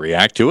going to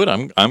react to it.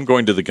 I'm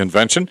going to the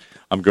convention.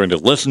 I'm going to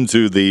listen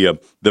to the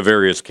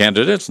various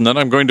candidates, and then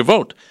I'm going to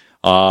vote.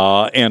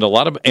 And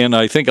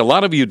I think a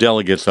lot of you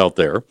delegates out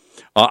there,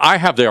 I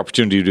have the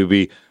opportunity to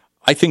be,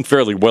 I think,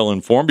 fairly well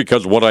informed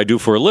because of what I do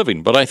for a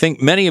living. But I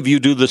think many of you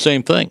do the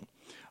same thing.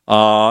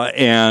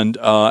 And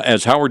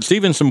as Howard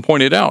Stevenson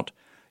pointed out,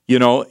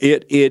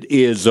 it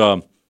is.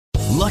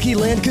 Lucky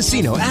Land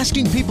Casino,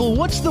 asking people,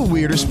 what's the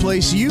weirdest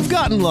place you've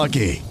gotten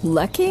lucky?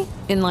 Lucky?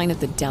 In line at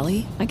the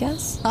deli, I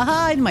guess?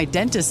 Aha, in my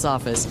dentist's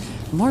office.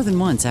 More than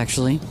once,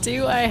 actually.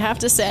 Do I have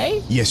to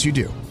say? Yes, you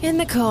do. In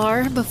the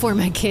car before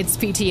my kids'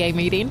 PTA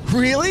meeting.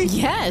 Really?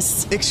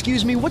 Yes.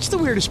 Excuse me, what's the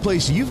weirdest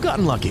place you've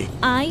gotten lucky?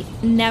 I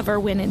never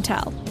win and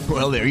tell.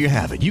 Well, there you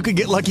have it. You can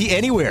get lucky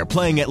anywhere,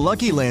 playing at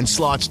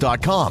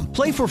LuckyLandSlots.com.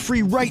 Play for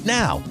free right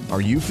now.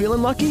 Are you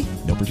feeling lucky?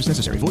 No purchase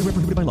necessary. Void where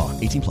prohibited by law.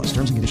 18+.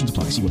 Terms and conditions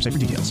apply. See website for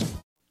details.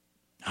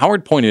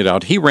 Howard pointed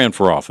out he ran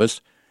for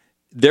office.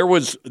 There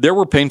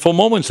were painful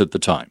moments at the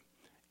time.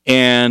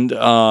 And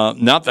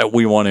not that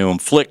we want to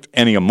inflict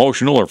any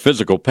emotional or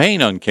physical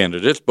pain on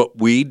candidates, but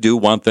we do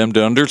want them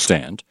to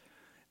understand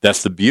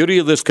that's the beauty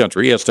of this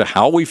country as to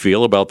how we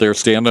feel about their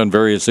stand on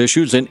various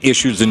issues and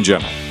issues in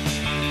general.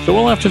 So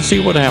we'll have to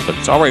see what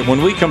happens. All right,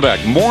 when we come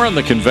back, more on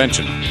the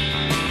convention.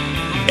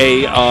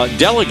 A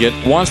delegate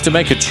wants to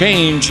make a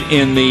change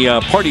in the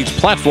party's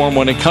platform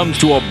when it comes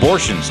to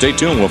abortion. Stay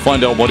tuned. We'll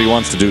find out what he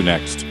wants to do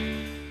next.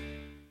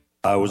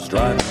 I was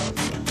driving.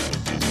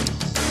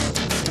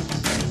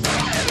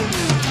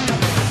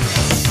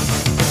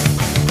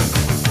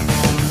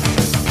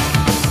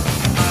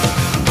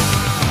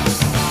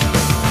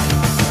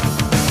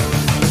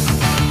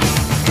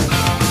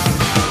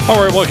 All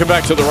right, welcome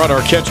back to the Rod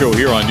Arquette Show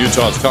here on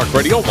Utah's Talk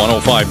Radio,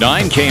 105.9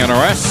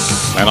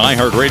 KNRS, an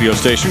iHeart radio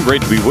station.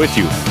 Great to be with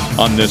you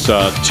on this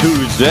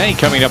Tuesday.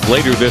 Coming up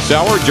later this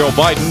hour, Joe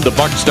Biden, the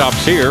buck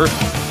stops here.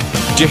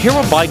 Did you hear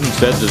what Biden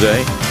said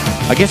today?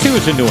 I guess he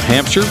was in New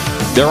Hampshire.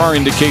 There are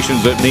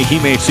indications that he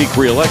may seek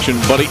re-election,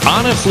 but he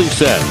honestly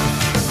said,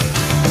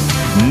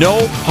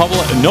 no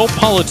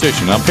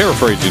politician, I'm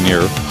paraphrasing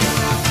here,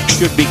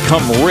 should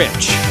become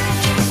rich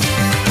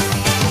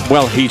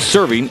while he's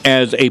serving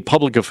as a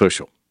public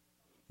official.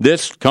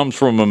 This comes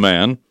from a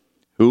man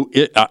who,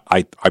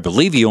 I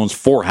believe he owns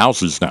 4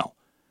 houses now.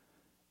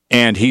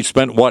 And he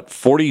spent,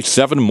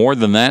 47 more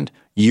than that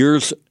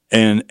years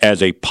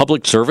as a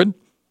public servant?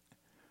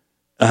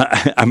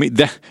 I mean,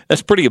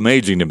 that's pretty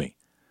amazing to me.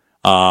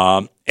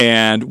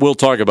 And we'll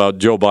talk about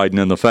Joe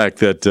Biden and the fact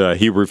that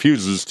he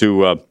refuses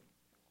to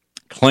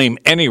claim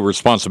any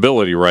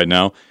responsibility right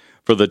now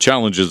for the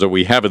challenges that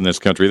we have in this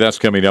country. That's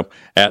coming up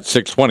at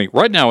 6:20.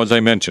 Right now, as I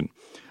mentioned,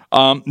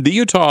 the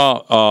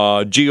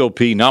Utah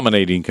GOP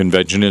nominating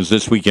convention is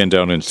this weekend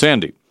down in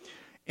Sandy.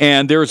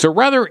 And there's a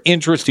rather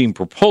interesting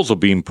proposal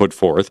being put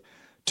forth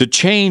to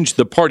change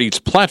the party's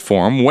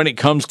platform when it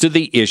comes to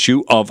the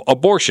issue of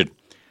abortion.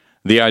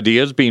 The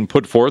idea is being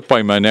put forth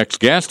by my next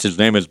guest. His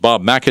name is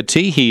Bob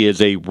McAtee. He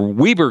is a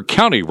Weber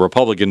County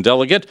Republican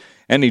delegate,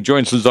 and he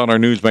joins us on our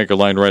Newsmaker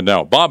line right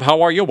now. Bob,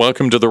 how are you?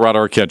 Welcome to the Rod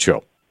Arquette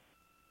Show.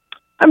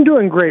 I'm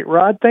doing great,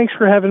 Rod. Thanks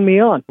for having me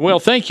on. Well,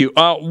 thank you.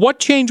 What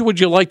change would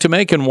you like to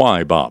make and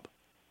why, Bob?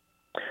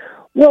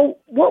 Well,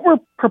 what we're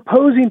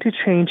proposing to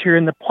change here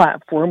in the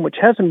platform, which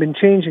hasn't been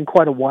changed in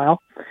quite a while,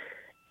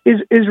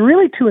 is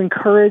really to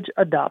encourage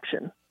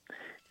adoption.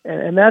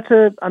 And that's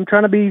I'm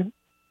trying to be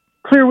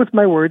clear with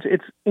my words.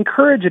 It's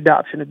encourage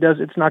adoption.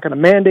 It's not going to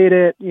mandate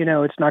it.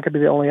 It's not going to be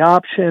the only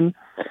option.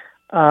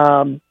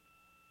 And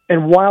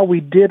while we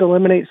did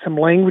eliminate some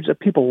language that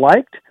people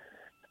liked,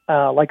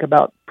 like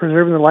about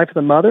preserving the life of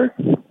the mother,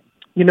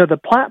 the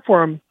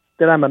platform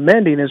that I'm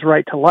amending is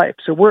right to life.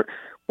 So we're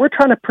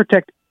trying to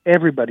protect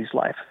everybody's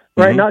life,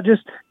 right? Mm-hmm.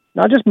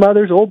 Not just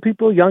mothers, old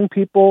people, young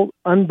people,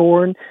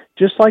 unborn.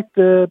 Just like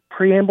the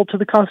preamble to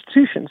the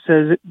Constitution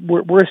says,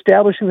 we're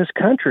establishing this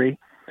country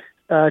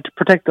to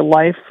protect the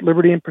life,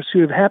 liberty, and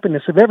pursuit of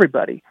happiness of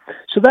everybody.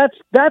 So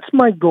that's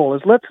my goal.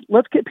 Is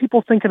let's get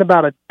people thinking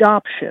about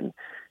adoption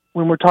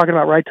when we're talking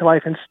about right to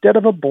life instead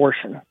of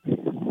abortion.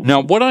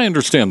 Now, what I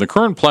understand, the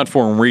current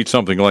platform reads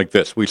something like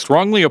this: we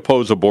strongly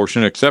oppose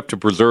abortion except to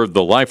preserve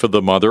the life of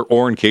the mother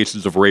or in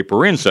cases of rape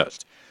or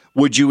incest.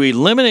 Would you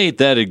eliminate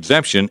that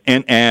exemption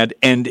and add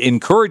and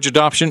encourage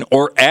adoption,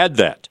 or add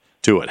that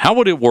to it? How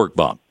would it work,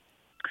 Bob?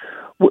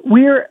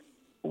 We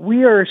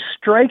are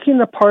striking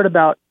the part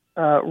about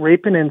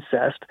rape and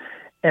incest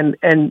and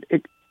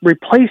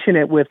replacing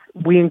it with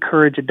we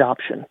encourage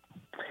adoption.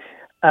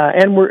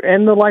 And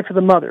the life of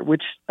the mother,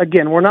 which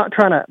again, we're not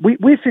trying to,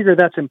 we figure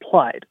that's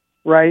implied,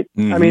 right?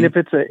 Mm-hmm. I mean, if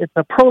it's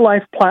a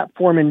pro-life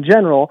platform in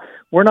general,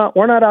 we're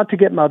not out to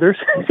get mothers.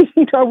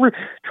 We're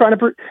trying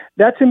to,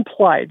 that's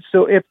implied.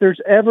 So if there's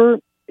ever,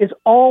 it's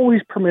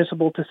always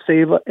permissible to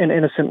save an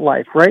innocent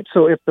life, right?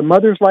 So if the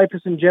mother's life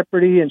is in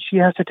jeopardy and she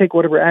has to take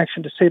whatever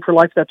action to save her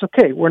life, that's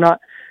okay. We're not,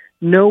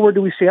 nowhere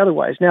do we say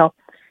otherwise. Now,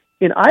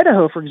 in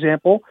Idaho, for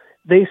example,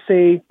 they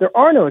say there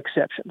are no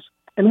exceptions.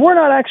 And we're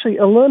not actually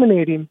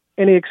eliminating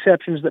any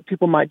exceptions that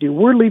people might do.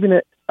 We're leaving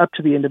it up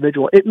to the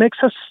individual. It makes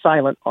us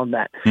silent on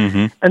that.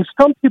 Mm-hmm. And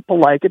some people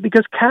like it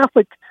because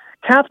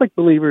Catholic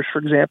believers, for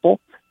example,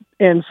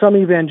 and some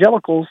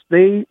evangelicals,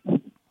 they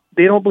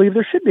don't believe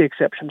there should be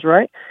exceptions,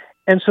 right?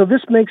 And so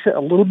this makes it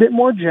a little bit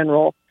more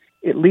general.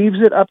 It leaves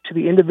it up to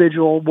the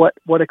individual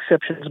what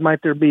exceptions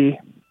might there be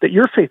that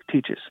your faith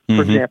teaches,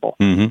 for example.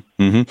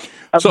 Mm-hmm.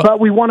 Mm-hmm. But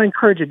we want to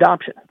encourage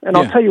adoption. And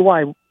I'll tell you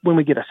why when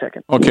we get a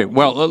second. Okay,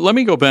 well, let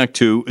me go back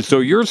to, so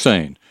you're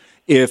saying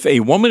if a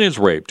woman is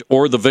raped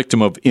or the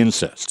victim of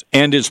incest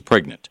and is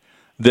pregnant,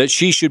 that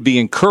she should be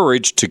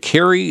encouraged to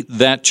carry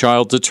that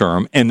child to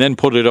term and then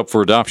put it up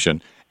for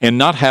adoption and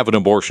not have an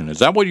abortion. Is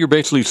that what you're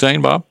basically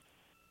saying, Bob?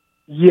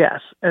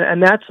 Yes,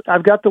 and that's,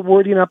 I've got the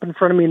wording up in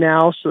front of me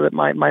now so that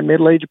my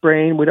middle-aged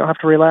brain, we don't have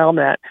to rely on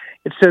that.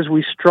 It says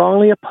we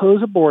strongly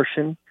oppose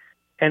abortion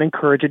and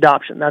encourage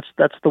adoption.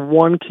 That's the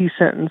one key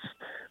sentence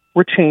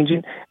we're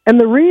changing.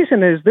 And the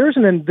reason is there's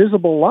an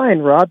invisible line,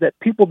 Rod, that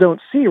people don't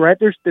see, right?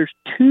 There's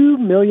 2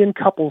 million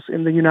couples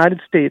in the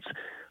United States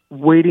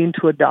waiting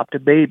to adopt a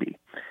baby.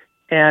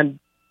 And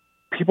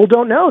people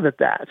don't know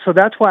that. So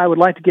that's why I would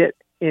like to get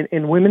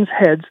in women's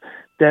heads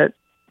that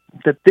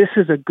this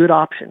is a good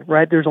option,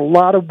 right? There's a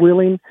lot of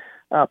willing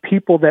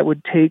people that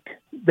would take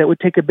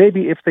a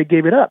baby if they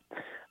gave it up.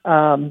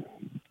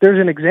 There's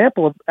an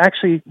example of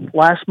actually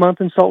last month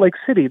in Salt Lake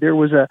City. There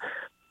was a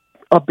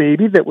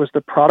baby that was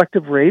the product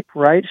of rape,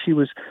 right?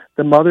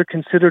 The mother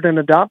considered an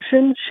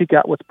adoption. She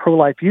got with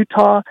Pro-Life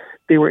Utah.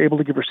 They were able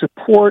to give her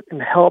support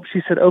and help.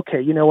 She said,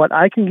 okay, you know what?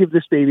 I can give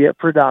this baby up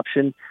for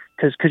adoption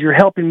because you're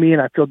helping me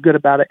and I feel good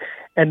about it.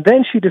 And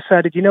then she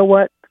decided, you know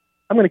what?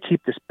 I'm going to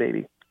keep this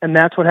baby. And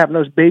that's what happened. That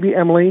was baby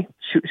Emily.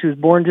 She was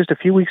born just a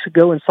few weeks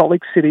ago in Salt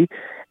Lake City.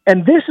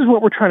 And this is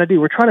what we're trying to do.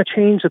 We're trying to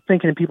change the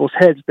thinking in people's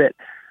heads that,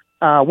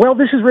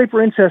 this is rape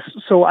or incest,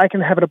 so I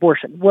can have an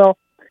abortion. Well,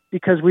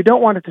 because we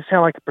don't want it to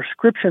sound like a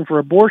prescription for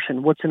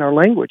abortion, what's in our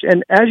language.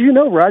 And as you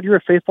know, Rod, you're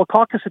a faithful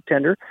caucus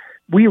attender.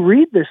 We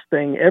read this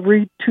thing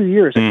every 2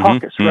 years at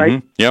caucus,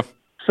 right? Yep.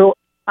 So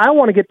I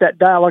want to get that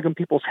dialogue in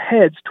people's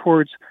heads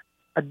towards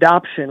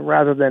adoption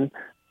rather than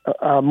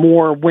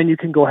more when you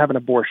can go have an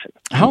abortion.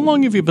 How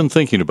long have you been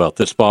thinking about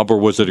this, Bob, or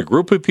was it a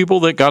group of people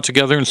that got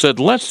together and said,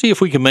 let's see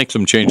if we can make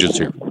some changes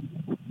here?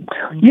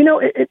 You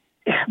know,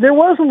 there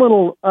was a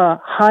little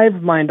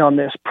hive mind on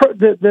this.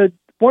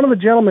 One of the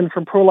gentlemen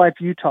from Pro-Life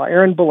Utah,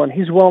 Aaron Bullen,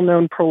 he's a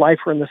well-known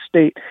pro-lifer in the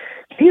state.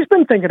 He's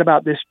been thinking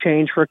about this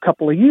change for a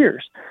couple of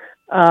years.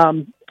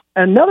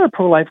 Another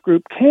pro-life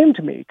group came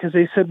to me because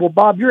they said, well,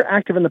 Bob, you're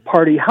active in the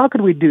party. How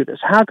could we do this?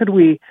 How could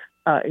we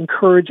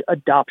encourage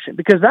adoption?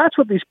 Because that's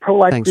what these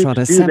pro-life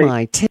groups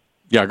do.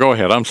 Yeah, go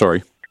ahead. I'm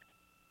sorry.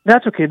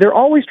 That's okay. They're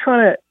always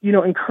trying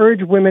to,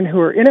 encourage women who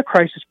are in a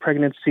crisis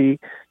pregnancy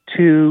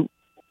to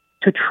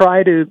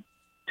try to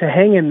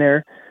hang in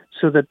there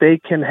so that they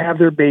can have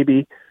their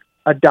baby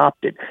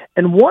adopted.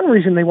 And one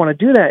reason they want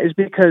to do that is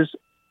because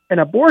an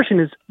abortion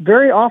is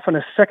very often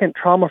a second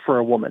trauma for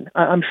a woman.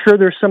 I'm sure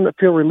there's some that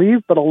feel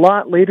relieved, but a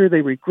lot later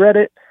they regret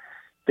it.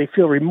 They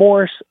feel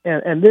remorse,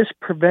 and this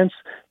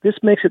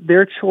makes it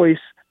their choice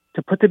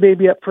to put the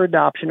baby up for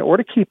adoption or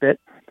to keep it,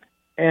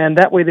 and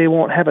that way they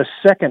won't have a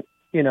second,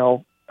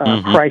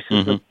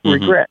 crisis of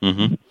regret.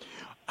 Mm-hmm.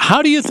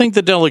 How do you think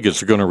the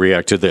delegates are going to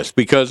react to this?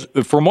 Because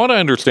from what I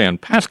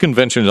understand, past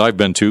conventions I've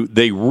been to,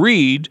 they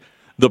read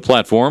the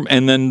platform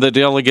and then the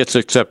delegates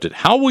accept it.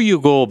 How will you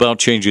go about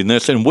changing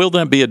this, and will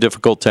that be a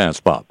difficult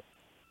task, Bob?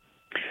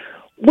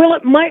 Well,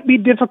 it might be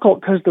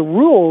difficult because the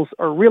rules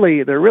are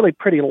really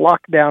pretty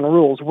locked down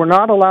rules. We're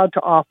not allowed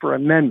to offer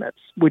amendments,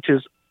 which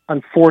is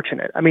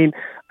unfortunate. I mean,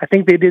 I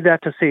think they did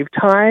that to save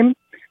time,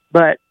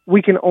 but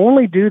we can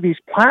only do these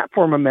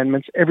platform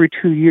amendments every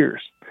 2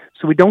 years.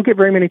 So we don't get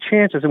very many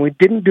chances, and we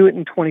didn't do it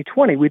in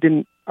 2020. We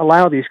didn't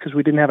allow these because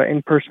we didn't have an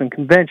in-person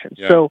convention.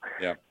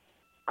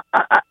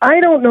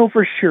 I don't know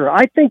for sure.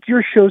 I think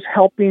your show's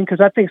helping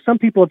because I think some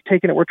people have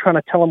taken it. We're trying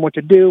to tell them what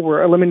to do.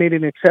 We're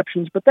eliminating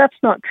exceptions, but that's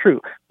not true.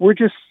 We're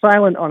just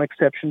silent on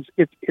exceptions.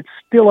 It's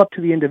still up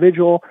to the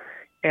individual,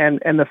 and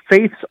the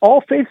faiths.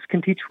 All faiths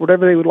can teach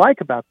whatever they would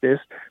like about this,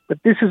 but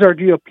this is our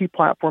GOP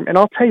platform, and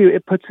I'll tell you,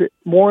 it puts it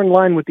more in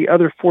line with the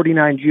other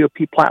 49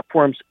 GOP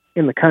platforms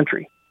in the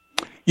country.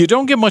 You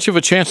don't get much of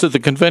a chance at the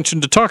convention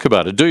to talk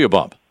about it, do you,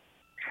 Bob?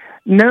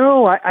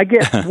 No, I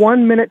get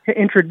 1 minute to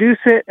introduce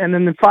it, and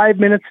then 5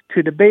 minutes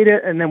to debate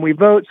it, and then we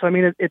vote. So, I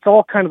mean, it's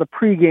all kind of the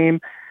pregame.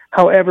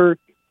 However,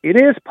 it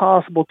is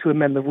possible to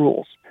amend the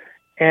rules,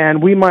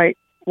 and we might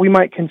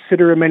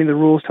consider amending the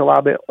rules to allow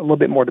a little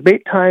bit more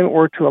debate time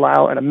or to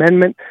allow an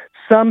amendment.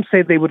 Some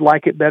say they would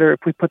like it better if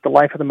we put the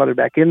life of the mother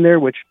back in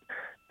there, which,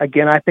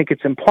 again, I think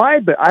it's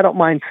implied, but I don't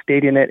mind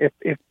stating it.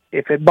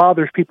 If it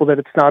bothers people that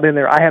it's not in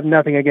there, I have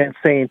nothing against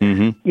saying,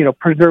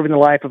 preserving the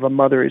life of a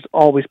mother is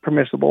always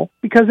permissible,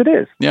 because it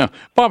is. Yeah.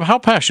 Bob, how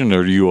passionate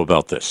are you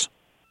about this?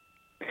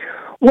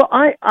 Well,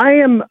 I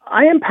am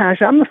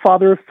passionate. I'm the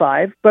father of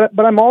 5, but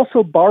I'm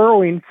also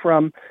borrowing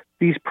from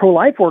these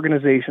pro-life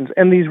organizations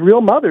and these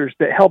real mothers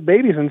that held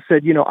babies and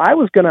said, I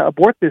was going to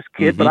abort this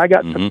kid, but I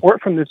got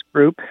support from this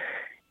group.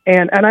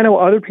 And I know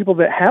other people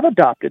that have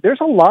adopted.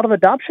 There's a lot of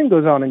adoption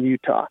goes on in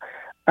Utah.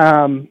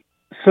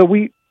 So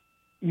we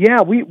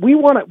just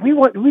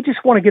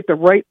want to get the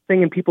right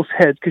thing in people's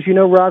heads, because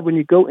Rod, when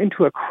you go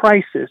into a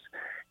crisis,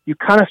 you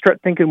kind of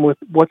start thinking with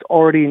what's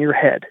already in your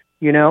head,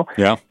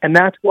 Yeah. And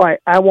that's why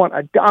I want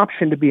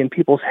adoption to be in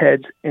people's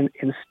heads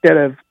instead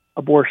of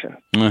abortion.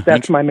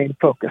 That's my main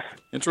focus.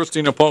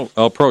 Interesting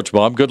approach,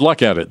 Bob. Good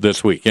luck at it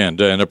this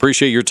weekend, and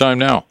appreciate your time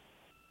now.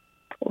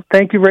 Well,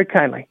 thank you very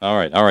kindly. All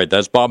right.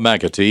 That's Bob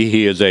McAtee.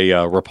 He is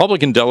a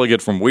Republican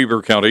delegate from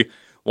Weber County,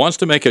 wants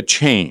to make a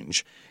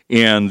change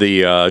in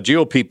the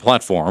GOP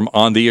platform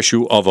on the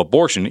issue of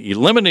abortion,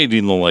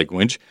 eliminating the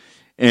language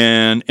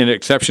and in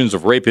exceptions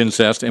of rape,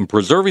 incest, and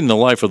preserving the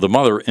life of the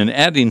mother, and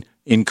adding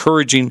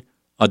encouraging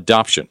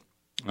adoption.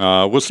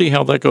 We'll see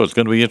how that goes. It's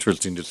going to be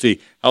interesting to see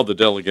how the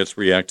delegates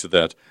react to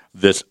that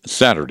this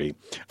Saturday.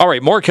 All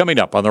right, more coming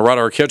up on the Rod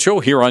Arquette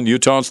Show here on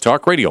Utah's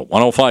Talk Radio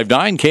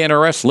 105.9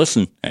 KNRS.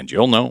 Listen, and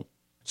you'll know.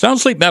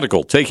 Sound Sleep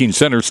Medical taking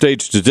center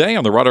stage today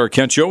on the Rod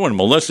Arquette Show, and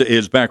Melissa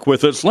is back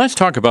with us. Let's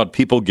talk about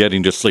people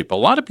getting to sleep. A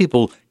lot of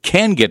people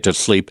can get to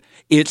sleep.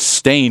 It's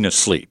staying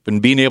asleep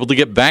and being able to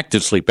get back to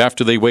sleep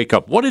after they wake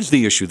up. What is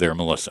the issue there,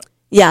 Melissa?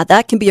 Yeah,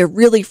 that can be a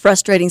really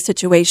frustrating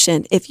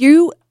situation. If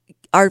you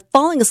are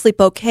falling asleep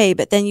okay,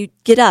 but then you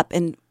get up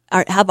and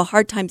have a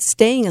hard time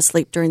staying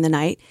asleep during the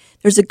night,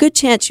 there's a good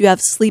chance you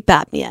have sleep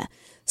apnea.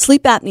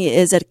 Sleep apnea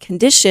is a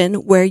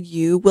condition where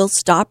you will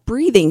stop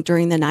breathing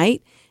during the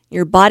night.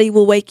 Your body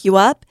will wake you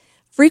up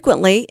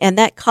frequently, and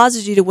that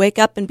causes you to wake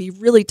up and be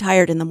really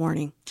tired in the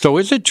morning. So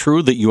is it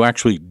true that you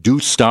actually do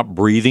stop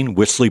breathing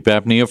with sleep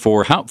apnea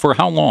for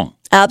how long?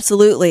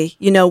 Absolutely.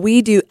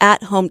 We do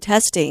at-home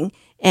testing,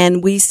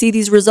 and we see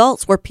these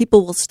results where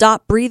people will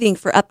stop breathing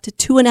for up to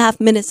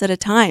 2.5 minutes at a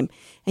time.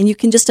 And you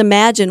can just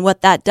imagine what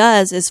that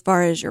does as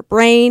far as your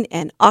brain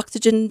and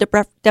oxygen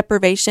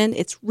deprivation.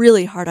 It's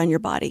really hard on your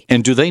body.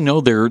 And do they know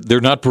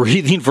they're not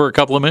breathing for a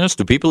couple of minutes?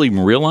 Do people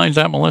even realize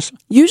that, Melissa?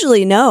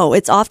 Usually no.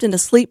 It's often a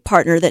sleep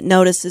partner that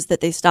notices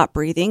that they stop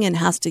breathing and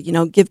has to,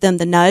 give them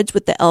the nudge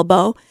with the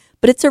elbow.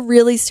 But it's a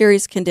really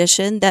serious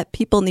condition that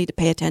people need to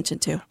pay attention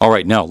to. All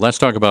right, now let's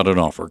talk about an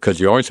offer,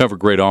 because you always have a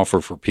great offer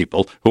for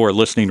people who are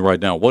listening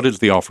right now. What is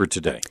the offer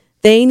today?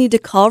 They need to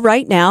call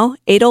right now,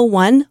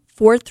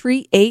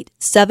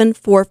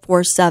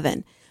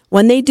 801-438-7447.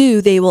 When they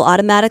do, they will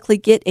automatically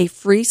get a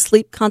free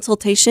sleep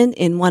consultation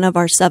in one of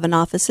our 7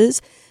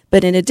 offices.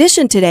 But in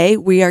addition, today,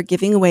 we are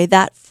giving away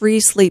that free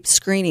sleep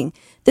screening.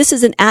 This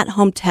is an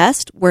at-home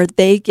test where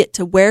they get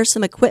to wear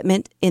some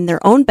equipment in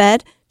their own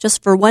bed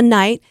just for one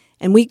night,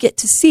 and we get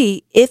to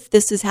see if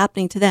this is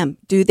happening to them.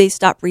 Do they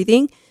stop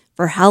breathing?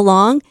 For how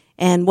long?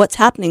 And what's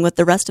happening with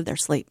the rest of their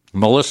sleep.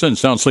 Melissa and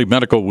Sound Sleep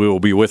Medical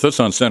will be with us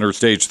on center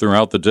stage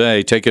throughout the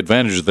day. Take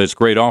advantage of this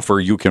great offer.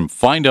 You can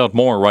find out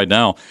more right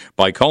now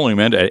by calling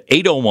them at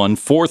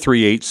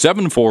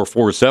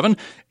 801-438-7447,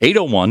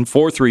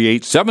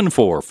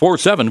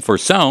 801-438-7447 for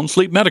Sound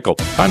Sleep Medical.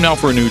 Time now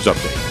for a news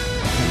update.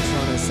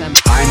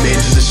 I made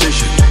the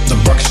decision. The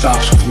buck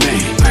stops with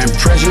me. I am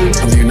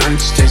president of the United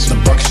States. The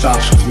buck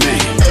stops with me.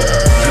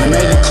 And I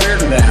made it clear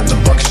to them. The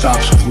buck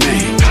stops with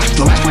me.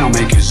 The last point I'll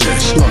make is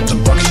this. Look, the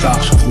buck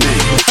stops with me.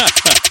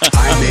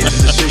 I made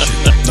the decision.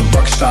 The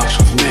buck stops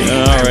with me.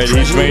 All right,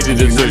 he's made the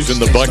decision.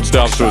 The buck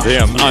stops with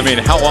him. I mean,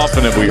 how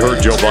often have we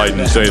heard Joe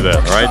Biden say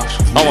that, right?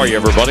 How are you,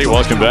 everybody?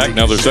 Welcome back.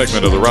 Another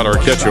segment of the Rod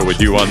Arquette Show with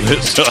you on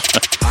this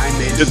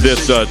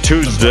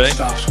Tuesday.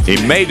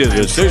 He made a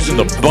decision.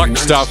 The buck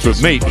stops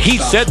with me. He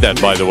said that,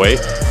 by the way,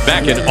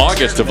 back in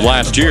August of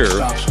last year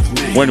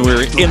when we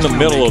were in the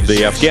middle of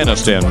the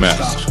Afghanistan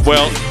mess.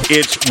 Well,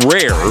 it's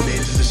rare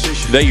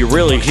that you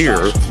really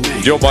hear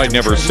Joe Biden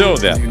ever saw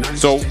that.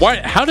 So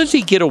how does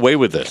he get away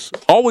with this?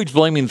 Always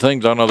blaming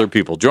things on other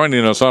people.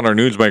 Joining us on our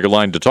Newsmaker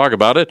line to talk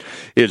about it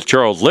is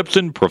Charles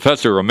Lipson,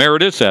 Professor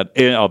Emeritus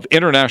of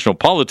International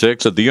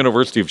Politics at the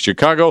University of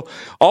Chicago.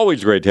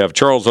 Always great to have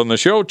Charles on the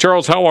show.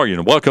 Charles, how are you?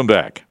 And welcome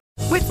back.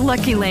 With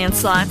Lucky Land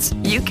Slots,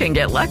 you can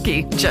get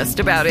lucky just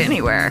about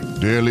anywhere.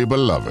 Dearly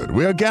beloved,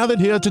 we are gathered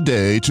here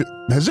today to...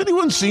 Has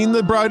anyone seen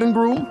the bride and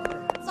groom?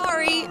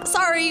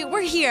 Sorry,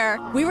 we're here.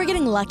 We were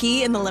getting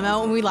lucky in the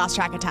limo and we lost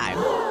track of time.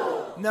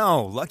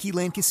 No, Lucky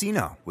Land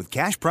Casino, with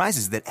cash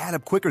prizes that add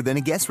up quicker than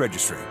a guest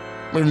registry.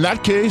 In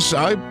that case,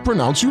 I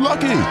pronounce you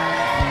lucky.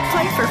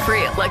 Play for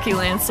free at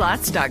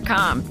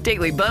LuckyLandSlots.com.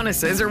 Daily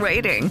bonuses are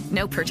waiting.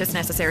 No purchase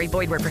necessary.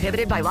 Void where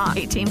prohibited by law.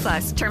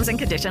 18+. Terms and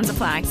conditions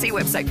apply. See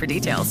website for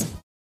details.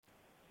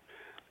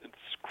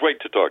 It's great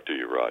to talk to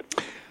you, Rod.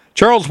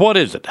 Charles, what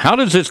is it? How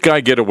does this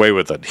guy get away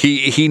with it?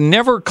 He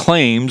never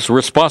claims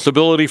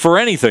responsibility for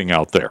anything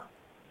out there.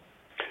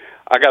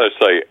 I got to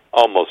say,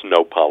 almost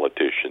no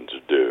politicians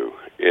do.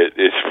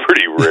 It's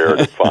pretty rare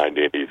to find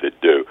any that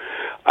do.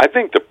 I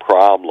think the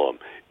problem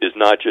is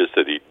not just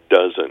that he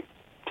doesn't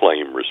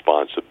claim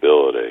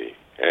responsibility,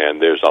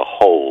 and there's a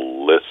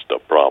whole list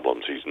of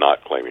problems he's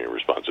not claiming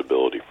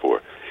responsibility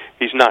for.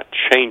 He's not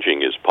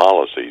changing his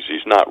policies.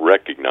 He's not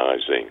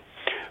recognizing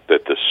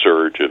that the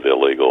surge of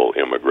illegal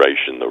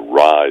immigration, the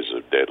rise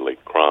of deadly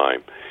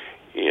crime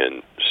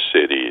in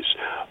cities,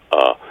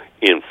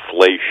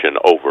 inflation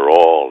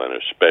overall, and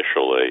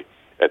especially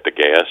at the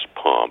gas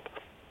pump,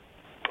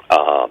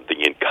 the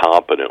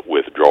incompetent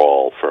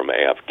withdrawal from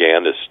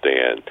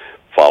Afghanistan,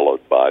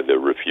 followed by the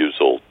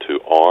refusal to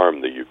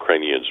arm the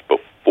Ukrainians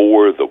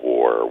before the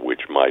war,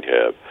 which might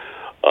have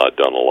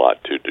done a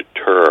lot to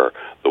deter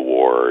the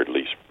war, or at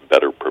least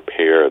better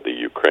prepare the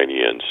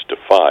Ukrainians to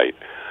fight.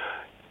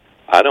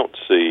 I don't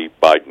see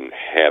Biden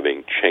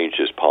having changed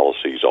his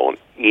policies on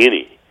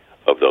any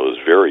of those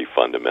very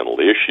fundamental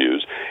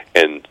issues,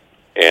 and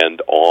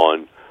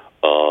on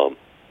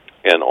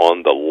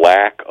the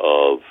lack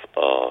of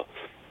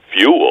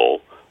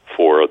fuel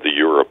for the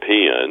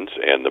Europeans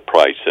and the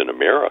price in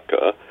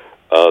America.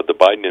 The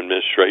Biden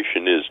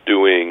administration is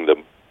doing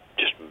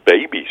just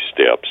baby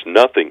steps,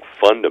 nothing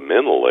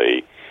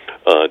fundamentally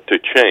to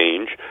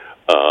change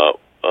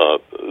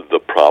the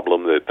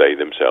problem that they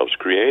themselves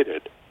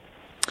created.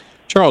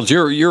 Charles,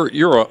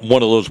 you're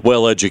one of those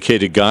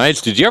well-educated guys.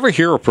 Did you ever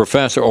hear a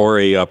professor or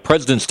a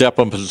president step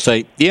up and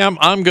say, "Yeah,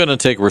 I'm going to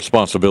take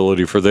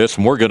responsibility for this,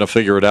 and we're going to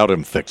figure it out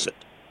and fix it"?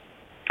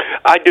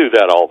 I do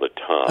that all the time.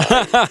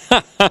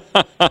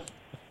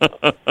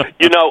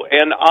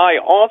 And I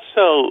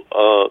also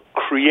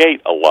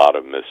create a lot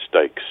of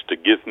mistakes to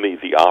give me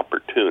the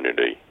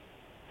opportunity.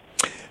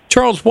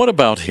 Charles, what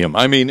about him?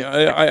 I mean,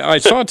 I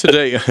saw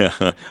today,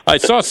 I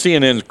saw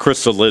CNN's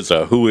Chris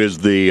Cillizza, who is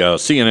the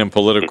CNN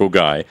political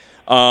guy,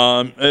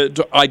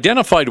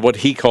 identified what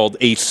he called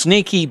a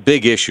sneaky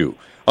big issue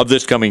of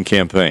this coming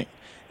campaign.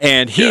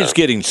 And he's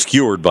getting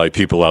skewered by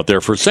people out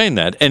there for saying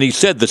that. And he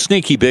said the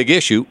sneaky big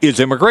issue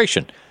is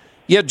immigration.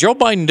 Yet Joe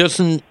Biden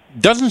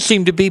doesn't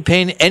seem to be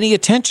paying any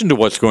attention to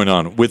what's going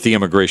on with the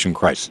immigration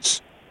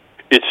crisis.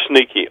 It's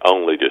sneaky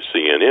only to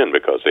CNN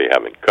because they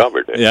haven't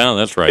covered it. Yeah,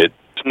 that's right. It's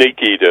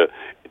sneaky to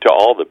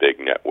all the big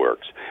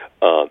networks.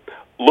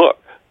 Look,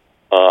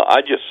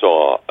 I just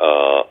saw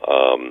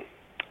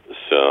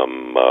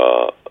some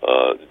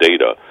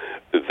data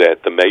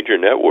that the major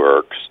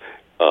networks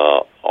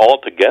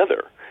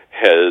altogether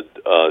had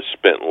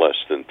spent less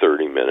than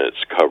 30 minutes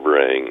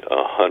covering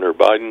Hunter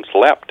Biden's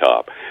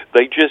laptop.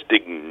 They just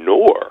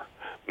ignore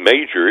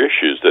major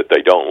issues that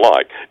they don't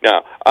like.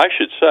 Now, I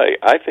should say,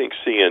 I think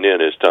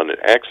CNN has done an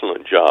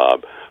excellent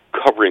job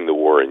covering the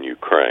war in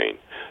Ukraine.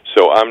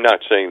 So I'm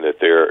not saying that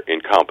they're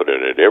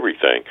incompetent at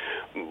everything,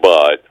 but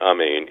I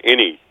mean,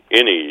 any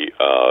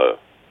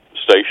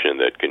station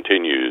that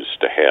continues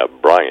to have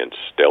Brian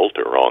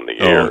Stelter on the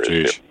air as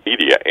a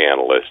media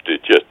analyst,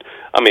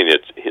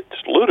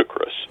 it's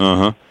ludicrous.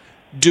 Uh-huh.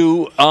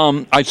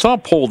 I saw a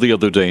poll the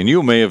other day, and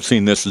you may have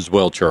seen this as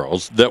well,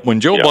 Charles, that when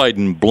Joe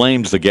Biden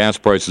blames the gas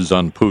prices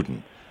on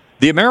Putin,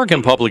 the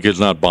American public is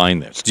not buying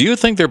this. Do you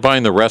think they're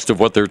buying the rest of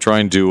what they're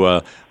trying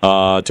to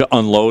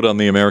unload on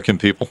the American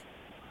people?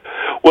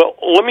 Well,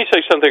 let me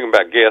say something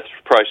about gas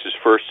prices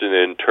first and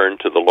then turn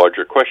to the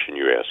larger question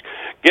you asked.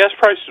 Gas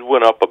prices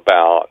went up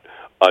about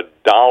 $1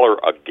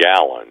 a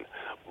gallon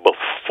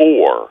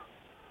before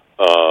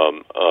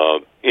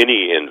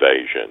any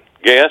invasion.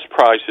 Gas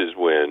prices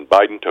when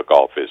Biden took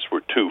office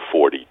were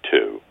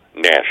 $2.42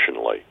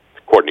 nationally,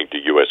 according to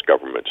U.S.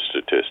 government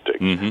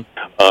statistics. Mm-hmm.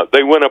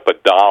 They went up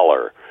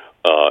 $1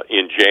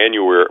 in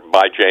January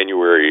by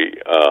January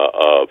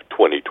of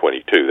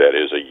 2022. That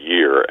is a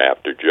year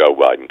after Joe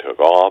Biden took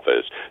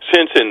office.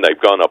 Since then,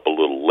 they've gone up a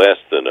little less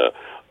than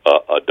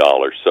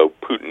 $1. So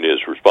Putin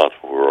is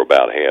responsible for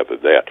about half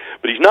of that.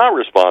 But he's not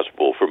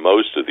responsible for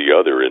most of the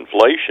other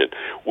inflation,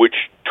 which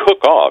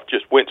took off,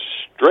 just went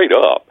straight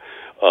up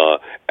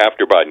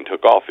after Biden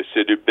took office.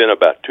 It had been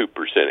about 2%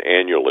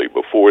 annually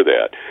before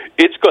that.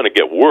 It's going to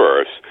get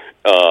worse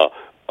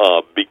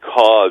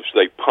because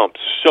they pumped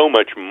so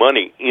much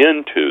money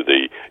into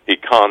the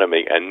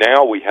economy, and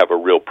now we have a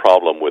real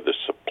problem with the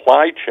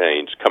supply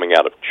chains coming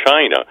out of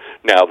China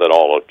now that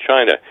all of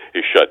China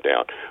is shut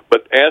down.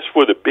 But as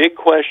for the big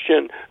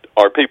question,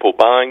 are people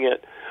buying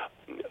it?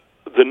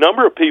 The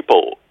number of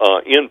people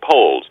in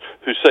polls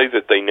who say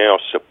that they now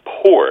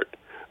support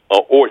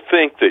or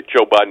think that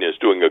Joe Biden is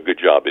doing a good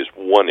job is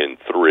 1 in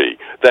 3.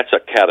 That's a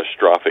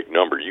catastrophic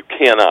number. You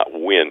cannot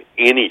win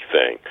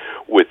anything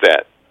with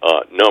that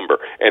number,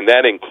 and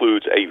that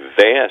includes a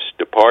vast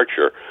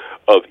departure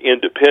of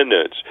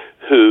independents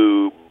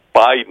who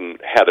Biden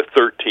had a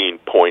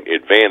 13-point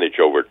advantage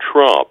over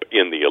Trump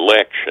in the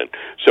election,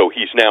 so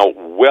he's now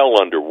well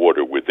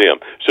underwater with them,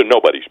 so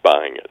nobody's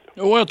buying it.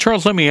 Well,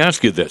 Charles, let me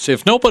ask you this.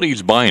 If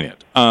nobody's buying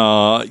it,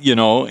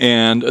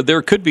 and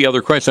there could be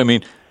other questions, I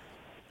mean,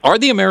 are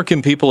the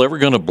American people ever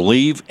going to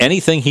believe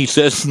anything he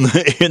says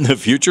in the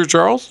future,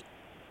 Charles?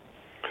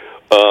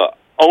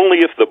 Only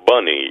if the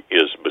bunny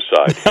is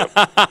beside him.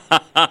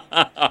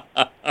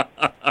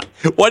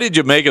 What did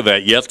you make of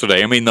that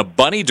yesterday? I mean, the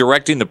bunny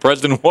directing the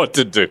president what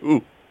to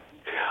do.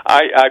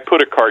 I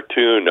put a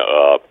cartoon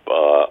up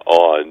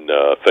on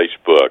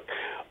Facebook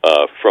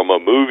from a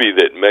movie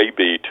that may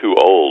be too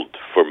old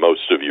for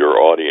most of your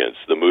audience.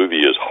 The movie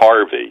is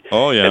Harvey.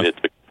 Oh, yeah. And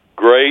it's a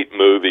great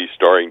movie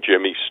starring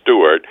Jimmy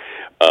Stewart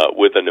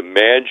with an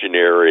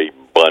imaginary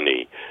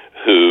bunny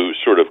who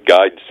sort of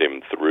guides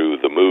him through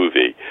the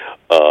movie.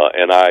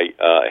 And I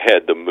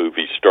had the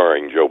movie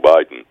starring Joe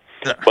Biden.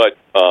 But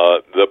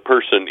the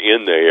person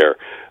in there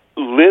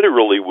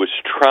literally was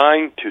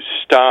trying to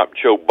stop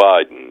Joe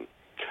Biden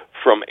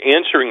from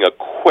answering a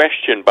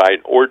question by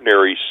an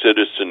ordinary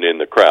citizen in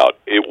the crowd.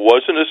 It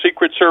wasn't a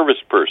Secret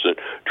Service person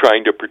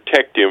trying to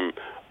protect him,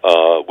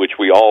 which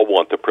we all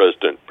want the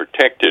president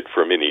protected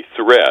from any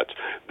threats.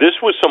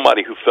 This was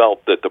somebody who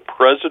felt that the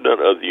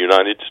president of the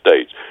United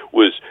States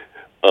was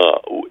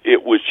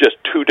it was just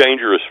too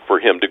dangerous for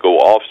him to go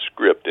off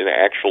script and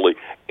actually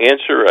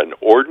answer an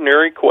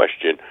ordinary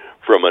question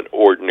from an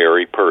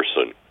ordinary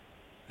person.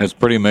 That's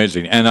pretty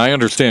amazing. And I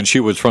understand she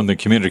was from the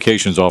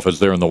communications office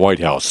there in the White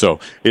House, so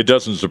it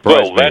doesn't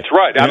surprise me. Well, that's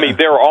right. I mean,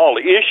 they're all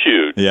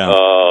issued. Yeah.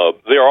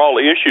 They're all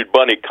issued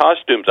bunny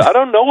costumes. I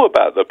don't know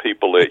about the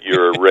people at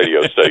your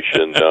radio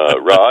station,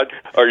 Rod.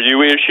 Are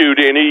you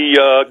issued any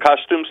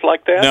costumes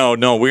like that?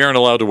 No, we aren't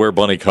allowed to wear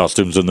bunny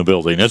costumes in the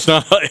building. It's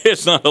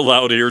not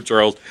allowed here,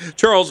 Charles.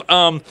 Charles,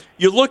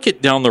 you look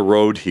at down the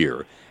road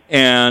here,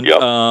 and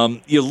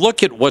you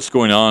look at what's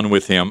going on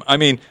with him. I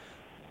mean,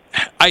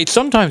 I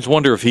sometimes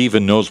wonder if he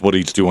even knows what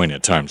he's doing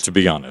at times, to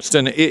be honest.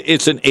 And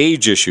it's an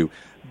age issue.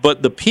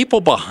 But the people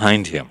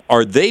behind him,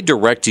 are they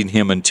directing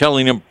him and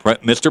telling him,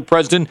 Mr.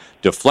 President,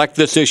 deflect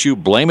this issue,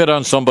 blame it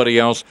on somebody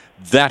else?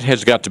 That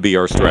has got to be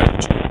our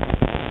strategy.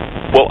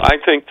 Well, I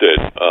think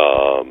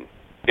that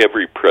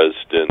every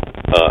president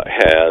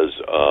has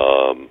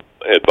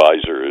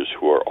advisors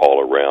who are all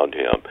around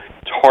him.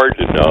 It's hard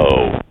to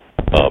know,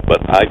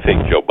 but I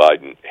think Joe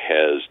Biden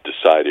has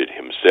decided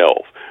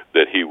himself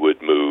that he would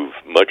move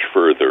much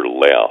further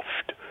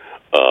left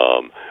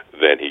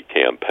than he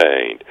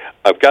campaigned.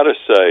 I've got to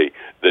say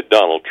that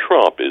Donald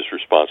Trump is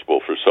responsible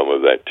for some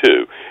of that,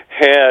 too.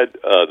 Had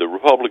the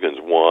Republicans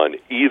won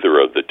either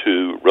of the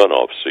two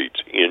runoff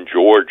seats in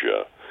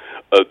Georgia,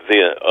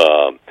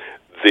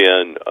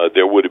 then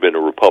there would have been a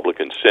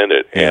Republican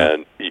Senate,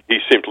 and he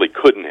simply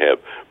couldn't have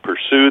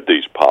pursued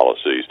these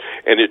policies.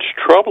 And it's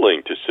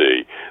troubling to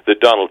see that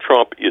Donald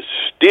Trump is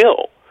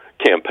still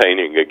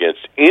campaigning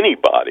against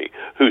anybody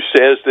who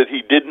says that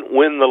he didn't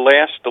win the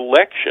last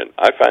election.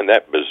 I find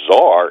that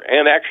bizarre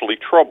and actually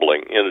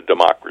troubling in a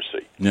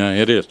democracy. Yeah,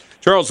 it is.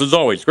 Charles, as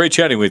always, great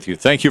chatting with you.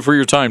 Thank you for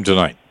your time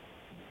tonight.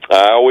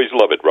 I always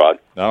love it, Rod.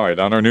 All right,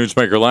 on our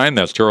Newsmaker line,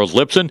 that's Charles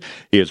Lipson.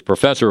 He is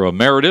Professor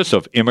Emeritus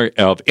of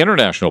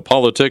International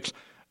Politics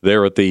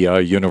there at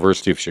the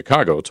University of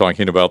Chicago,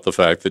 talking about the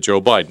fact that Joe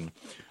Biden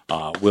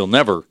will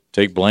never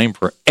take blame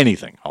for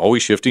anything,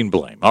 always shifting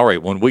blame. All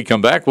right, when we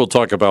come back, we'll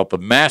talk about the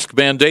mask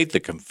mandate, the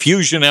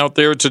confusion out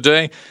there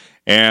today,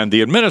 and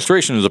the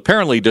administration has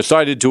apparently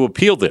decided to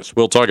appeal this.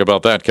 We'll talk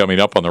about that coming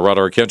up on the Rod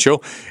Arquette Show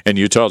and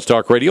Utah's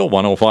Talk Radio,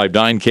 105.9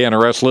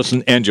 KNRS.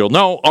 Listen, and you'll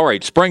know. All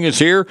right, spring is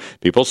here.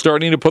 People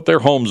starting to put their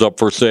homes up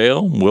for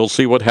sale. We'll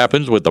see what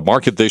happens with the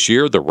market this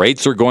year. The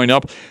rates are going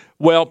up.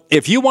 Well,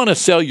 if you want to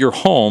sell your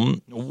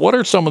home, what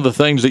are some of the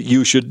things that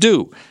you should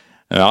do?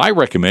 I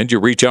recommend you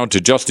reach out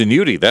to Justin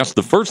Udy. That's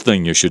the first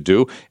thing you should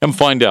do, and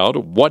find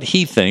out what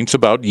he thinks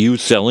about you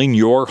selling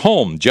your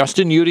home.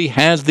 Justin Udy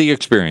has the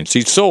experience.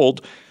 He's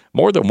sold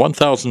more than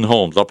 1,000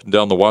 homes up and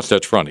down the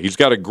Wasatch Front. He's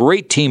got a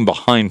great team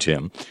behind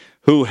him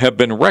who have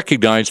been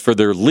recognized for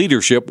their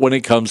leadership when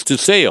it comes to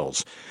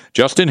sales.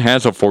 Justin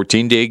has a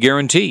 14-day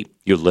guarantee.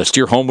 You list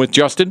your home with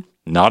Justin,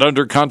 not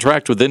under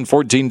contract within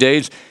 14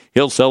 days,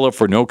 he'll sell it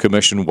for no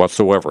commission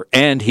whatsoever.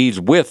 And he's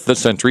with the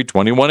Century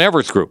 21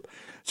 Everest Group.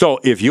 So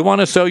if you want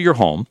to sell your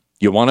home,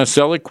 you want to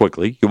sell it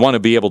quickly, you want to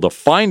be able to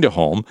find a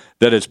home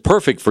that is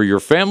perfect for your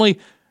family,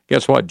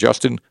 guess what?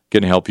 Justin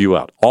can help you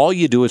out. All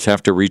you do is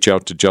have to reach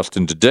out to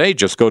Justin today.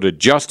 Just go to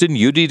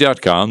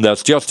JustinUdy.com.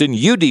 That's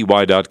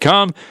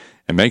JustinUdy.com.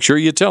 And make sure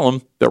you tell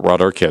him that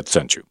Rod Arquette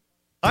sent you.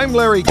 I'm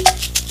Larry.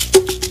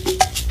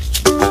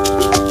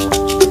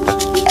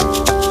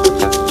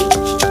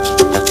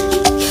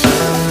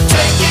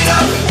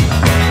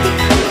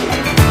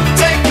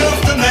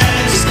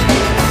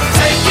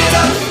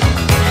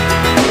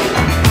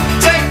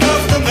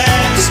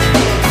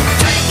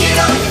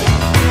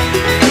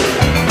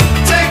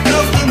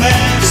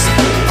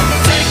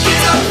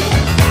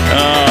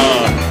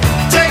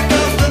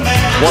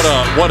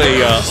 What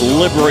a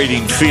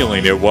liberating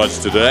feeling it was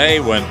today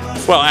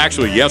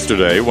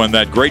yesterday, when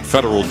that great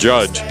federal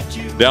judge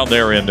down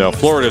there in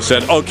Florida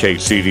said, okay,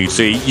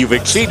 CDC, you've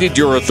exceeded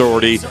your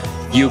authority.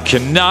 You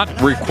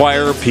cannot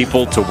require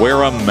people to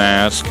wear a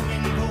mask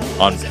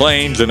on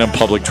planes and in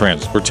public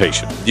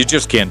transportation. You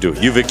just can't do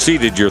it. You've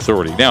exceeded your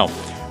authority. Now,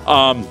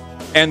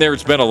 and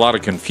there's been a lot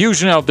of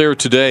confusion out there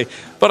today,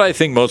 but I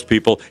think most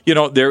people,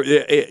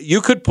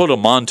 you could put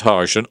an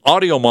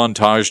audio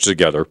montage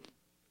together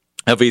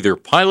of either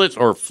pilots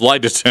or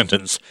flight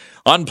attendants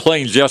on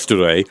planes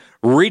yesterday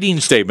reading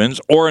statements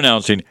or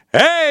announcing,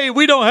 hey,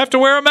 we don't have to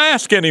wear a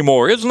mask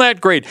anymore. Isn't that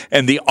great?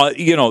 And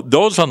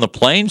those on the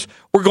planes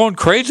were going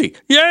crazy.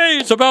 Yay,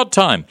 it's about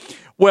time.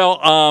 Well,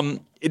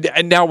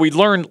 and now we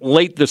learned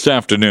late this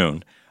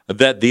afternoon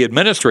that the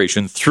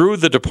administration, through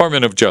the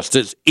Department of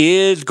Justice,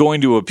 is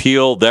going to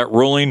appeal that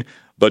ruling,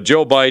 but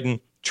Joe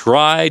Biden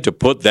tried to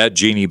put that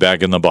genie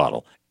back in the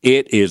bottle.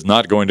 It is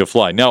not going to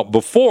fly. Now,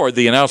 before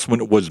the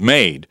announcement was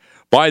made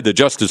by the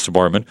Justice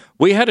Department,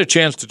 we had a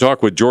chance to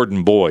talk with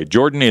Jordan Boyd.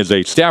 Jordan is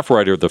a staff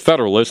writer at The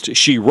Federalist.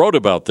 She wrote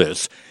about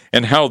this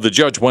and how the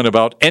judge went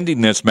about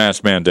ending this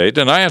mask mandate.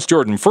 And I asked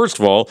Jordan, first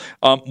of all,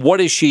 what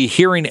is she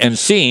hearing and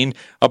seeing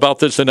about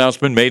this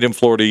announcement made in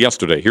Florida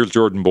yesterday? Here's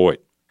Jordan Boyd.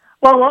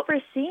 Well, what we're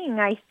seeing,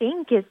 I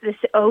think, is this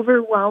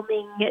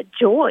overwhelming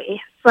joy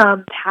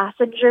from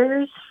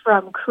passengers,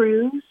 from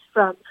crews,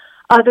 from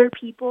other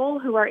people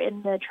who are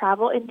in the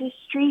travel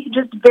industry,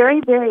 just very,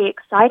 very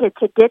excited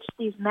to ditch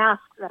these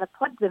masks that have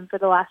plagued them for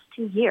the last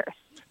 2 years.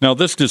 Now,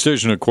 this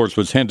decision, of course,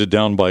 was handed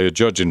down by a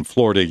judge in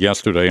Florida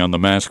yesterday on the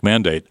mask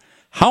mandate.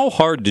 How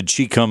hard did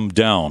she come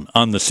down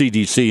on the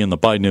CDC and the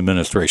Biden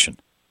administration?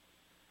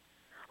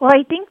 Well,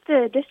 I think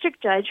the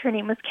district judge, her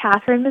name was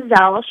Catherine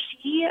Mazzell,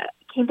 she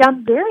came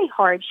down very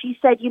hard. She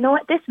said, you know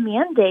what, this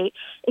mandate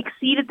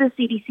exceeded the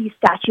CDC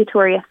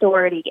statutory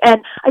authority.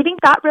 And I think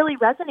that really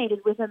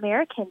resonated with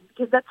Americans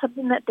because that's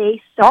something that they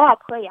saw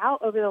play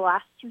out over the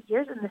last 2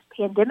 years in this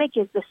pandemic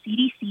is the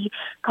CDC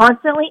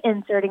constantly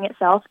inserting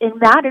itself in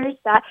matters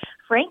that,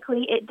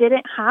 frankly, it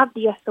didn't have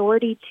the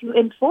authority to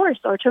enforce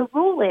or to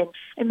rule in.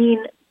 I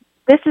mean,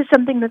 this is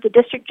something that the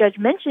district judge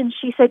mentioned.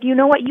 She said, you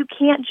know what, you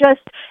can't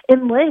just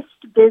enlist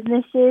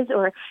businesses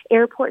or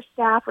airport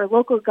staff or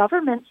local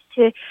governments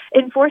to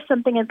enforce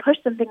something and push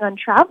something on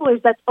travelers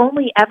that's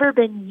only ever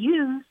been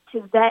used to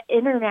vet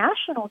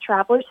international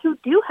travelers who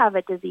do have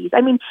a disease.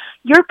 I mean,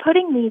 you're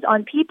putting these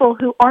on people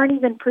who aren't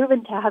even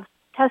proven to have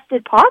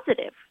tested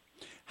positive.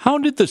 How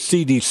did the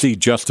CDC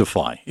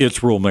justify its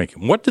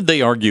rulemaking? What did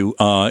they argue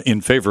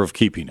in favor of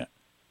keeping it?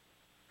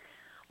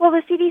 Well,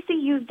 the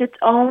CDC used its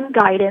own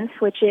guidance,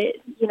 which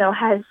it,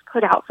 has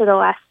put out for the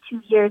last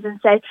 2 years and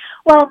said,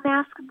 well,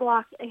 masks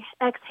block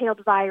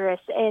exhaled virus,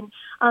 and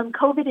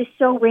COVID is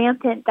so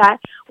rampant that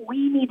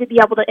we need to be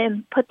able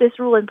to put this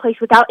rule in place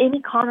without any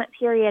comment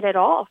period at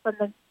all from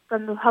the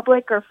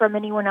public or from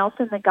anyone else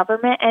in the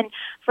government. And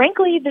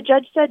frankly, the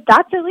judge said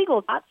that's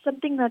illegal. That's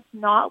something that's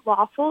not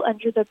lawful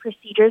under the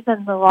procedures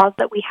and the laws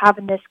that we have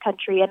in this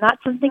country. And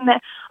that's something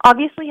that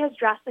obviously has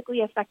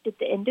drastically affected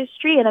the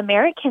industry and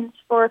Americans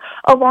for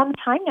a long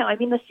time now. I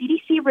mean, the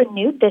CDC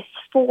renewed this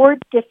 4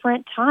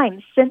 different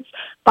times since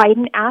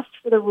Biden asked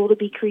for the rule to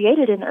be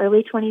created in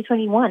early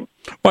 2021.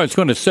 Well, I was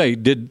going to say,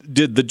 did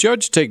the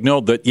judge take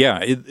note that,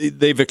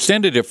 they've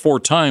extended it 4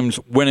 times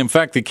when, in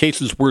fact, the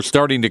cases were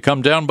starting to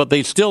come down, but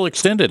they still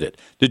extended it?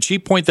 Did she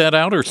point that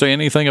out or say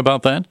anything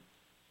about that?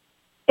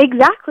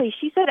 Exactly.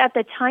 She said at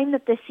the time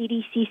that the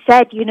CDC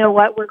said, you know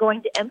what, we're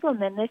going to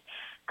implement this,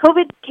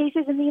 COVID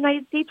cases in the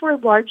United States were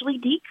largely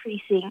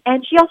decreasing.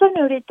 And she also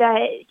noted that,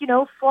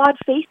 flawed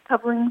face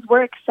coverings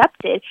were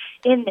accepted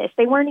in this.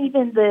 They weren't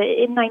even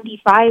the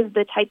N95,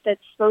 the type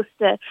that's supposed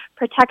to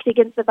protect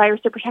against the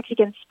virus or protect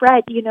against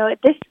spread.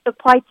 This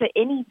applied to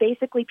any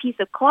basically piece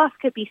of cloth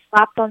could be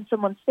slapped on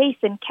someone's face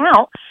and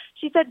count.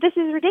 She said, this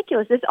is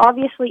ridiculous. This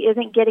obviously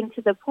isn't getting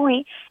to the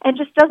point and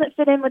just doesn't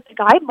fit in with the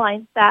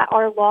guidelines that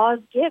our laws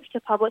give to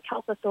public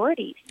health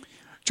authorities.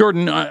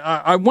 Jordan,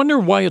 I wonder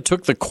why it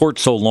took the court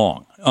so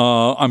long.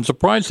 I'm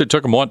surprised it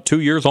took them, 2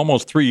 years,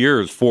 almost 3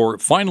 years, for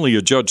finally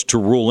a judge to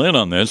rule in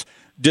on this.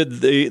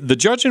 Did the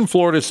judge in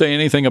Florida say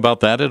anything about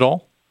that at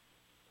all?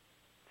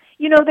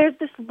 There's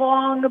this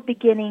long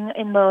beginning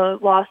in the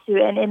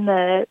lawsuit and in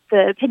the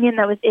opinion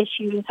that was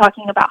issued and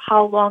talking about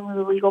how long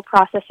the legal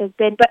process has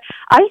been. But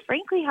I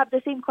frankly have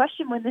the same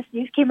question when this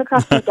news came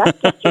across my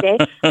desk yesterday.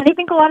 And I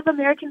think a lot of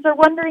Americans are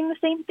wondering the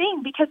same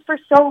thing because for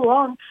so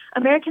long,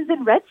 Americans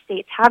in red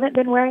states haven't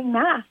been wearing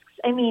masks.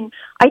 I mean,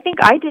 I think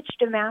I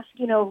ditched a mask,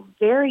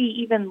 very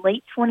even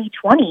late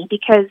 2020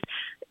 because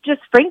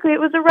just frankly, it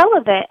was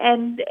irrelevant.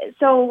 And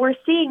so we're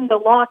seeing the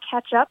law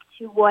catch up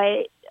to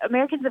what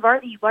Americans have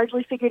already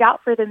largely figured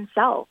out for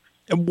themselves.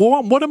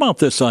 What about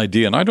this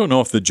idea? And I don't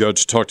know if the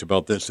judge talked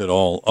about this at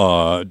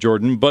all,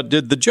 Jordan, but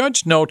did the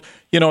judge note,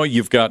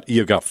 you've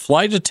got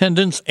flight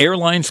attendants,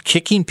 airlines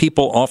kicking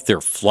people off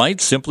their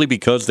flights simply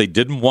because they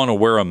didn't want to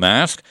wear a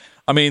mask?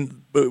 I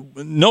mean,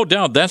 no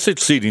doubt that's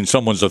exceeding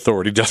someone's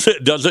authority. Does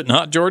it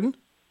not, Jordan?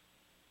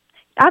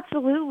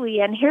 Absolutely.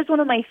 And here's one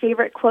of my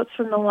favorite quotes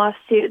from the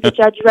lawsuit. The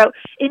judge wrote,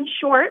 "In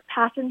short,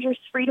 passengers'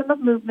 freedom of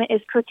movement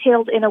is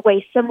curtailed in a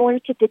way similar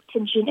to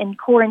detention and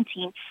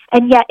quarantine.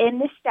 And yet in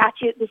this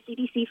statute, the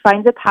CDC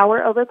finds a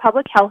power over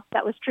public health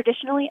that was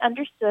traditionally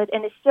understood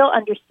and is still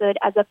understood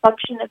as a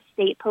function of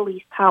state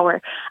police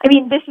power." I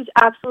mean, this is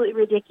absolutely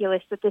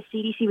ridiculous that the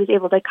CDC was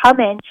able to come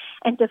in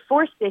and to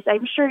force this.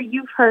 I'm sure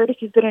you've heard,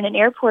 if you've been in an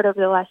airport over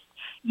the last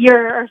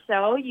year or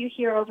so, you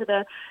hear over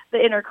the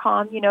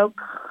intercom,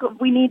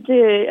 we need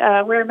to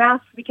wear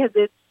masks because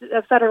it's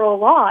a federal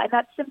law, and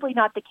that's simply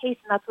not the case,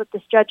 and that's what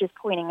this judge is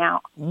pointing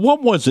out.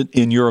 What was it,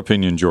 in your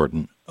opinion,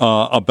 Jordan,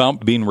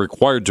 about being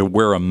required to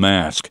wear a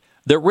mask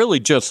that really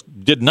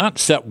just did not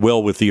set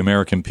well with the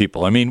American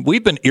people? I mean,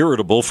 we've been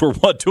irritable for,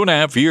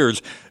 2.5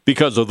 years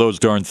because of those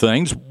darn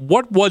things.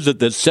 What was it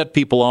that set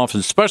people off,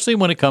 especially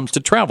when it comes to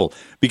travel?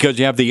 Because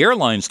you have the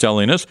airlines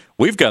telling us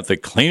we've got the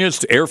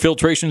cleanest air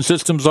filtration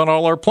systems on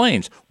all our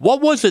planes.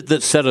 What was it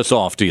that set us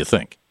off, do you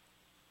think?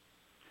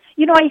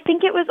 I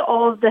think it was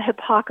all of the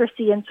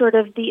hypocrisy and sort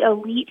of the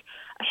elite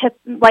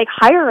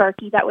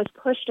hierarchy that was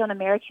pushed on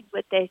Americans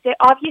with this. It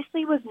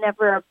obviously was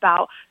never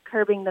about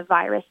curbing the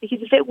virus, because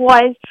if it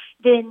was,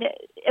 then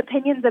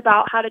opinions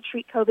about how to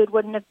treat COVID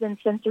wouldn't have been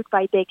censored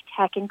by big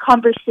tech, and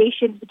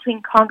conversations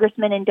between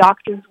congressmen and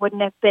doctors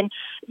wouldn't have been,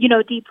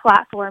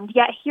 deplatformed.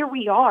 Yet here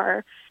we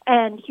are,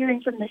 and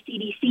hearing from the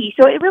CDC.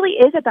 So it really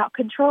is about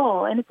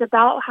control, and it's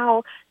about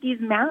how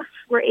these masks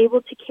were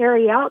able to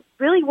carry out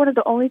really one of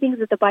the only things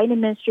that the Biden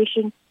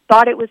administration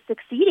thought it was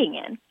succeeding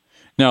in.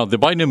 Now, the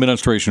Biden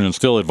administration is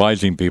still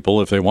advising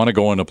people if they want to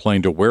go on a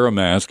plane to wear a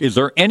mask. Is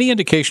there any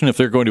indication if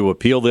they're going to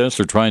appeal this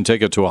or try and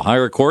take it to a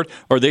higher court,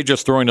 or are they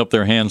just throwing up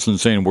their hands and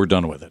saying we're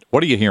done with it?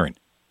 What are you hearing?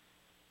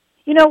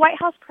 White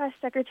House Press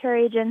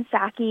Secretary Jen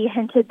Psaki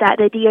hinted that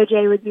the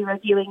DOJ would be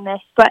reviewing this.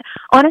 But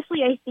honestly,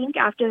 I think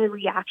after the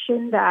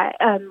reaction that,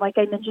 like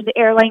I mentioned, the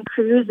airline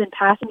crews and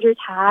passengers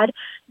had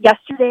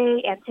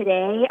yesterday and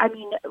today,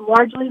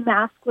 largely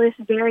maskless,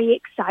 very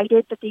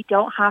excited that they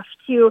don't have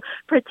to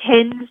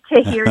pretend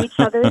to hear each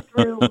other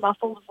through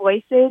muffled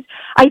voices.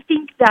 I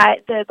think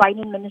that the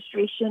Biden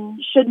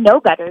administration should know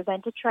better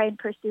than to try and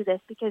pursue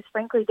this, because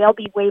frankly, they'll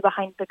be way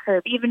behind the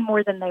curve, even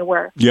more than they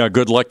were. Yeah,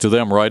 good luck to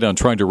them, right, on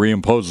trying to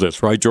reimpose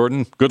this, right,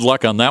 Jordan? Good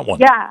luck on that one.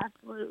 Yeah,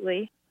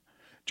 absolutely.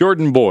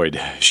 Jordan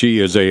Boyd, she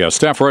is a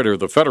staff writer of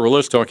The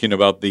Federalist, talking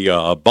about the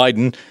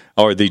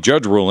the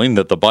judge ruling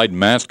that the Biden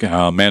mask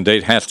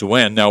mandate has to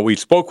end. Now, we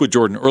spoke with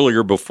Jordan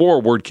earlier before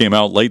word came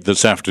out late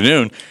this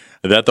afternoon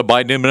that the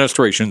Biden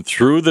administration,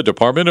 through the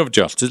Department of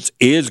Justice,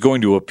 is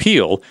going to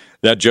appeal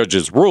that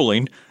judge's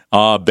ruling,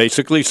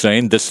 basically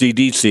saying the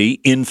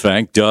CDC, in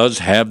fact, does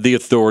have the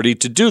authority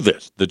to do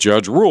this. The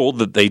judge ruled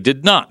that they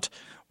did not.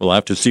 We'll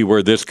have to see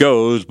where this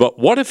goes. But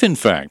what if, in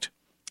fact,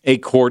 a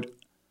court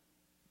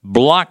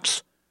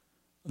blocks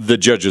the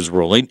judge's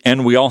ruling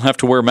and we all have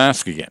to wear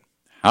masks again?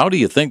 How do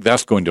you think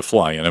that's going to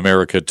fly in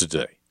America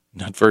today?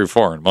 Not very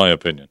far, in my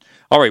opinion.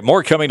 All right,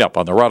 more coming up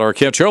on the Rod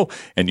Arquette Show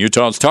and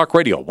Utah's Talk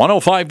Radio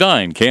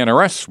 105.9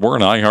 KNRS. We're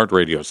an iHeart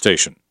radio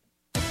station.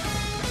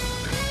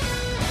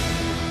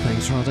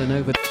 Thanks, Rod, and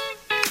over.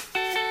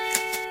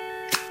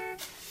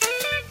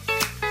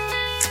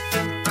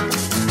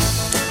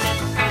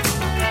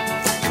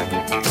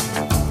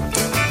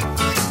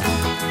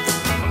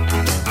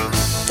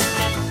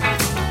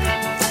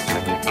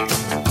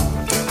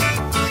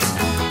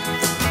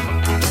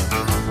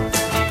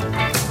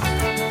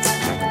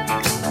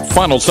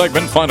 Final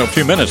segment, final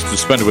few minutes to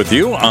spend with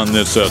you on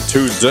this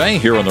Tuesday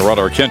here on the Rod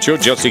Arquette Show.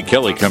 Jesse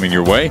Kelly coming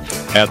your way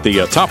at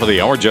the top of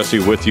the hour. Jesse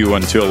with you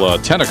until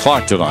 10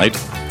 o'clock tonight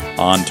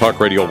on Talk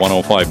Radio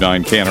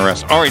 105.9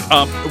 KNRS. All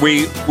right,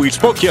 we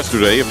spoke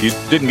yesterday, if you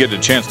didn't get a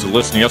chance to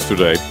listen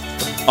yesterday,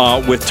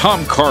 with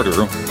Tom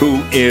Carter,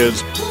 who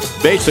is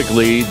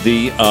basically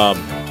the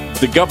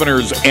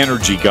governor's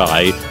energy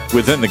guy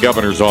within the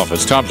governor's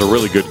office. Tom's a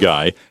really good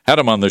guy. Had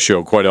him on the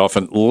show quite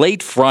often.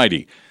 Late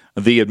Friday,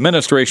 the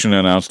administration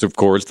announced, of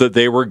course, that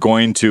they were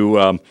going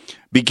to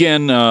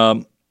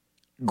begin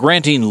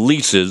granting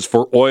leases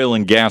for oil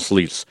and gas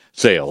lease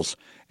sales,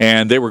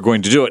 and they were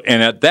going to do it.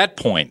 And at that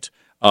point,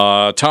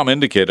 Tom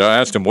indicated, I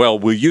asked him, well,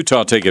 will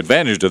Utah take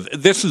advantage of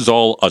this? Is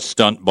all a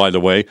stunt, by the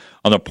way,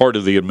 on the part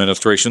of the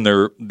administration.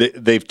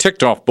 They've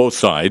ticked off both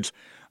sides.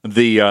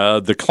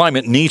 The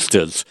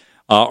climate-nistas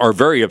are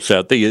very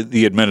upset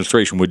the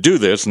administration would do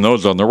this, and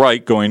those on the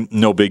right going,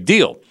 no big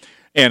deal.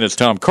 And as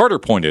Tom Carter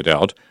pointed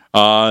out,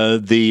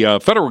 the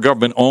federal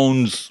government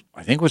owns,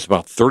 I think it was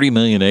about 30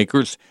 million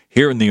acres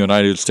here in the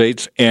United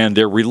States, and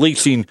they're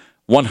releasing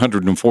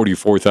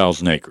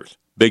 144,000 acres.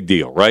 Big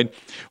deal, right?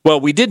 Well,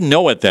 we didn't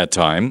know at that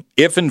time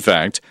if, in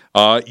fact,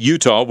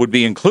 Utah would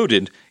be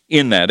included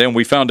in that, and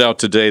we found out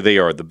today they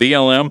are. The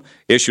BLM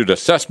issued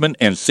assessment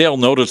and sale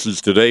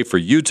notices today for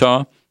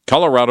Utah,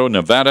 Colorado,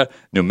 Nevada,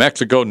 New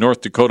Mexico,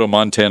 North Dakota,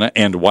 Montana,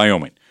 and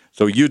Wyoming.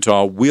 So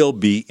Utah will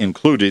be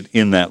included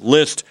in that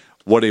list.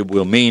 What it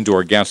will mean to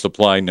our gas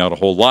supply, not a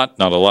whole lot,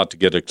 not a lot to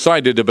get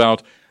excited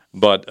about,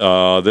 but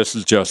this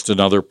is just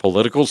another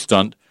political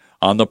stunt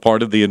on the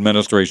part of the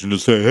administration to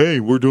say,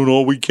 hey, we're doing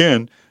all we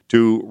can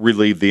to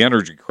relieve the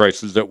energy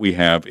crisis that we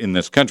have in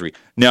this country.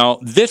 Now,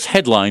 this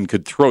headline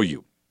could throw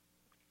you.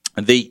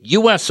 The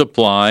U.S.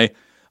 supply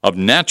of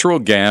natural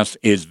gas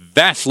is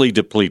vastly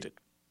depleted.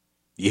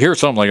 You hear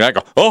something like that,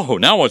 go, oh,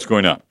 now what's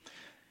going on?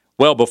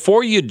 Well,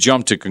 before you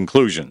jump to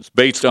conclusions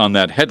based on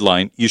that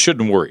headline, you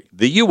shouldn't worry.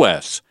 The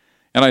U.S.,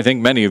 and I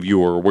think many of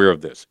you are aware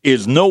of this,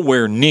 is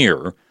nowhere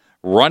near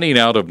running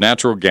out of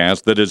natural gas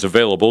that is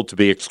available to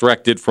be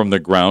extracted from the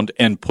ground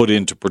and put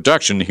into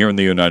production here in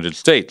the United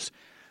States.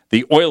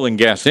 The oil and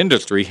gas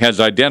industry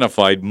has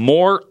identified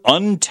more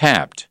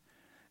untapped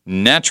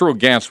natural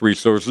gas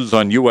resources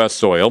on U.S.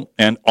 soil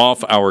and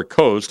off our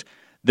coast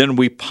than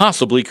we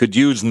possibly could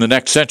use in the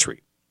next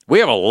century. We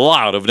have a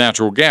lot of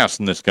natural gas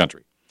in this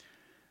country.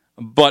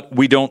 But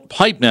we don't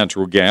pipe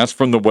natural gas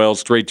from the well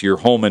straight to your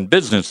home and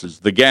businesses.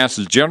 The gas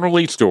is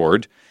generally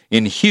stored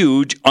in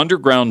huge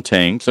underground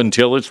tanks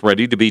until it's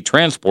ready to be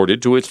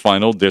transported to its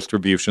final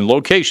distribution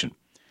location.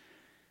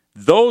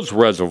 Those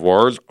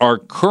reservoirs are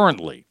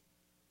currently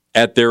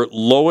at their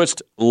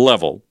lowest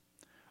level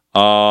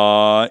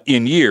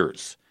in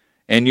years.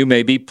 And you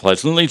may be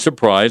pleasantly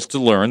surprised to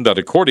learn that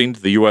according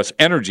to the U.S.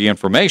 Energy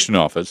Information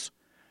Office,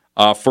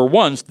 for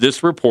once,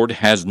 this report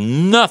has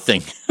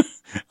nothing,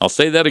 I'll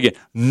say that again,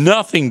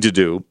 nothing to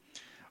do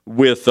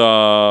with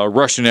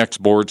Russian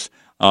exports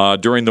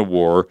during the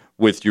war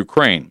with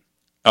Ukraine.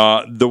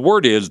 The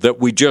word is that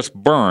we just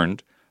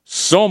burned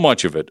so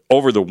much of it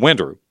over the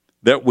winter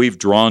that we've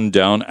drawn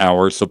down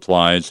our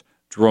supplies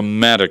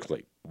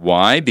dramatically.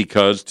 Why?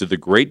 Because to the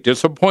great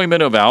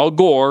disappointment of Al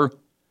Gore,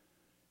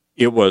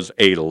 it was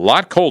a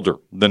lot colder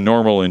than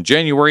normal in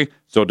January,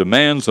 so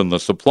demands on the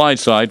supply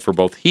side for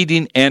both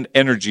heating and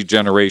energy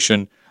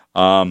generation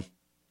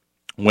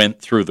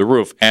went through the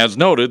roof. As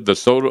noted, the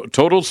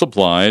total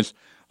supplies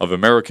of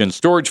American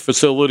storage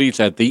facilities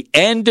at the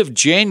end of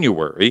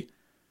January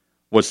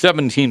was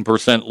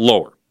 17%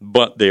 lower,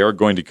 but they are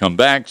going to come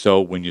back, so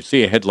when you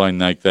see a headline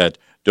like that,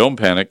 don't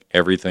panic,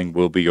 everything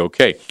will be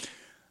okay.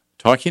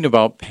 Talking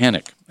about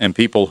panic and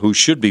people who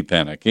should be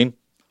panicking,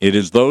 it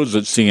is those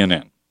at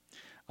CNN.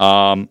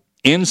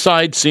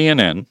 Inside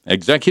CNN,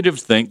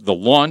 executives think the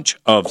launch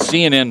of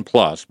CNN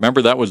Plus,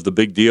 remember that was the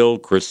big deal,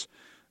 Chris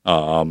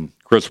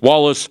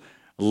Wallace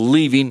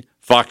leaving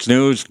Fox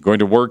News, going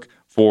to work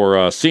for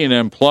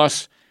CNN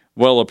Plus.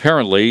 Well,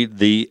 apparently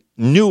the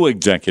new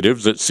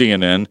executives at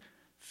CNN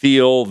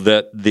feel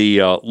that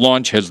the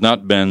launch has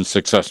not been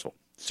successful.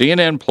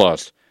 CNN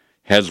Plus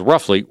has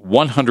roughly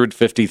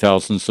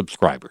 150,000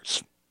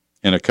 subscribers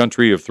in a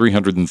country of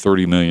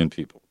 330 million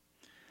people.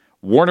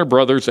 Warner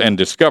Brothers and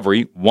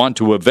Discovery want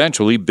to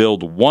eventually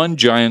build one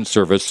giant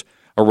service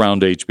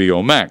around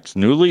HBO Max.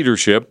 New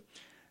leadership,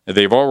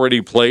 they've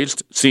already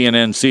placed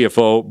CNN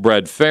CFO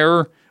Brad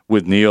Farrer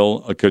with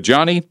Neil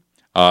Kajani,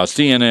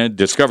 CNN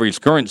Discovery's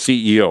current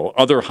CEO.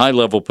 Other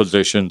high-level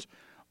positions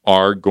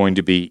are going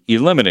to be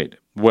eliminated.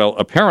 Well,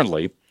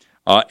 apparently,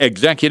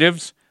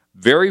 executives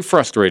very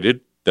frustrated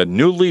that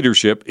new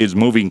leadership is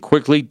moving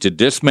quickly to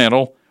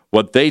dismantle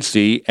what they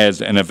see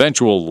as an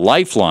eventual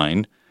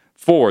lifeline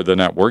for the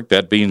network,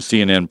 that being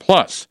CNN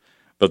Plus.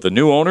 But the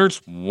new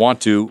owners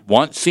want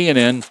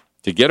CNN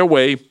to get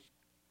away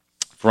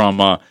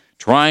from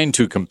trying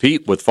to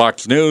compete with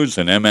Fox News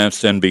and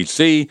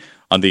MSNBC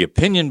on the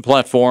opinion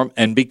platform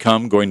and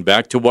become, going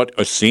back to what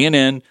a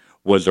CNN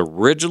was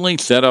originally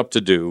set up to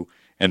do,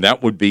 and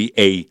that would be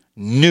a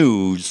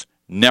news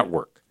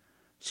network.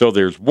 So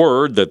there's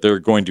word that they're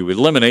going to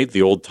eliminate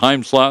the old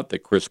time slot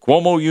that Chris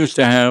Cuomo used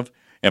to have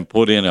and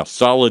put in a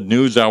solid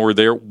news hour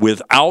there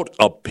without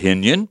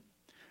opinion.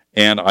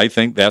 And I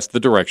think that's the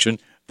direction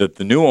that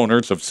the new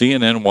owners of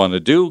CNN want to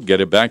do, get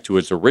it back to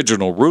its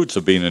original roots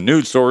of being a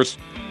news source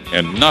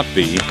and not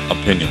be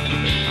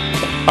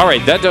opinionated. All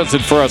right, that does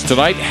it for us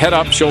tonight. Head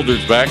up,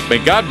 shoulders back.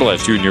 May God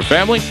bless you and your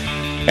family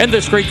and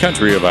this great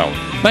country of ours.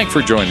 Thanks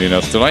for joining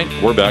us tonight.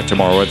 We're back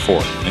tomorrow at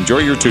 4. Enjoy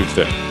your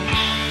Tuesday.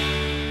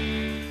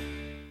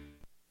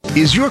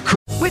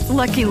 With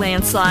Lucky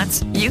Land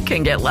Slots, you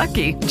can get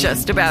lucky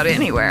just about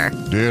anywhere.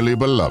 Dearly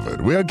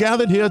beloved, we are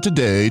gathered here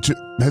today to...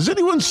 Has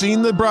anyone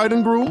seen the bride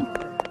and groom?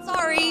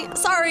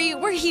 Sorry,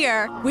 we're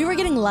here. We were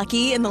getting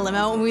lucky in the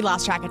limo and we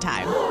lost track of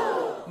time.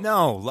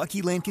 No,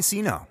 Lucky Land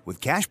Casino, with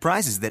cash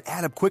prizes that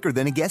add up quicker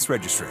than a guest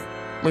registry.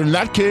 In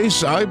that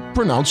case, I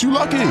pronounce you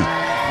lucky.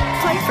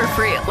 Play for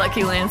free at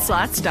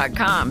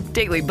LuckyLandSlots.com.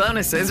 Daily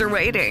bonuses are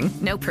waiting.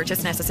 No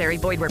purchase necessary.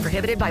 Void where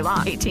prohibited by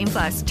law.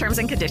 18+. Terms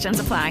and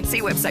conditions apply.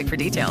 See website for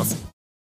details.